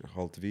 das ist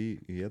halt wie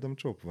in jedem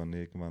Job, wenn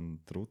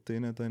irgendwann die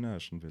Routine drin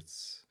hast, dann wird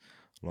es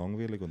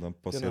langweilig und dann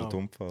passiert Genau.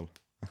 Unfall.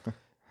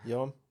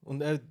 ja.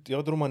 Und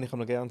ja, darum habe ich auch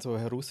noch gerne so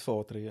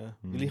Herausforderungen.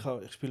 Weil ich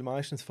spiele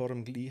meistens vor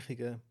dem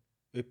gleichen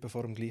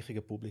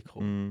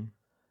Publikum. Mm.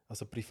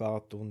 Also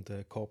Privat- und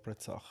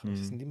Corporate-Sachen.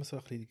 Es sind immer so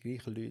ein bisschen die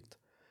gleichen Leute.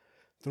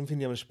 Darum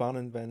finde ich es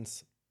spannend, wenn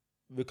es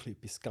wirklich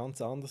etwas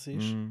ganz anderes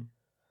ist.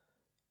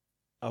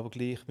 Aber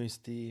gleich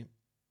müsste ich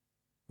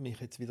mich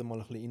jetzt wieder mal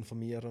ein bisschen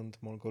informieren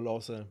und mal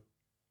hören,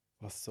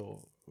 was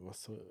so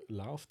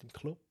läuft im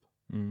Club.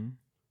 Weil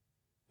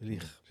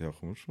ich... Ja,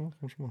 kommst du mal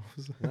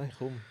raus. Nein,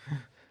 komm.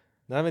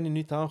 Nein, wenn ich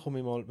nicht ankomme,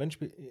 ich mal...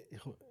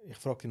 Ich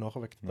frage dich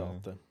nachher wegen der Ja.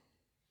 Daten.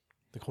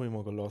 Dann komme ich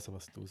mal hören,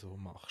 was du so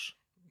machst.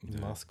 Im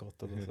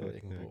Maskott oder so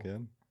irgendwo. Ja,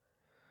 gern.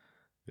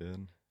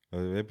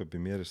 Also eben, bei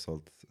mir ist es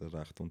halt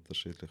recht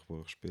unterschiedlich,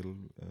 wo ich spiele.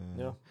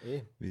 Ja,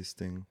 Wie das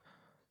Ding.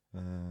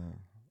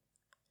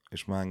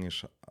 Ist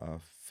manchmal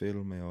auch viel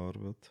mehr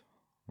Arbeit.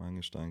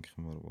 Manchmal denke ich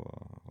mir,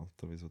 wow,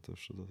 Alter, wieso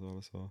tust du das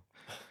alles an?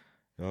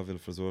 Ja, weil du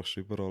versuchst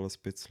überall ein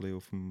bisschen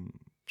auf dem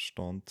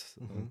Stand,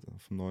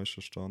 auf dem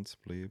neuesten Stand zu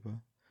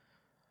bleiben.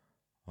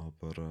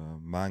 Aber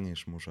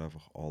manchmal musst du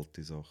einfach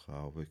alte Sachen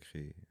auch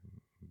wirklich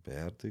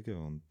beerdigen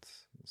und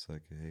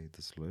sagen, hey,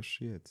 das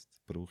lösche ich jetzt, das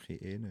brauche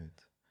ich eh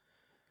nicht.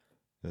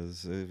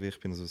 Ich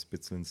bin so ein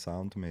bisschen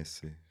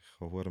soundmäßig. Ich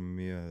habe verdammt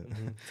Mühe.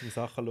 Zum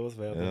Sachen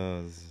loswerden.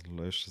 Ja, das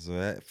löschen. So,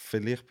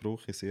 vielleicht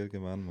brauche ich es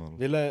irgendwann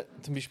mal.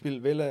 Zum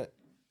Beispiel,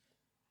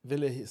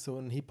 welche so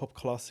einen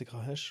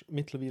Hip-Hop-Klassiker hast du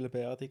mittlerweile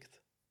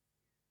beerdigt?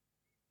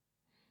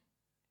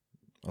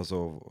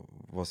 Also,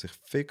 was ich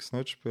fix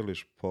nicht spiele,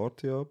 ist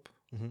Party Up,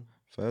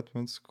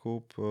 Fatman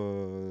Scoop,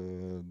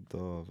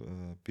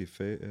 Be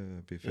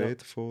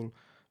Faithful.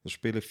 Das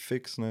spiele ich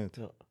fix nicht.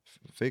 Ja.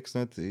 Fix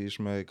nicht, ist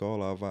mir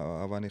egal,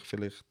 auch wenn ich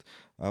vielleicht,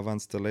 auch wenn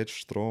es der letzte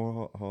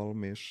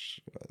Strohhalm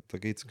ist, da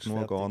gibt es genug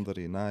fertig.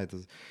 andere. Nein,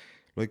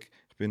 schau, ich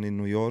bin in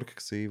New York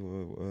gewesen,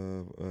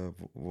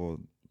 wo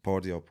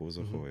Party Up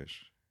rausgekommen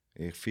ist.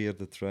 Ich feiere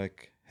den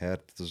Track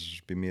hart, das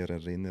ist bei mir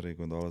Erinnerung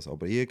und alles,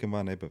 aber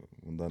irgendwann eben,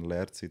 und dann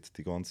Lehrzeit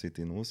die ganze Zeit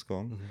in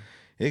Ausgang,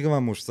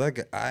 irgendwann musst du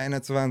sagen,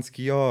 21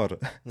 Jahre,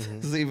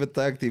 7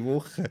 Tage die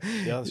Woche,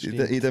 Ja, das in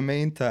stimmt. der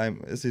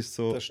Meantime, es ist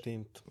so, Das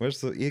stimmt.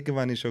 weißt du, so,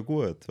 irgendwann ist ja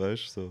gut,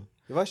 weißt du, so.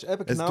 Ja, weißt,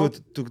 eben genau,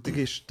 Du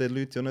gibst den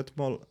Leuten ja nicht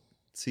mal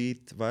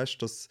Zeit,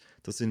 weißt, dass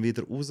du ihn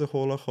wieder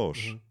rausholen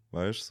kannst.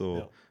 Weißt so,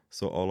 Ja.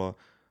 so à la,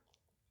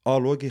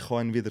 schau, ich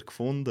habe ihn wieder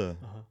gefunden.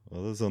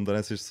 Oder? Sondern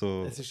es ist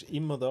so. es ist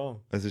immer da.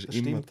 Es ist Das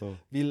immer stimmt, da.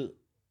 weil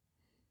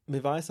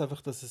man weiß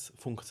einfach, dass es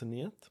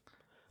funktioniert.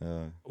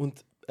 Ja.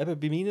 Und eben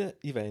bei meinen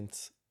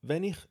Events,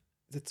 wenn ich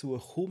dazu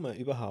komme,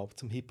 überhaupt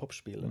zum Hip-Hop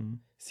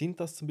spielen, sind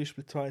das zum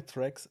Beispiel 2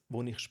 Tracks,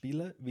 die ich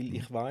spiele, weil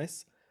ich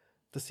weiß,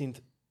 das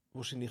sind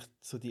wahrscheinlich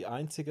so die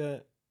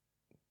einzigen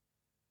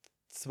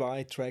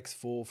 2 Tracks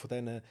von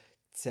diesen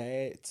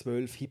 10,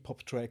 12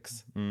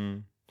 Hip-Hop-Tracks,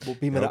 die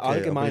bei einem okay,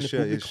 allgemeinen aber ist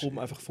ja- Publikum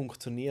einfach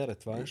funktionieren,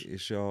 weißt du?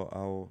 Ist ja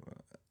auch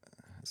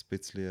ein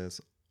bisschen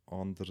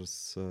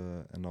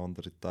ein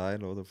anderer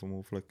Teil oder, vom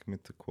Auflegen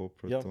mit der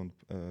Corporate Ja. und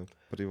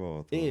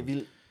Privat.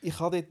 Weil ich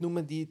habe dort nur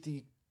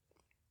die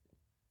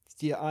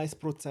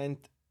 1%,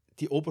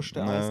 die obersten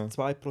Ja.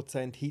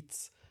 1-2%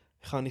 Hits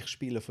kann ich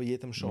spielen von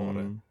jedem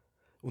Genre.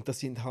 Und das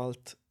sind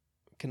halt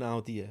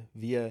genau die,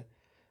 wie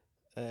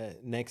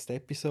Next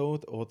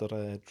Episode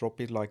oder Drop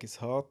It Like It's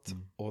Hot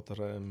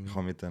oder Ich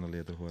habe mit diesen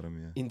Liedern hure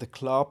Mühe. In the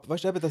Club.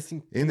 Weißt du, eben, das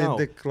sind In genau.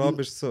 the Club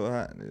ist so...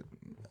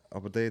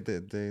 aber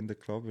der in the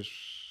Club ist...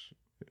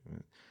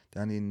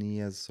 Den habe ich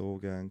nie so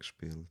gern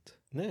gespielt.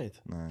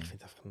 Nicht? Nein. Ich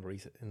finde einfach ein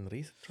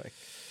riesen Track.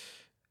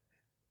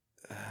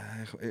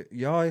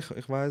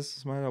 Ich weiß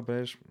es mal,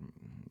 aber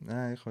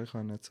nein, ich habe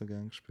ihn nicht so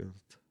gern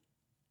gespielt.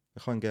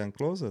 Ich habe ihn gern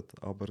gelesen,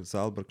 aber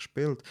selber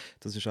gespielt.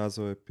 Das ist auch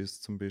so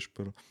etwas, zum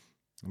Beispiel,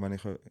 wenn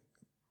ich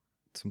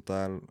zum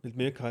Teil... Weil du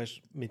Mühe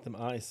hast mit dem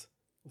Eis.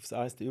 Aufs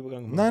Eis den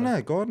Übergang machen.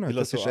 Nein, gar nicht.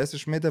 Weil so Es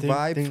ist mehr der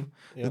Vibe.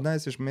 Ja. Nein,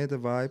 es ist mehr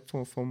der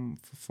Vibe vom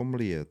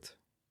Lied.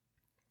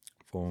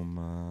 Ich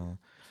finde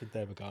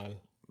den eben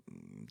geil.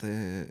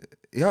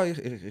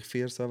 Ich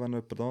feiere es auch, wenn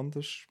jemand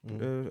anders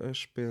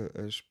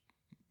spielt.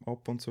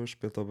 Ab und zu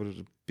spielt, aber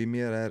bei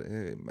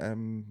mir, bei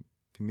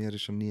mir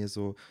ist er nie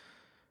so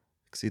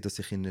gewesen, dass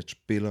ich ihn nicht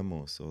spielen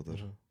muss, oder?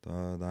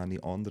 Da habe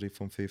ich andere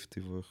vom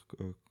 50, die ich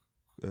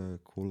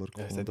cooler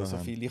Ja, es gefunden hat auch so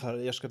habe. viel. Ich habe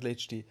erst gerade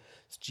letzte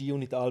das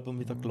G-Unit-Album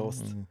wieder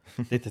gelost.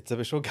 Dort hat es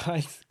aber schon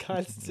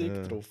geiles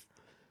Zeug drauf.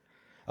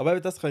 Aber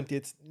eben das könnte ich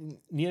jetzt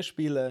nie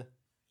spielen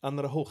an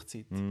einer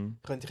Hochzeit.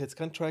 Könnte ich jetzt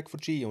keinen Track von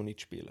G-Unit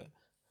spielen.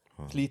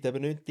 Das liegt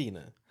eben nicht drin.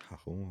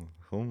 Ach, komm,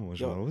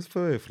 musst du mal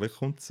ausprobieren. Vielleicht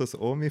kommt es das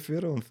Omi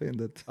für und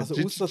findet Also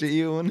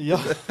G-Unit.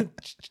 Ja.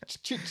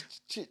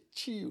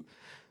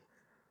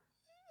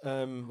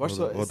 Weißt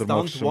du, so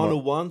Stunt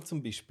 101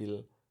 zum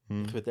Beispiel.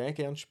 Ich würde den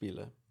gerne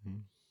spielen.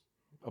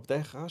 Aber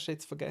den kannst du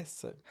jetzt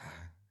vergessen.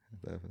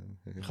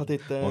 Ich habe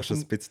dort... Machst du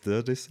ein bisschen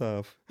Dirty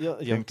South? Ja,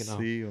 genau.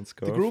 MC und Der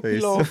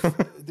Scarface.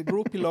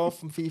 Groupie Love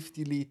vom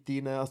 50 liegt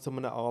drin, an so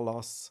einem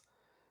Anlass.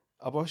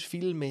 Aber es ist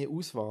viel mehr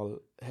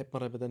Auswahl, hat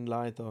man eben dann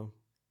leider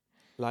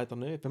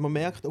nicht. Wenn man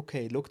merkt,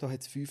 okay, schau, da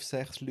hat es 5,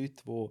 6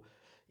 Leute, die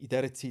in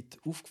dieser Zeit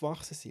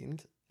aufgewachsen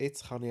sind,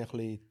 jetzt kann ich ein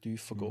bisschen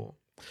tiefer gehen.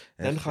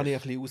 Dann kann ich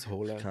ein bisschen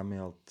ausholen. Ich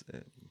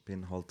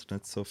bin halt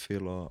nicht so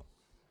viel an...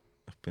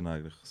 Ich bin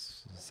eigentlich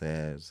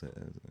sehr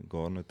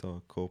gar nicht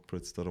an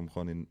Corporates, darum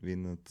kann ich wie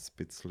nicht ein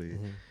bisschen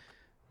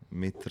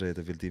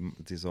mitreden, weil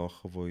die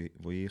Sachen,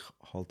 wo ich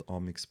halt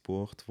amix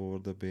gebucht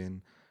worden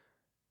bin,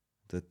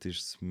 dort ist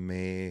es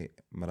mehr,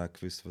 man hat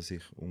gewusst, was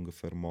ich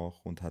ungefähr mache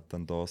und hat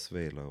dann das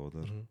wählen,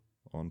 oder?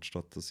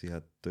 Anstatt dass ich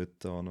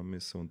dort hin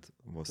müssen und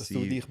was dass sie...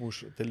 du dich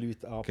musst den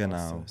Leuten anpassen.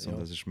 Genau, so,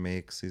 das war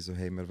mehr gewesen, so,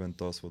 hey, wir wollen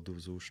das, was du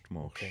sonst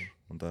machst. Okay.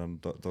 Und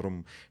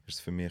darum ist es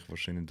für mich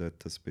wahrscheinlich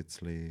dort ein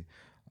bisschen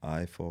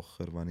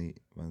einfacher, wenn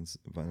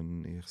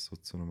ich so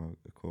zu einem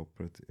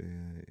Corporate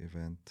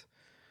Event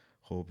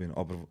gekommen bin.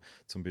 Aber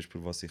zum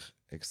Beispiel, was ich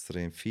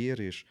extrem feiere,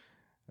 ist,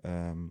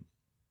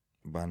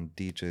 wenn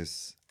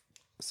DJs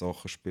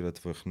Sachen spielen,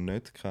 die ich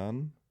nicht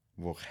kenne,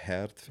 die ich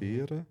hart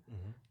feiere,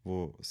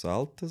 die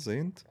selten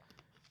sind.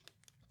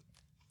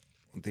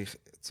 Und ich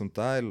zum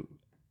Teil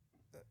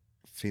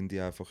finde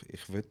ich einfach,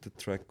 ich will den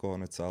Track gar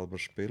nicht selber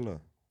spielen.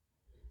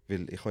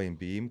 Weil ich habe ihn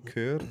bei ihm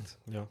gehört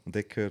und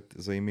der gehört,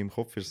 so in meinem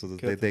Kopf ist so,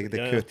 der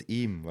gehört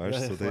ihm,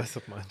 weißt du? Ich weiss,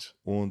 was du meinst.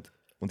 Und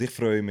ich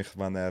freue mich,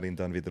 wenn er ihn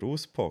dann wieder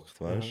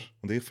auspackt, weißt du?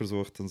 Und ich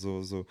versuche dann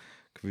so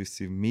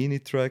gewisse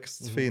Mini-Tracks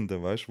zu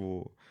finden, weißt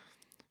du,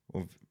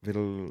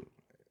 weil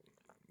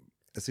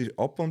es ist,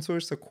 ab und zu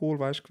ist es cool,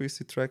 weißt,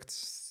 gewisse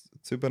Tracks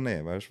zu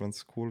übernehmen, weißt, wenn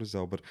es cool ist,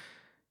 aber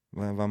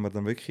wenn wir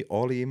dann wirklich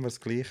alle immer das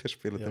Gleiche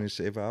spielen, dann ist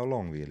es eben auch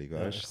langweilig,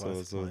 weißt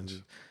du?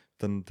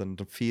 Dann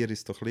feiere ich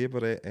es doch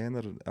lieber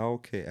eher,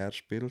 okay, er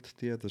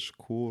spielt die, das ist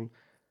cool,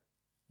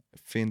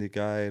 finde ich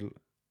geil.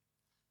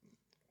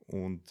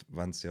 Und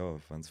wenn es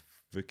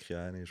wirklich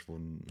einer ist, wo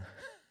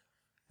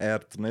er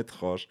nicht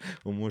kannst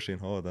und musst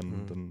ihn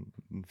haben, dann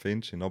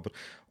findest du ihn. Aber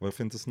ich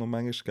finde es noch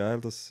manchmal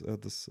geil, dass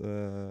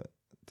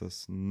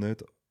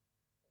nicht,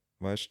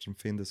 weißt du,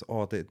 findest,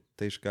 der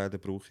ist geil, den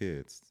brauche ich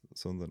jetzt.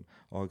 Sondern,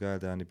 geil,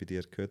 den habe ich bei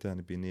dir gehört, den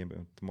habe ich bei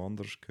niemandem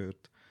anders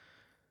gehört.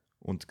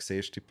 Und du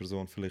siehst die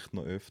Person vielleicht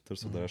noch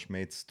öfters oder hast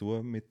mehr zu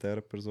tun mit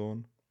dieser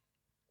Person.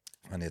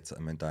 Wenn jetzt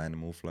mit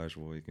einem auflässt,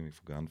 der irgendwie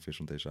von Genf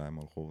ist und der ist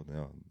einmal gekommen,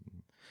 ja,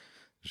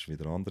 das ist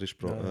wieder eine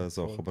andere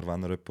Sache. Aber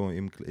wenn wir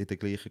in den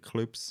gleichen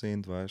Clubs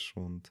sind, weißt,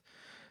 und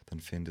dann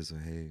finde ich so,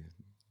 hey,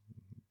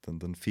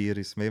 dann feiere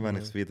ich es mehr, wenn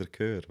ich es wieder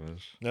höre.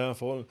 Weißt. Ja,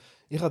 voll.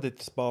 Ich habe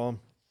dort ein paar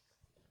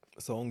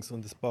Songs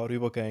und ein paar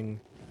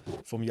Übergänge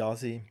vom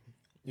Yasi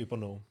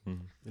übernommen.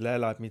 Weil er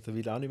leitet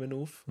mittlerweile auch nicht mehr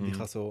auf. Und ich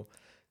habe so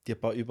die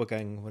paar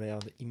Übergänge, die er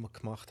immer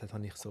gemacht hat,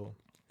 habe ich so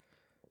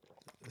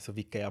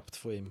wie geerbt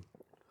von ihm.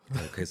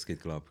 Okay, es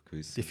gibt, glaube ich,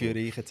 gewisse. Die führe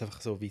ich jetzt einfach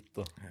so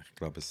weiter. Ich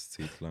glaube, eine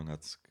Zeit lang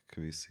hat es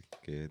gewisse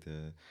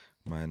gegeben.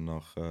 Ich meine,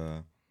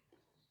 nach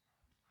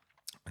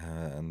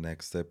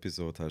Next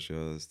Episode hast du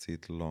ja eine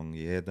Zeit lang in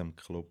jedem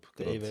Club.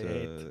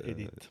 Der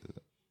Edit.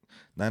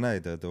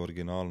 Nein, der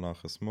Original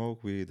nachher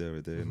Smoke Weed,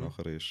 Everyday,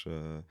 nachher ist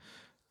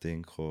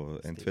Ding gekommen,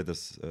 entweder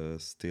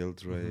Still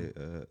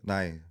Dre,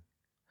 nein,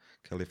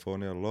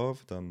 California Love,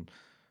 dann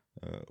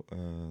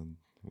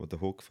wo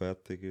der Hook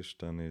fertig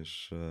ist, dann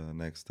ist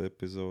Next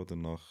Episode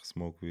und nach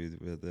Smoke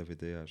Weed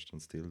Everyday hast du dann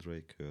Still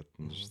Dre gehört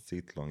und das ist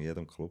eine Zeit lang in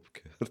jedem Club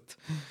gehört.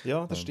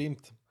 Ja, das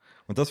stimmt.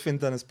 Und das finde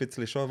ich dann ein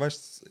bisschen schon,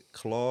 weißt du,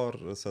 klar,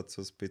 es hat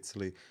so ein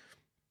bisschen,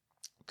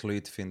 die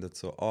Leute finden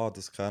so,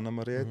 das kennen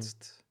wir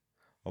jetzt,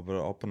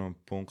 aber ab einem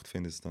Punkt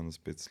finde ich es dann ein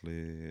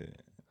bisschen,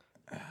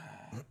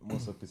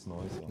 muss etwas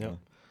Neues sein. Ja.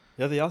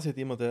 Ja, der Jasi hat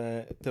immer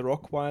den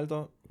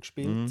Rockwilder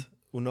gespielt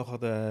und nachher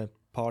den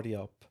Party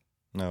Up.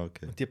 Ja,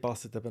 okay. Und die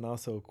passen eben auch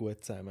so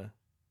gut zusammen.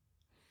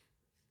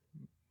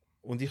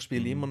 Und ich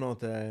spiele immer noch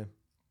den.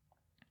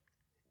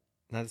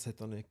 Nein, das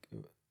hat auch nicht.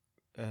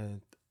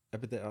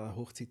 Eben der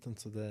Hochzeit und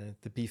so, der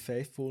Be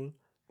Faithful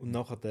und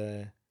nachher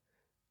der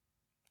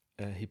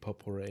Hip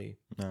Hop Hooray.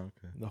 Ja,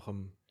 okay. Nach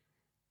dem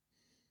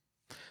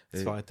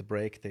zweiten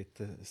Break dort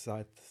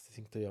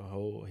singt er ja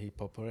ho, Hip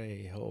Hop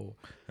Hooray, ho.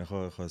 Ich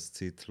habe eine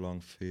Zeit lang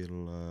viel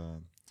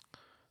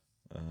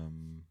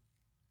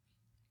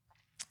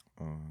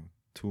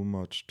Too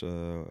Much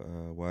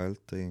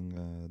Wild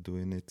Thing,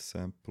 Doing It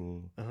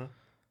Sample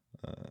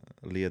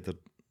Lieder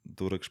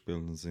durchgespielt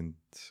und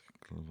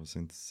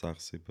sind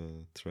 6,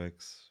 7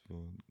 Tracks.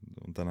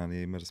 Und dann habe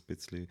ich immer ein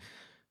bisschen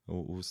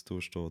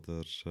austauscht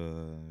oder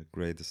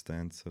Greatest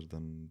Dancer,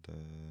 dann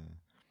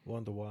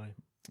Wonder Why.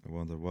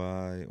 Wonder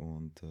Why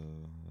und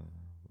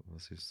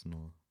was ist es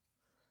noch?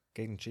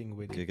 Gegen Jing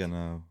With It.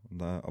 Genau.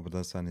 Aber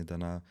das habe ich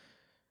dann auch.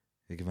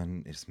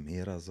 Irgendwann ist es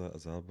mehr als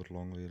selber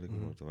langweilig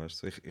geworden.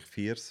 Weißt du? Ich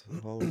feiere es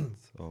halt,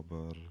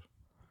 aber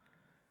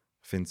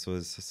ich finde so,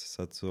 es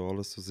hat so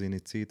alles so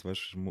seine Zeit.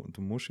 Weißt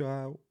du, musst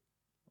ja auch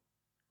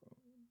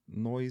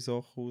neue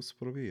Sachen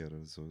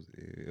ausprobieren.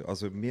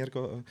 Also mir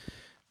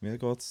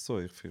geht es so.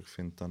 Ich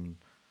finde dann.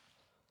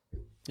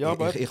 Ja,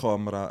 aber ich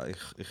habe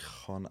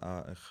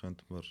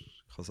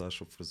es auch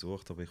schon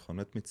versucht, aber ich kann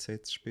nicht mit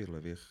Sets spielen,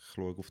 weil ich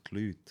schaue auf die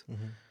Leute.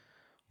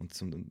 Und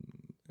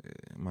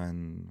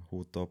mein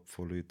Hut ab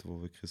von Leuten,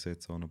 die wirklich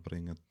Sets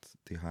anbringen,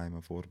 die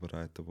Heime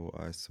vorbereiten, die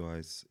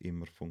 1:1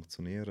 immer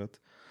funktionieren.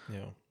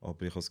 ja.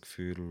 Aber ich habe das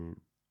Gefühl,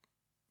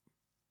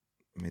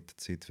 mit der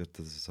Zeit wird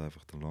das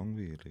einfach dann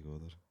langweilig,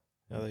 oder?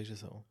 Ja, das ist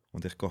so.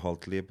 Und ich gehe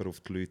halt lieber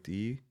auf die Leute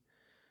ein.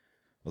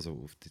 Also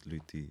auf die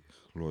Leute ein.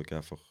 Ich schaue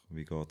einfach,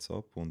 wie geht es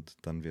ab. Und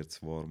dann wird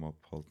das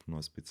Warm-up halt noch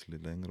ein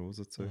bisschen länger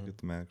rausgezogen.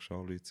 Du merkst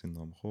auch, Leute sind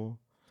am Kommen.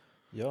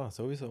 Ja,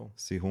 sowieso.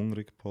 Sie sind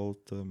hungrig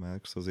behalten,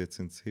 merkst du, also jetzt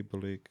sind sie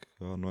hibbelig,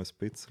 ja, noch ein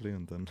bisschen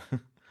und dann...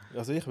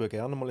 Also ich würde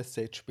gerne mal ein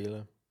Set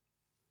spielen.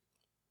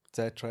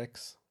 10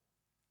 Tracks.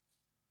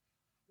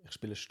 Ich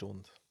spiele eine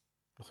Stunde.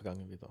 Dann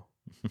gehe ich wieder.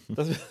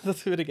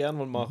 Das würde ich gerne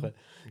mal machen.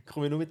 Ich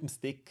komme nur mit dem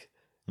Stick,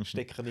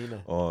 stecken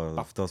rein.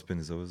 Auf das bin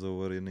ich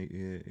sowieso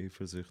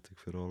eifersüchtig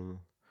für alle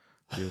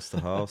die aus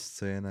der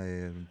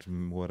House-Szene.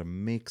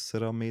 einen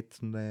Mixer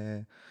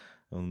mitnehmen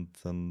und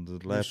dann der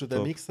Laptop. Nimmst du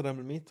den Mixer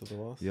einmal mit,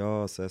 oder was?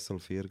 Ja, das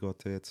SL4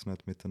 geht ja jetzt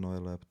nicht mit den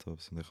neuen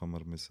Laptops. Und ich habe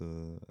mir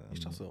müssen,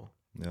 Ist das so?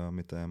 ja,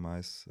 mit dem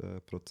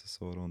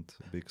M1-Prozessor und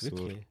Big Sur.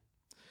 Wirklich?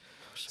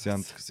 Sie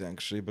haben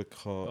geschrieben,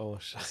 Oh,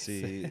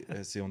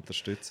 Scheiße. sie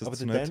unterstützen Aber es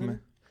der nicht Denon? mehr.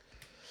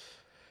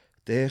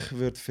 Der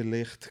würde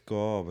vielleicht gehen,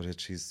 aber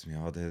jetzt schießt mir,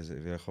 ja,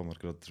 ich habe mir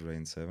gerade den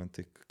Rain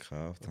 70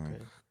 gekauft. Okay. Habe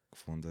ich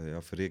gefunden,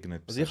 ja, für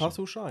irgendetwas. Also ich habe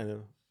sonst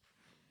einen.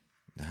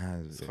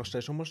 Nein, Das kannst du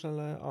den schon mal schnell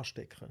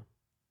anstecken.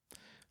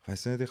 ich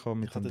weiß nicht, ich habe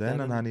mit Ich hatte dem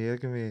Denon den- habe ich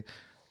irgendwie.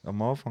 Am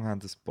Anfang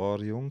haben ein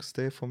paar Jungs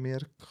den von mir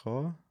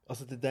gehabt.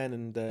 Also der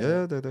Denon, der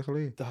Ja, der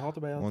kleine.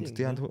 Hardware Und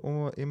die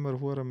haben immer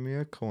hure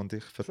Mühe gehabt und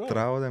ich Schon?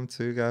 vertraue dem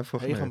Zeug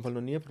einfach Hey, ich nicht. habe noch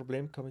nie ein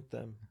Problem gehabt mit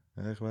dem.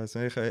 Ja, ich weiß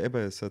nicht,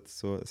 es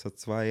hat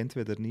zwei,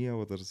 entweder nie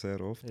oder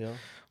sehr oft. Ja.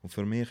 Und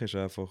für mich ist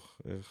einfach,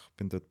 ich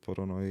bin dort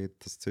paranoid,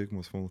 das Zeug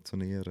muss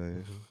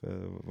funktionieren.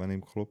 Wenn ich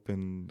im Club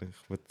bin,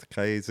 ich will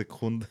keine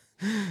Sekunde.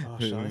 Ah,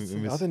 Wir scheiße.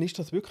 müssen- Dann ist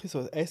das wirklich so.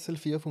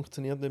 SL4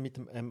 funktioniert nicht mit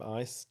dem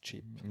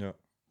M1-Chip. Ja,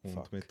 und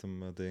Fuck. mit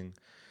dem Ding.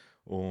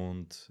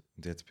 Und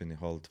jetzt bin ich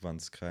halt, wenn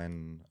es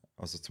kein.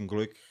 Also zum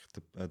Glück,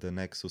 der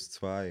Nexus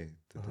 2,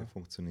 der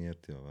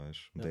funktioniert ja, weißt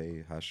du. Und Ja.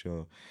 den hast du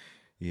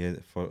ja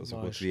so gut wie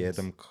Meistens.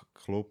 jedem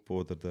Club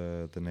oder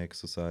der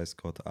Nexus 1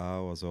 geht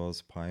auch, also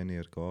als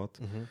Pioneer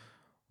geht.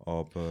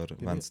 Aber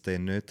wenn sie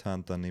den nicht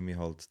haben, dann nehme ich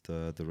halt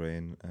den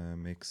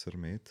Rain-Mixer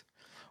mit.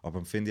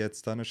 Aber finde ich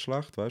jetzt auch nicht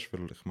schlecht, weißt du,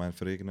 weil ich meine,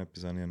 für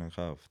irgendetwas habe ich ihn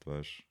gekauft,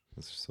 weißt du.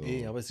 Das ist so.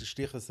 Aber es ist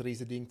sicher ein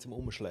riesiges Ding zum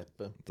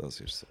Umschleppen. Das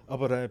ist so.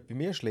 Aber bei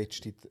mir ist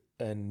letztens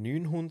ein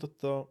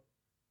 900er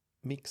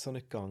Mixer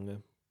nicht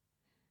gegangen.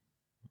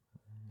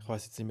 Ich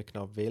weiß jetzt nicht mehr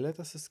genau, welcher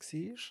das es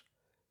war.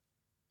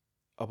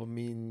 Aber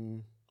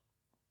mein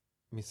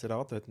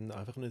Radio hat ihn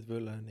einfach nicht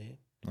nehmen.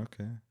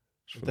 Okay.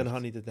 Und dann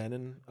habe ich den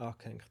Denon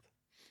angehängt.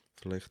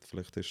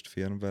 Vielleicht ist die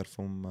Firmware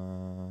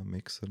vom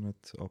Mixer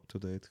nicht up to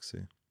date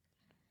gewesen.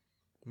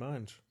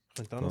 Meinst du?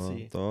 Könnte auch noch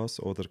sein. Das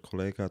oder der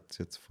Kollege hat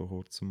jetzt vor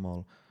kurzem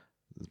mal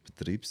das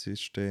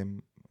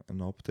Betriebssystem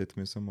ein Update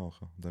müssen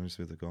machen. Und dann ist es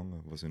wieder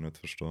gegangen, was ich nicht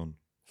verstehe.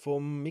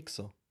 Vom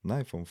Mixer?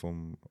 Nein,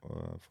 vom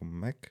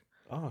Mac.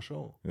 Ah,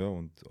 schon. Ja,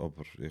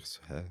 aber ich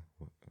so,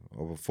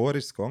 aber vorher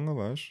ist es gegangen,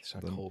 weißt du? Das ist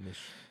auch komisch.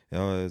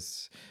 Ja,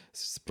 das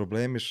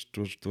Problem ist,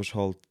 du hast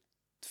halt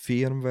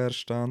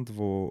Firmware-Stände,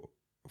 die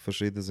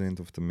verschieden sind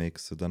auf dem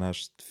Mixer. Dann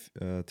hast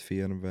du die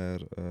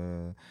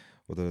Firmware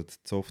oder die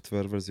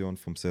Softwareversion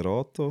vom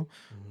Serato.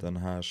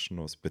 Dann hast du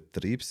noch das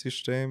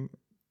Betriebssystem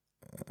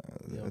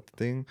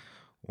Ding.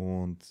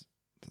 Und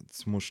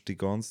das musst du die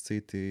ganze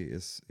Zeit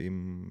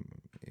im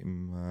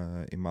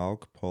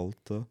Auge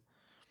behalten.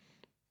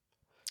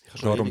 Ich habe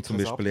schon Darum ewig zum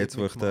kein Beispiel Update jetzt,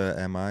 wo ich mitgemacht.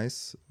 den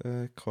M1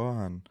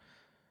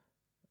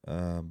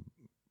 hatte,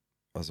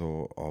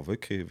 also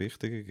wirklich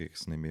wichtige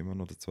Gigs, nehme ich immer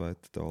noch den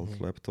alten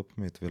Laptop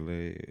mit,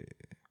 weil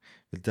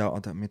mit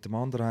dem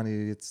anderen habe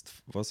ich jetzt,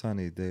 was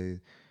habe ich,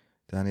 den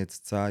habe ich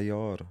jetzt 10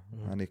 Jahre,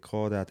 habe ich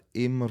gehabt, der hat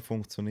immer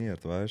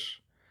funktioniert, weißt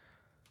du?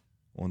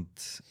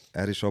 Und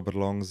er ist aber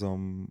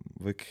langsam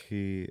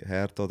wirklich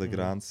hart an der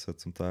Grenze,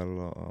 zum Teil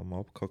am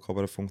Abkacken,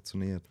 aber er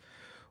funktioniert.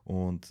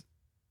 Und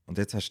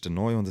jetzt hast du den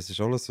neuen und es ist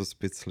alles so ein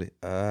bisschen,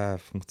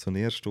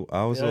 funktionierst du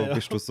auch so, Ja.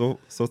 bist du so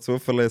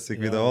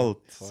zuverlässig wie der alt.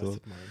 Ich weiss, So.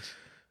 was du meinst.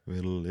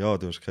 Weil, ja,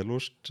 du hast keine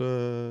Lust,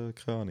 keine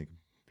Ahnung,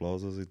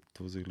 blasen sind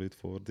 1000 Leute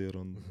vor dir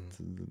und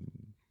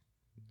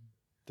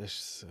Das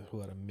ist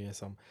hure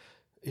mühsam.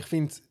 Ich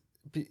finde,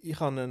 ich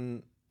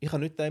habe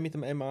nicht den mit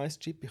dem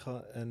M1-Chip, ich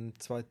habe einen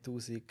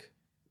 2018.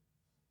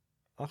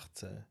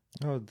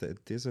 ja,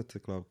 die sollte,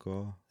 glaube ich,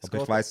 gehen. Es Aber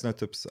ich geht- weiss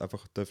nicht, ob es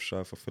einfach, darfst du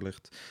einfach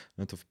vielleicht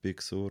nicht auf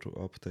Big Sur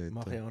updaten.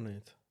 Mache ich auch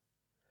nicht.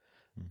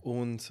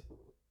 Und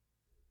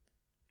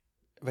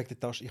wegen der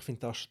Tasche, ich finde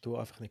die Tastatur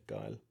einfach nicht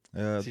geil.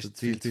 Ja, Sie ist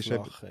die, viel die, zu ist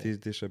eben, flach, die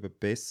ist eben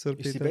besser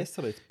Ist sie bei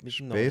besser jetzt mit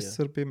dem neuen?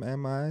 besser beim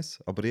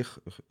M1, aber ich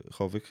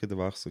habe wirklich den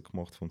Wechsel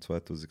gemacht vom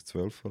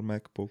 2012 vom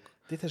MacBook.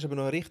 Dort hast du aber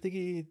noch eine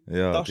richtige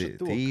Ja,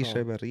 Tastatur die ist gehabt.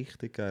 eben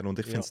richtig geil und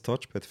ich Ja. finde das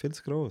Touchpad viel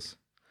zu gross.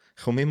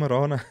 Ich komme immer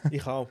ran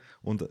Ich auch.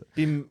 und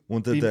Beim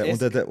der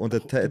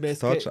SG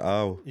Touch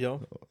auch.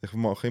 Ja. Ich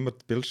mache immer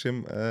den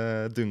Bildschirm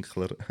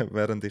dunkler,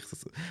 während ich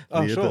das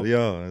Schon?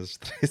 ja, es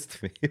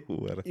stresst mich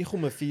hure. Ich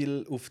komme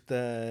viel auf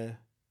den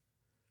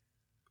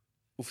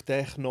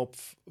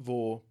Knopf,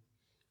 wo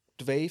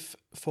die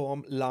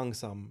Waveform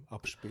langsam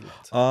abspielt.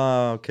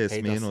 Ah, okay, das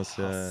Hey, Minus. das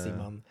hasse ich,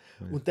 Ja, Mann.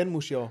 Und dann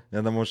musst du ja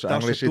ja, dann musst du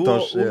Tastatur englische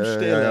Taste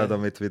umstellen, ja,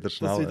 damit wieder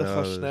schnell. dass du wieder ja,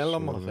 kannst das ist schneller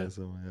schon machen.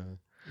 mühsam, ja.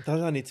 da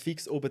habe ich jetzt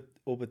fix oben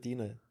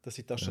drin, dass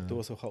ich die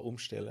Tastatur so kann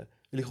umstellen kann.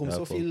 Weil ich komme Ja,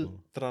 so voll, viel voll.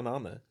 dran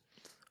an.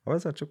 Aber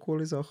es hat schon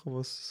coole Sachen, die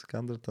es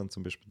geändert haben.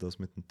 Zum Beispiel das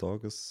mit dem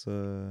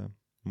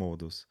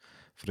Tagesmodus.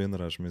 Früher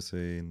hast du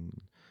müssen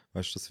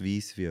weißt du, dass es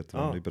weiss wird,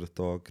 wenn du über den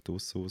Tag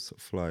draussen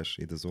ausfleischst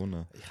in der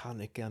Sonne. Ich habe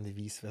nicht gerne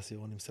die weiße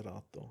Version im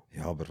Serato.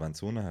 Ja, aber wenn du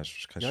Sonne hast,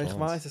 hast du keine Ja, Chance. ich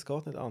weiß, es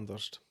geht nicht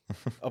anders.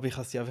 Aber ich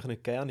habe sie einfach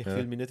nicht gerne. Ich Ja.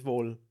 fühle mich nicht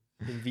wohl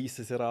im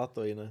weißen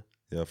Serato rein.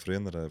 Ja,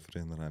 früher habe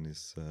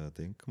ich ein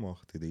Ding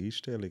gemacht. In den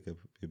Einstellungen,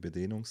 bei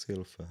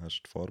Bedienungshilfen, hast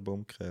du die Farbe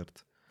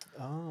umgekehrt.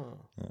 Ah,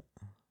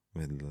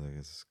 Weil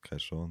es ist keine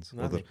Chance.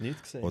 nein, habe ich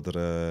nicht gesehen.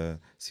 Oder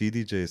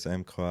CDJs,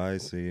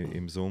 MK1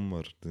 im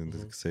Sommer, dann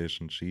siehst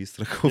du einen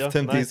Scheissdreck auf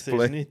dem nein,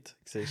 Display. Nicht.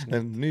 Siehst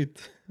nicht.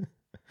 Nicht.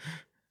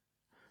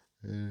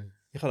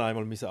 Ich habe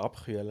einmal müssen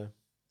abkühlen,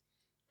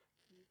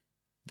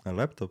 Ein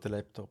Laptop? den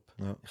Laptop.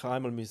 Ja. Ich habe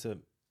einmal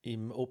müssen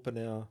im Open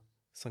Air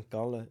St.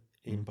 Gallen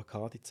im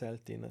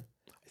Bacardi-Zelt rein.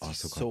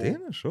 Sogar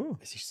denen schon?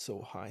 Es war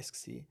so heiß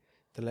gewesen.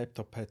 Der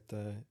Laptop hat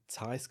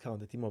zu heiß gehabt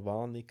und hat immer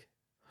Warnung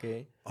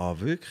gegeben. Ah,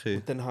 wirklich?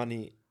 Und dann habe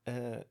ich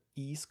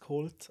Eis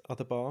geholt an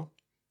der Bar,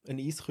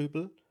 einen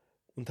Eiskübel,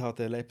 und habe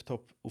den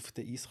Laptop auf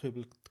den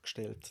Eiskübel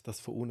gestellt, dass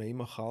von unten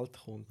immer kalt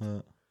kommt.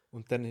 Ja.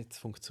 Und dann hat es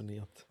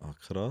funktioniert. Ah,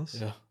 krass.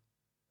 Ja.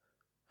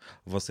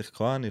 Was ich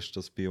kann, ist,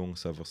 dass bei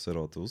uns einfach das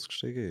Rad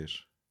ausgestiegen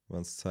ist,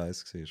 wenn es zu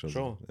heiß war. Also,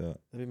 Schon? ja.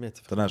 Dann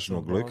Dann hast du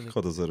noch Glück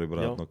gehabt, dass er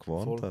überhaupt Ja, noch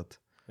gewarnt voll. hat.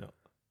 Ja.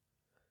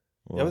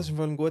 Wow. Ja, aber das ist im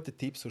Fall ein guter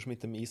Tipp, sonst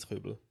mit dem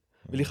Eiskübel.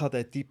 Weil ich habe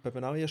den Tipp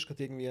eben auch erst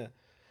gerade irgendwie ein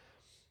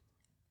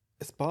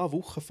paar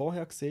Wochen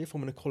vorher gesehen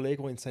von einem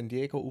Kollegen, der in San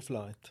Diego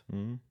aufleitet.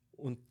 Mhm.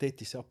 Und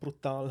dort ist es ja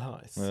brutal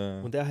heiß.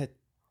 Ja. Und er hat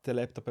den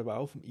Laptop eben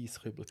auch auf dem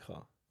Eiskübel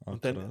gehabt. Ah,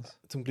 Und dann, krass.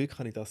 zum Glück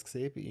habe ich das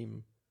gesehen bei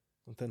ihm.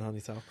 Und dann habe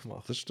ich es auch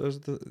gemacht. Das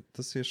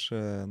ist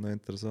noch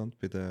interessant.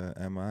 Bei der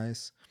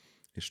M1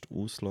 ist die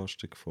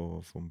Auslastung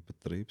vom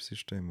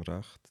Betriebssystem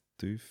recht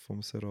tief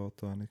vom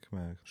Serato, habe ich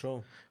gemerkt.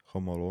 Schon. Ich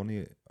habe mal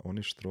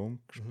ohne Strom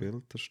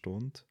gespielt, eine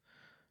Stunde.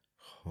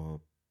 Ich habe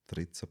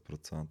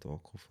 13%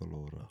 Akku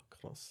verloren. Ach,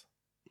 krass.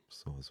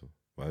 So,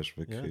 weißt du,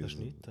 wirklich, Ja, das ist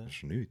also, nichts, ja. das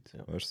ist nichts.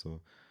 Ja. Weißt du,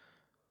 so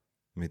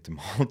mit dem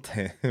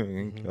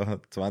Alten, ja,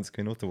 20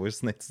 Minuten, wo ist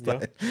das Netz Ja,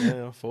 da?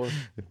 ja, voll.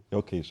 Ja,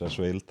 okay, ist auch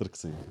schon älter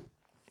gewesen.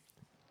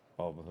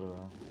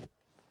 Aber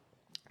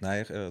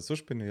nein,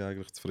 sonst bin ich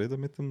eigentlich zufrieden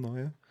mit dem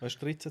neuen. Weißt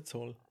du, 13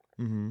 Zoll?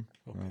 Mhm.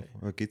 Okay. Ja,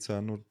 da gibt es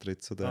auch nur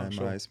 13 der Ah,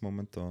 schon. M1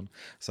 momentan.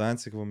 Das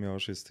Einzige, was mich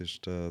anschießt,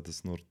 ist, dass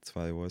es nur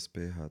 2 USB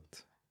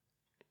hat.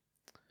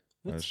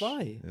 Nur Weisst,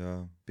 2?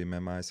 Ja, beim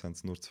M1 haben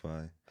es nur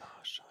 2. Ah,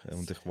 scheiße.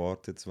 Und ich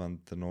warte jetzt,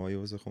 wenn der neue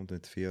rauskommt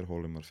mit 4,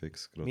 hole ich mir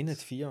fix gerade. Meine hat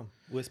 4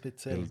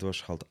 USB-C. Weil du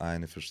hast halt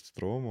einen für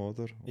Strom,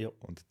 oder? Ja,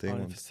 Und Ding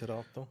eine und, fürs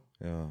Serato.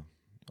 ja.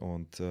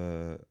 Und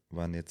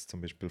wenn jetzt zum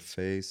Beispiel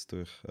Face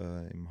durch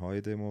im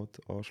HD-Mode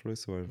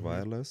anschließen, weil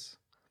wireless,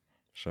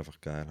 ist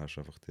einfach geil, hast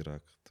einfach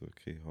direkt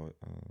wirklich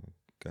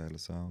geilen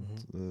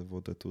Sound,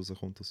 wo dort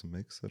rauskommt aus dem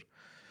Mixer.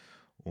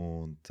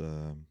 Und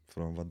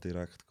vor allem, wenn du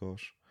direkt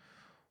gehst.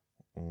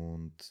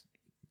 Und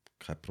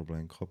kein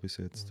Problem gehabt bis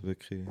jetzt,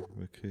 wirklich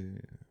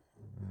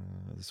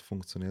das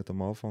funktioniert.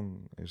 Am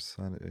Anfang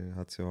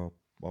hat es ja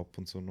ab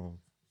und zu noch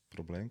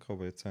Probleme gehabt,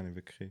 aber jetzt habe ich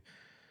wirklich,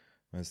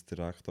 wenn es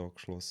direkt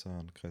angeschlossen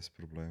habe, kein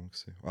Problem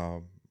gewesen.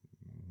 Am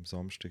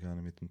Samstag habe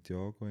ich mit dem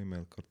Thiago im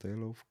El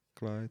Cartel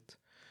aufgelegt.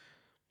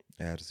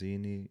 Er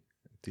seine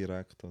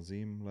direkt an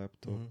seinem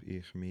Laptop,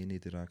 ich meine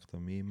direkt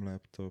an meinem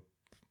Laptop.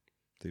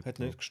 Hat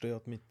nicht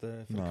gestört mit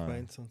der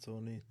Frequenz und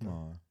so nicht?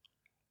 Nein.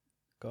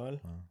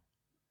 Geil. Nein.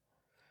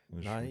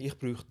 Nein, ich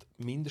bräuchte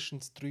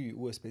mindestens 3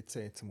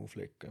 USB-C zum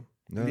Auflegen.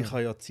 Ja. Weil ich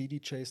habe ja die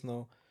CDJs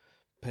noch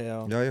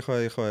per... Ja, ich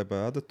habe eben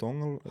auch den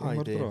Dongle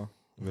immer HD. dran.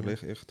 Weil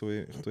ich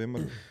tue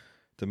immer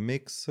den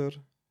Mixer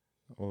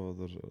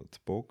oder die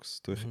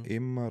Box tue ich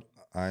immer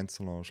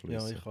einzeln Ja,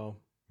 anschließen. ich auch.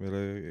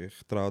 Weil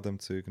ich traue dem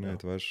Zeug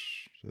nicht, Ja.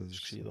 weißt du? Das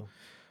ist gescheiter.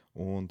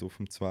 Und auf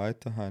dem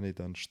zweiten habe ich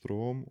dann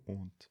Strom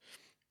und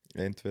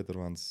entweder,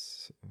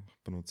 ich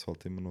benutze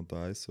halt immer noch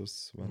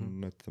Dicers, wenn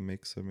ich nicht den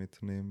Mixer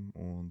mitnehme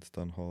und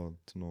dann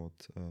halt noch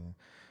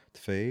die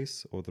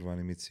Phase oder wenn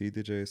ich mit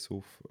CDJs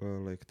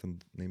auflege, dann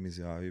nehme ich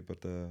sie auch über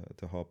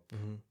den Hub,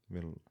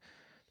 weil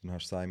dann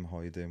hast du es auch im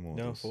HID-Modus.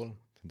 Ja, voll.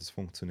 Und das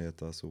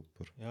funktioniert auch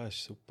super. Ja,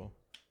 ist super.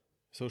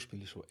 So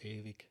spiele ich schon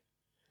ewig.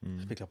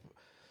 Ich glaube...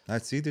 Nein,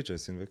 die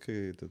CDJs sind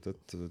wirklich,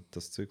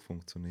 das Zeug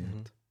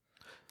funktioniert.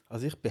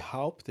 Also ich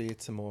behaupte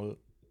jetzt einmal,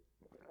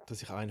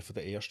 dass ich einer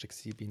der Ersten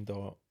war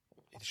da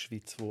in der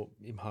Schweiz, der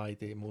im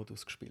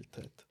HID-Modus gespielt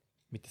hat.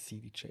 Mit den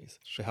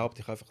CDJs.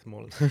 Behaupte ich einfach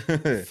mal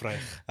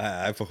frech.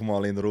 Einfach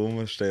mal in den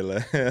Raum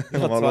stellen.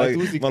 habe mal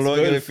schauen,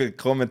 2012 wie viele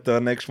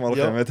Kommentare nächstes Mal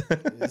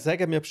kommen.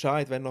 Sagen mir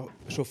Bescheid, wenn ihr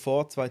schon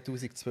vor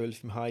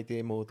 2012 im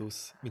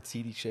HID-Modus mit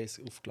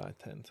CDJs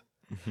aufgelegt habt.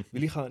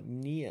 Weil ich habe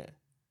nie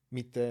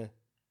mit der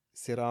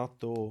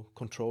Serato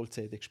Control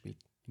CD gespielt.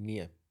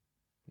 Nie.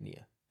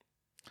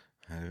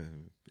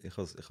 Ich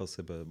habe es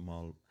eben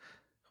mal,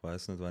 ich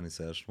weiß nicht, wann ich es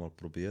das erste Mal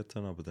probiert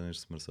habe, aber dann ist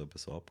es mir so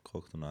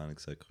abgehakt und dann habe ich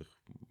gesagt,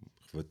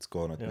 ich will es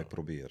gar nicht mehr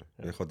probieren.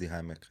 Ja. Ich hatte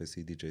daheim keine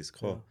CDJs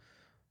gehabt.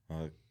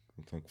 Und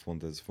habe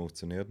gefunden, es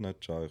funktioniert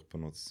nicht, schau, ich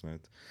benutze es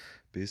nicht.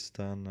 Bis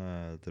dann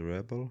der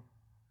Rebel,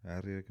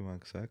 er irgendwann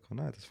gesagt hat,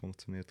 nein, das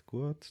funktioniert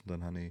gut. Und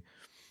dann habe ich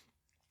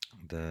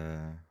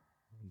den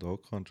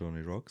Doka und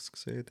Johnny Rocks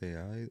gesehen,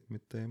 der auch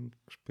mit dem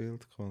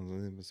gespielt hat.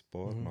 Und ein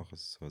paar nachher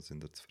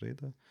sind wir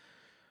zufrieden.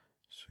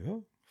 So,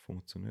 ja,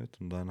 funktioniert.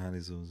 Und dann habe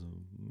ich so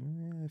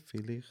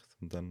vielleicht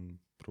und dann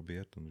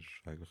probiert und es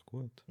ist eigentlich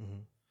gut.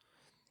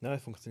 Nein,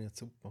 funktioniert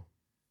super.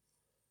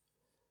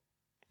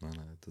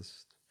 Nein, die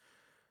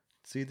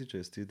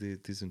CDJs,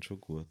 die sind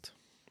schon gut.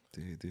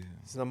 Die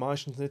sind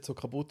meistens nicht so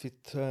kaputt wie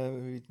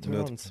die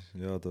Turns.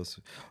 Ja, aber das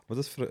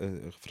ich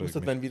frage Ausser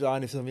mich. wenn wieder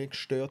einer so wie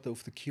gestört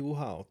auf der Q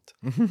haut,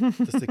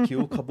 dass der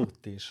Q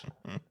kaputt ist.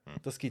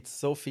 Das gibt es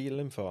so viel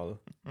im Fall.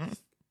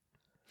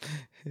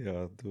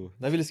 Ja, du.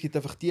 Nein, weil es gibt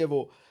einfach die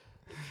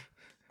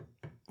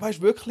weißt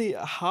du, wirklich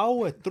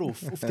hauen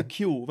drauf auf der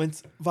Q, wenn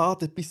sie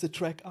wartet, bis der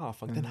Track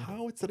anfängt. Dann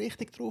hauen sie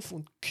richtig drauf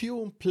und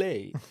Q und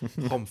Play.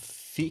 Komm,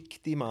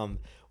 fick die Mann.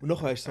 Und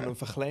nachher hast du so einen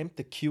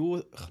verklemmten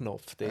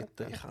Q-Knopf dort.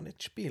 Ich kann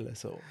nicht spielen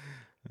so.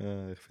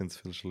 Ja, ich finde es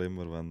viel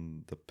schlimmer,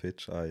 wenn der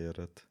Pitch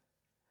eiert.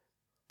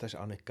 Das ist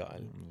auch nicht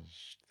geil.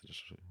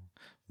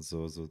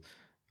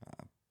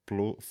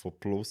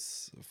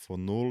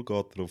 Von 0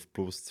 geht er auf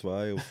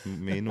 +2, auf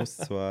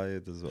 -2.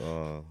 Das,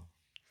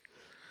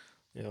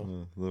 Ja.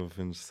 da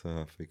findest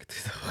du fick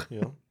dich doch.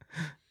 Ja.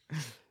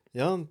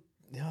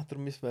 Ja,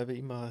 darum müssen wir eben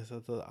immer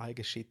so den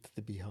eigenen Shit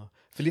dabei haben.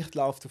 Vielleicht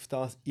läuft auf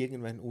das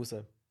irgendwann raus.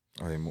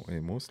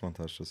 Im Ausland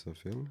hast du das ja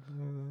viel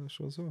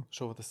schon so.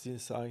 Schon, dass sie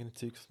das eigene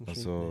Zeug vom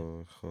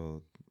Also ich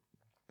habe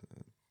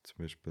zum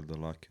Beispiel der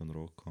Lucky und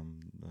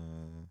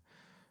Rockham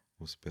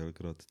aus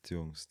Belgrad, die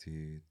Jungs,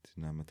 die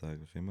nehmen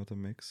eigentlich immer den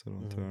Mixer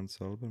und hören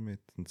selber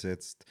mit. Und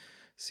jetzt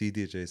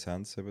CDJs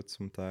haben es eben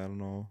zum Teil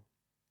noch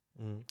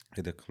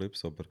in den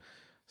Clips, aber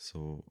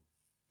so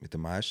mit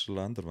den meisten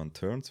Ländern, wenn du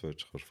Turns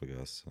willst, kannst du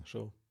vergessen.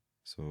 Schon.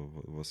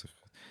 So,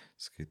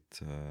 es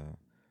gibt,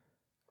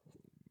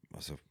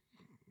 also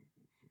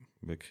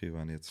wirklich,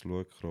 wenn ich jetzt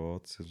schaue,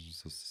 Kroatien,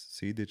 so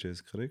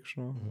CDJs kriegst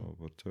du noch,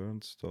 aber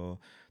Turns, da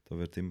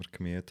wird immer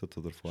gemietet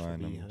oder von Vorbei,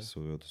 einem, ja.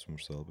 so, ja, das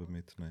musst du selber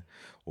mitnehmen.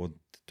 Und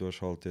du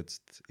hast halt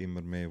jetzt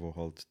immer mehr, die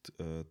halt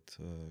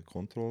die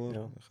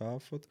Controller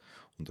kaufen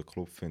und der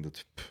Club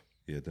findet,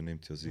 jeder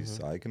nimmt ja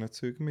sein eigenes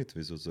Zeug mit,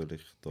 wieso soll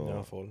ich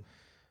da voll.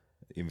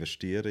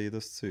 investieren in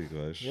das Zeug,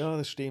 weißt du? Ja,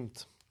 das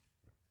stimmt.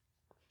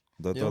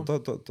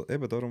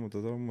 Eben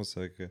darum muss ich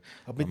sagen.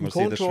 Aber mit wenn dem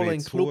wir in der Controller in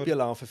den Schweiz Club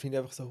laufen, finde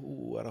ich einfach so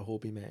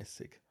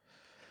hobbymäßig.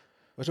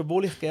 Weißt du,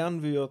 obwohl ich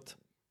gerne würde.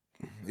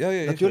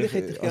 Ja, Natürlich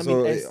hätte ich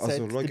gerne mit SZ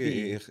schau,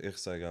 dabei. ich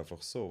sage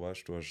einfach so,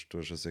 weißt du, hast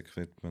ein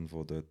Equipment,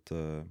 das dort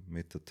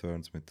mit den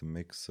Turns, mit dem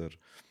Mixer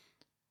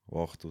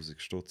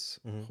 8000 Stutz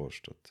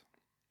kostet.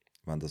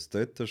 Wenn das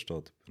dort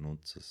steht,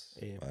 benutze es.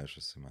 Weißt du,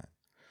 was ich meine?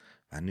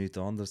 Wenn du nichts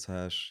anderes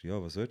hast,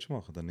 ja, was willst du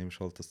machen? Dann nimmst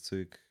du halt das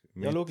Zeug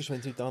mit. Ja, logisch,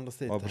 wenn es nichts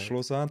anderes ist. Aber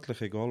schlussendlich,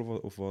 egal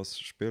auf was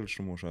du spielst,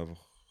 du musst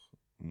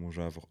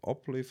einfach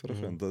abliefern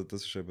können.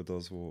 Das ist eben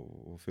das,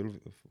 wo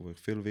ich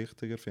viel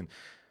wichtiger finde.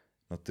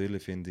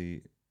 Natürlich finde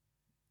ich,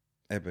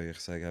 eben, ich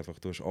sage einfach,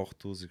 du hast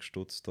 8000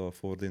 Stutz da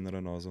vor deiner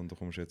Nase und du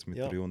kommst jetzt mit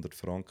Ja. 300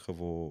 Franken,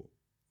 wo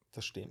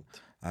Das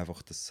stimmt.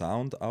 einfach der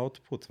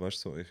Sound-Output,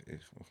 weißt du, so, ich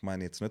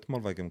meine jetzt nicht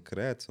mal wegen dem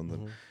Gerät,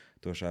 sondern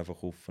du hast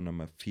einfach auf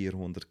einem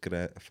 400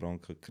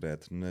 Franken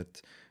Gerät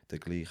nicht den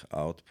gleichen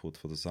Output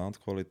von der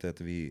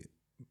Soundqualität wie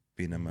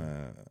bei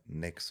einem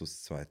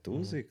Nexus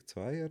 2000,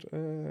 Zweier,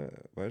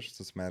 weißt du,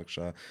 das merkst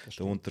du auch,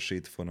 der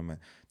Unterschied von einem,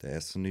 der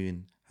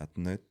S9 hat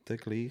nicht den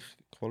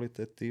gleichen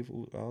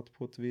qualitativen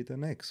Output wie der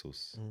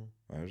Nexus.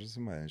 Weißt du, was ich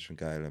meine? Das ist ein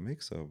geiler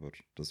Mix, aber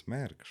das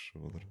merkst du,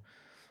 oder?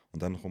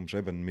 Und dann kommst du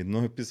eben mit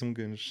noch etwas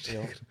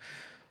günstiger. Ja.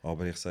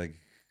 Aber ich sage,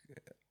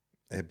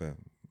 eben,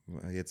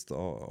 jetzt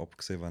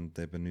abgesehen, wenn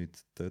eben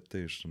nichts dort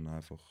ist, dann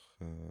einfach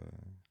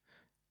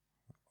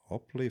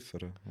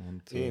abliefern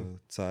und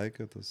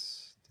zeigen,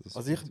 dass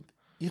Also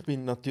ich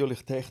bin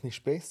natürlich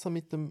technisch besser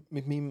mit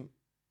meinem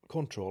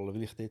Controller,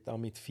 weil ich dort auch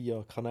mit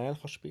 4 Kanälen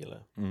kann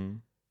spielen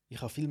kann. Ich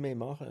kann viel mehr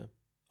machen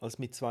als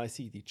mit 2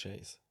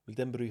 CDJs. Weil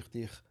dann bräuchte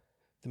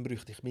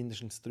ich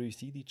mindestens 3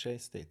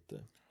 CDJs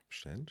dort.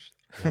 bestellst.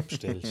 Ja,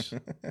 bestellst.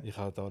 Ich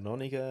habe da noch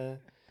nicht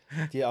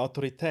die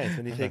Autorität,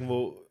 wenn ich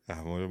irgendwo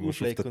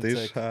musst auf auflege den und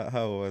Tisch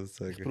hauen.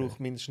 ich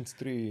brauche mindestens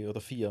 3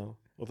 oder 4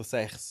 oder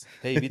 6.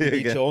 Hey, wie der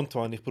DJ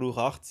Antoine, ich brauche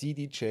 8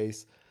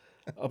 CDJs,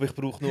 aber ich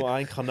brauche nur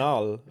einen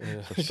Kanal.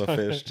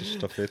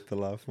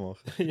 Stafettenlauf machen.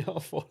 Ja,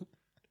 voll.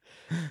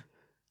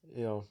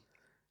 Ja.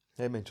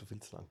 Hey, wir haben schon viel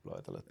zu lange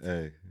gebläudert.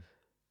 Ey,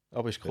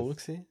 Aber es war cool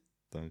gewesen.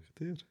 danke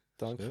dir.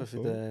 Danke Sehr für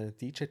voll. den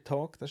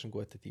DJ-Talk. Das war ein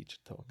guter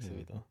DJ-Talk Ja.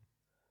 wieder.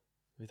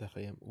 Wieder ein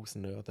bisschen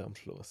ausnörden am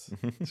Schluss.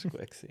 Das war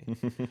gut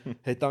gewesen.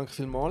 Hey, danke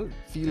vielmals.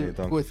 Viel Hey,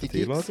 danke gute für die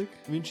Gigs Einladung.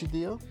 wünsche ich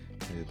dir.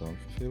 Hey, danke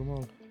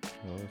vielmals.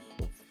 Ja,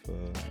 ich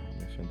hoffe,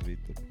 wir können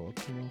weiter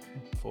Party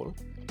machen. Voll.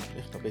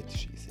 Ich glaube, jetzt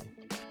ist easy.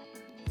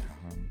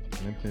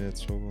 Ja, nimmt mich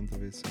jetzt schon wunder,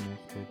 wie es im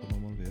Oktober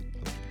nochmal wird.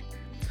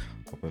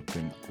 Aber ich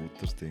bin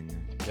guter Dinge.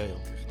 Ja, ja.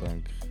 Ich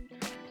denke,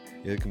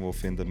 irgendwo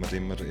finden wir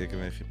immer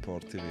irgendwelche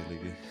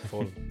Partywillige.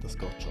 Voll. Das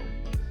geht schon.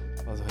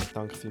 Also, hey,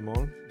 danke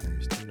vielmals.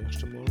 Bis zum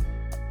nächsten Mal.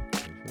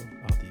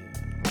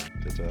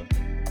 Adieu. Ciao.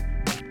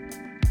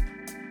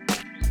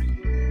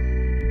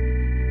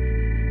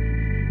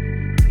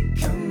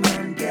 Come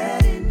on,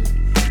 get in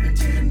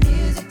into the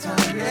music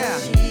time Yeah,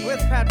 machine. with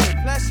Patrick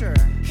Pleasure.